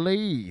UKG,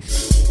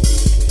 please.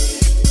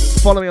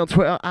 Follow me on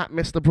Twitter at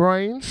Mr.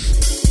 Brainz.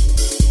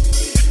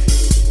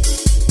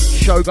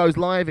 Show goes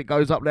live, it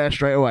goes up there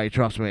straight away,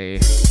 trust me.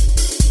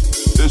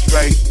 This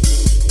right.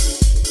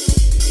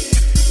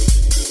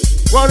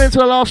 Rolling into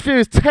the last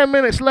few, 10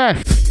 minutes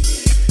left.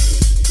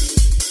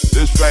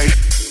 This right.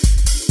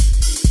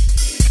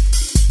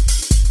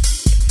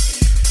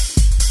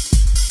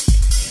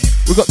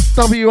 We've got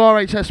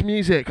WRHS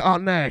Music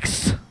up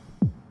next.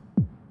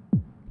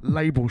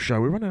 Label show.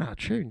 We're running out of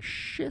tunes.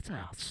 Shit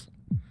house.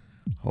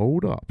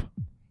 Hold up.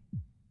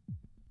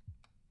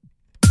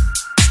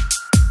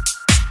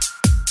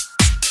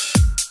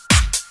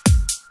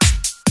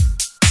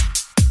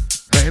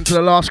 Get into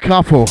the last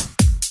couple.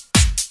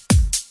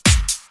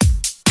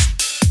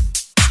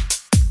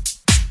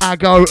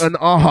 Ago and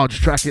Arj,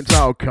 track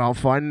entitled Can't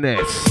Find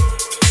This.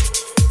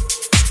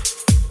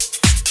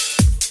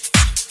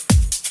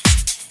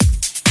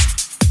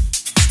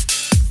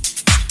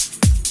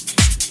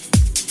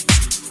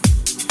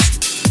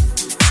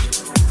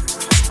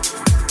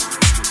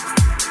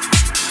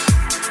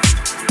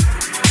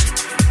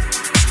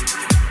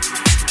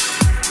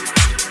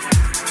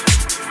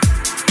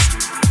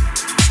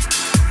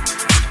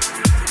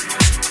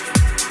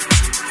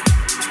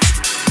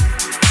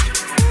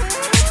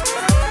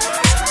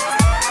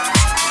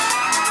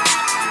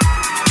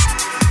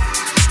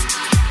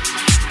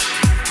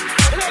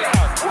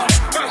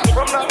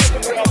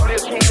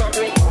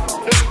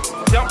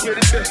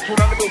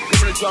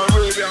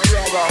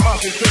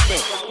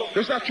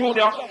 It's not true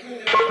now.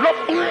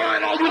 Look, in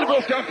our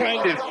universe can't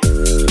find this.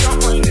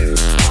 Can't find this.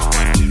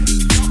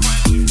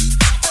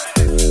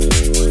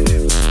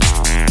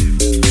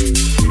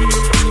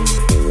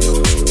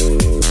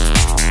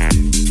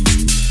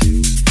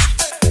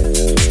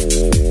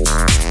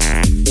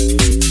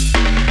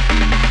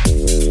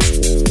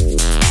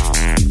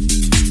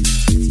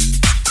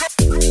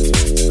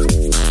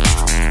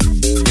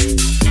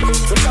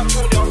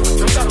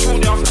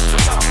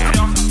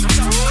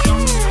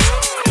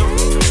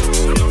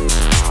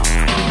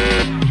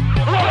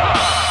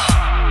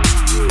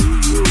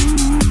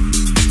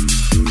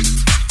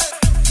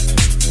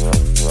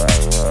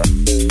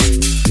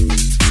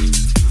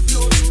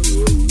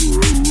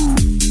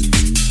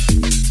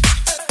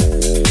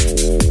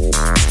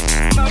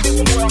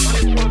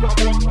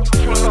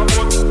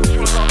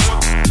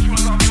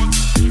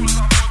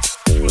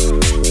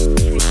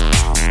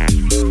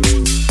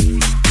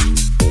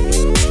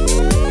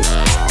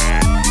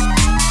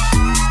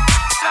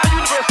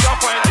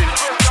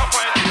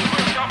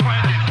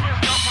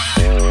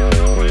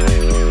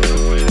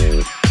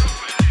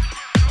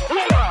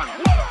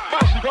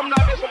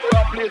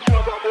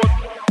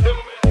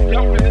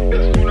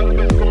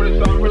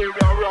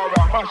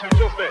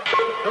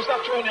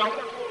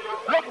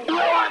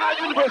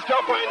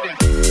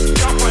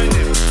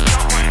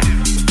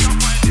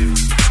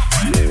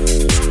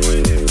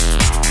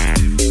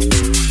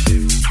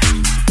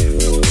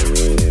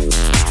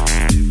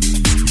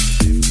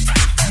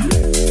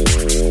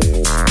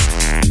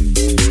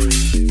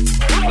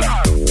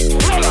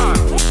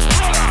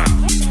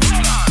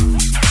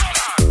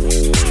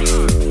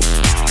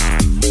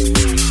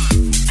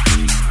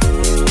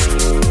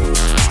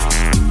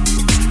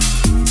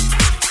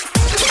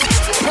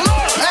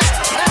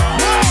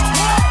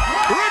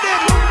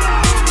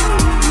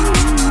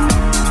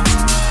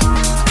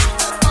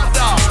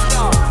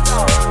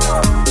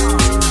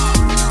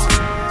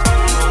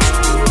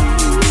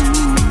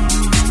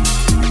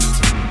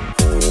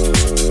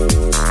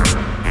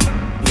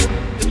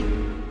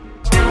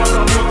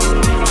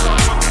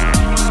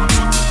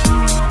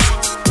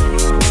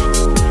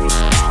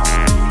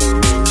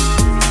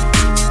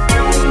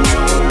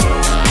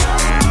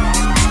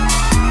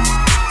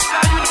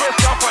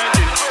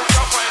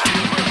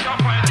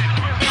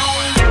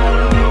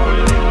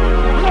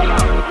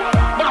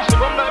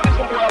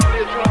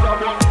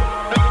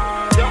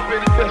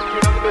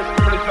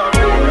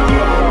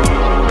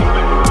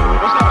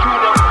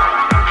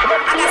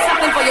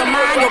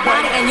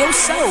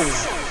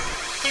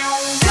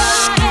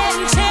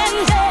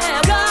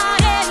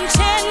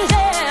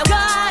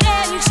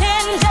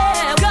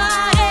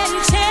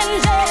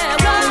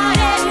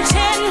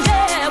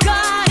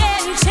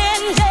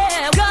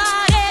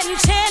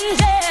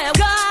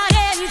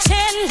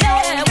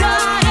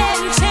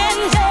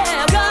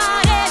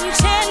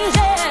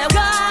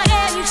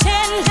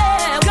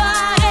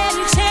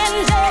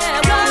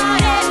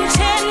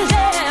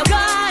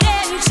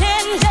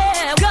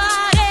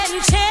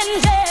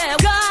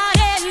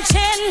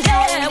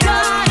 Tender.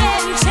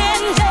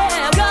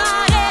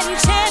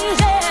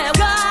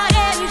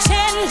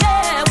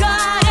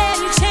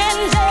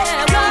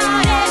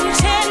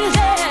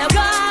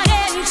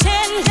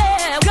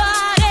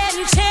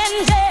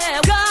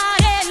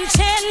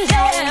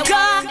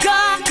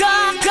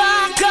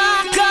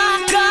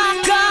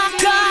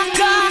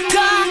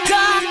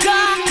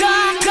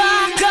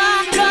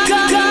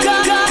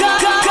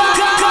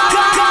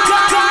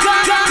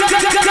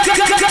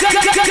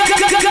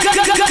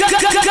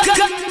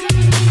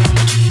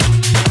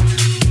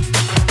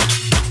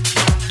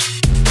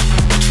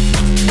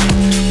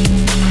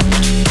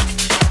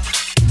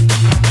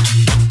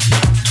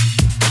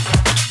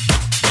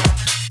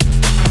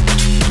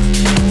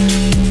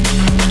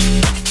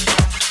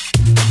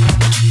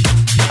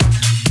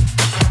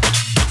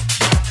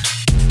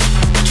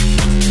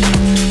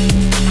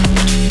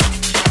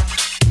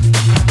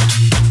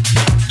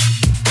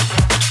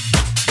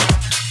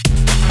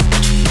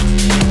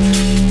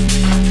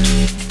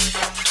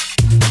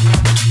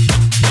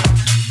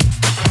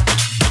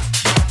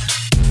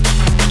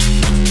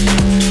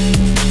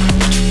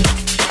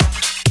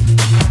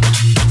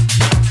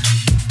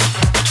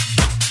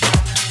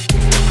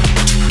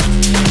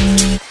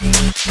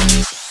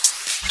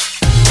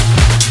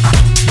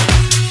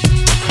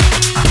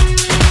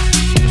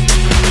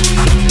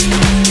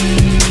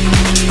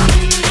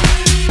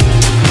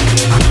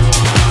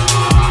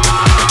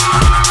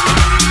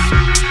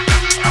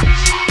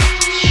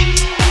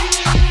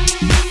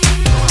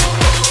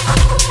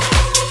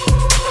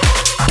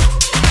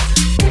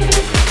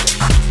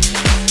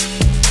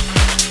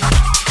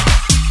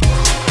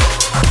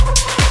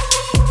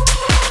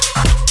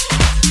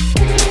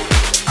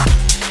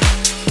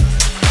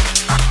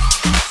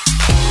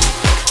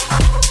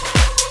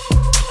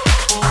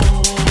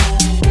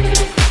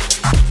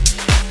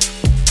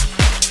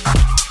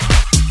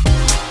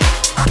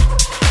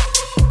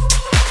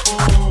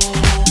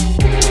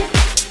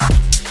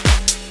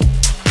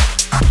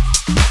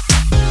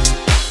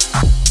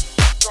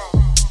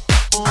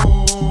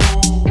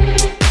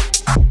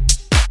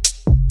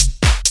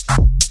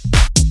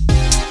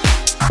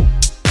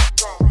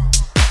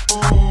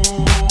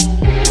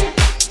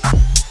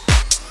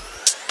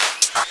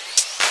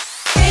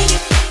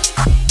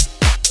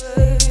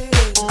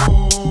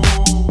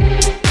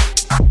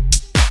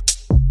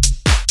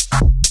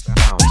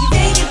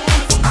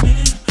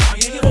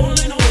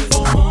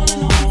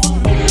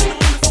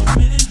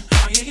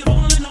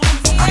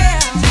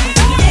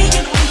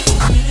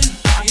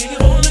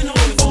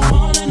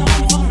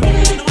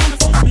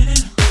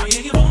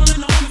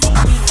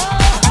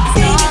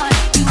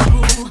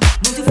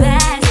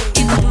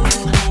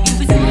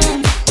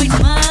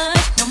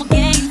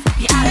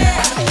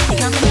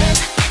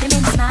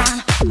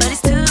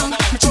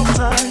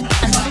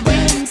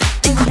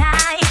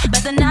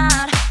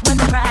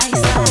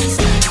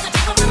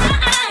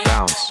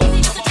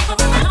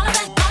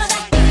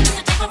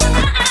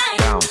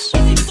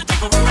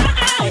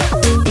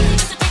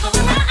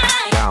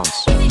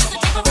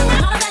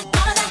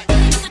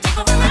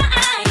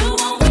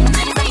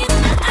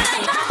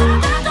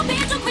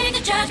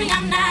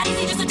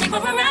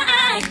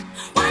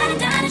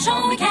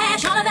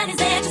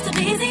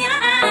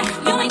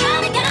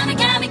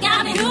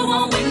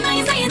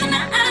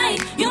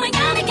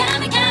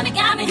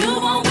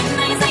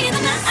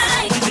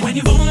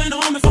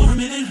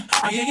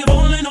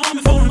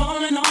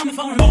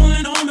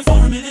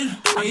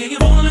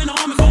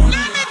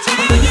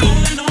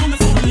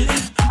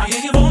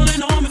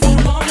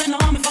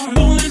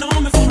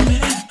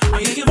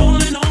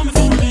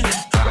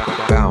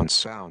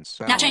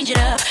 change it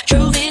up.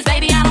 Truth is,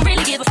 baby, I don't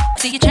really give a f.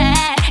 See your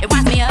chat, it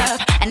winds me up.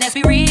 And let's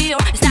be real,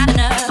 it's not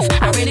enough.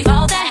 I really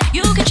thought that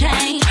you could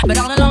change, but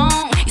all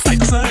along, you stay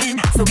the same.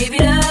 So give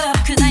it up,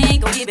 cause I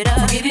ain't gon' give it up.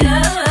 So give it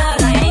up,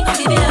 cause I ain't gon'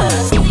 give it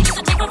up. You used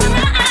to take over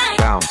my eyes.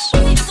 Bounce.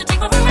 You used to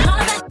take over my all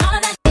of that, all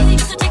of that. You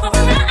used to take over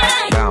my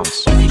eyes. Bounce.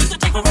 You used to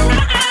take over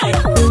my eyes.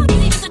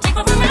 You used to take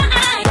over my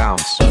eyes.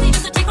 Bounce. You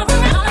used to take over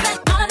my all of that,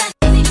 all of that.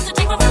 You used to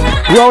take over my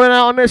eyes. Rolling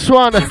out on this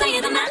one.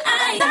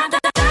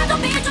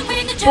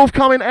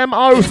 Forthcoming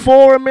MO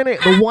for a minute,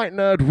 the White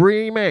Nerd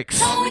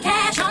remix.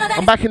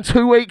 I'm back in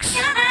 2 weeks.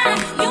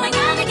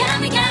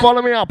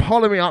 Follow me up,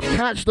 holler me up,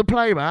 catch the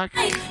playback.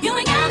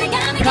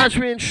 Catch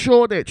me in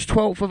Shoreditch,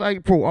 12th of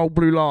April, Old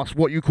Blue Last,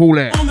 what you call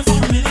it.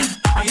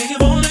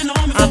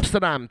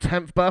 Amsterdam,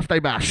 10th birthday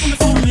bash.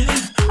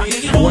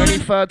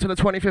 23rd to the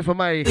 25th of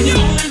May.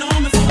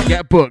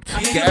 Get booked,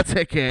 get a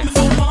ticket,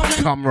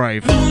 come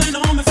rave.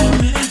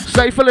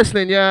 Stay for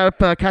listening, yeah,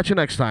 catch you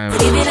next time.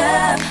 Give it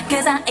up,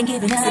 cause I ain't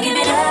giving up. Give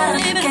it up,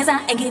 cause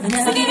I ain't giving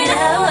up. Give it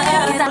up,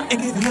 cause I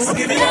ain't giving up.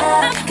 Give it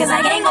up, cause I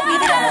ain't gon'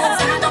 give it up.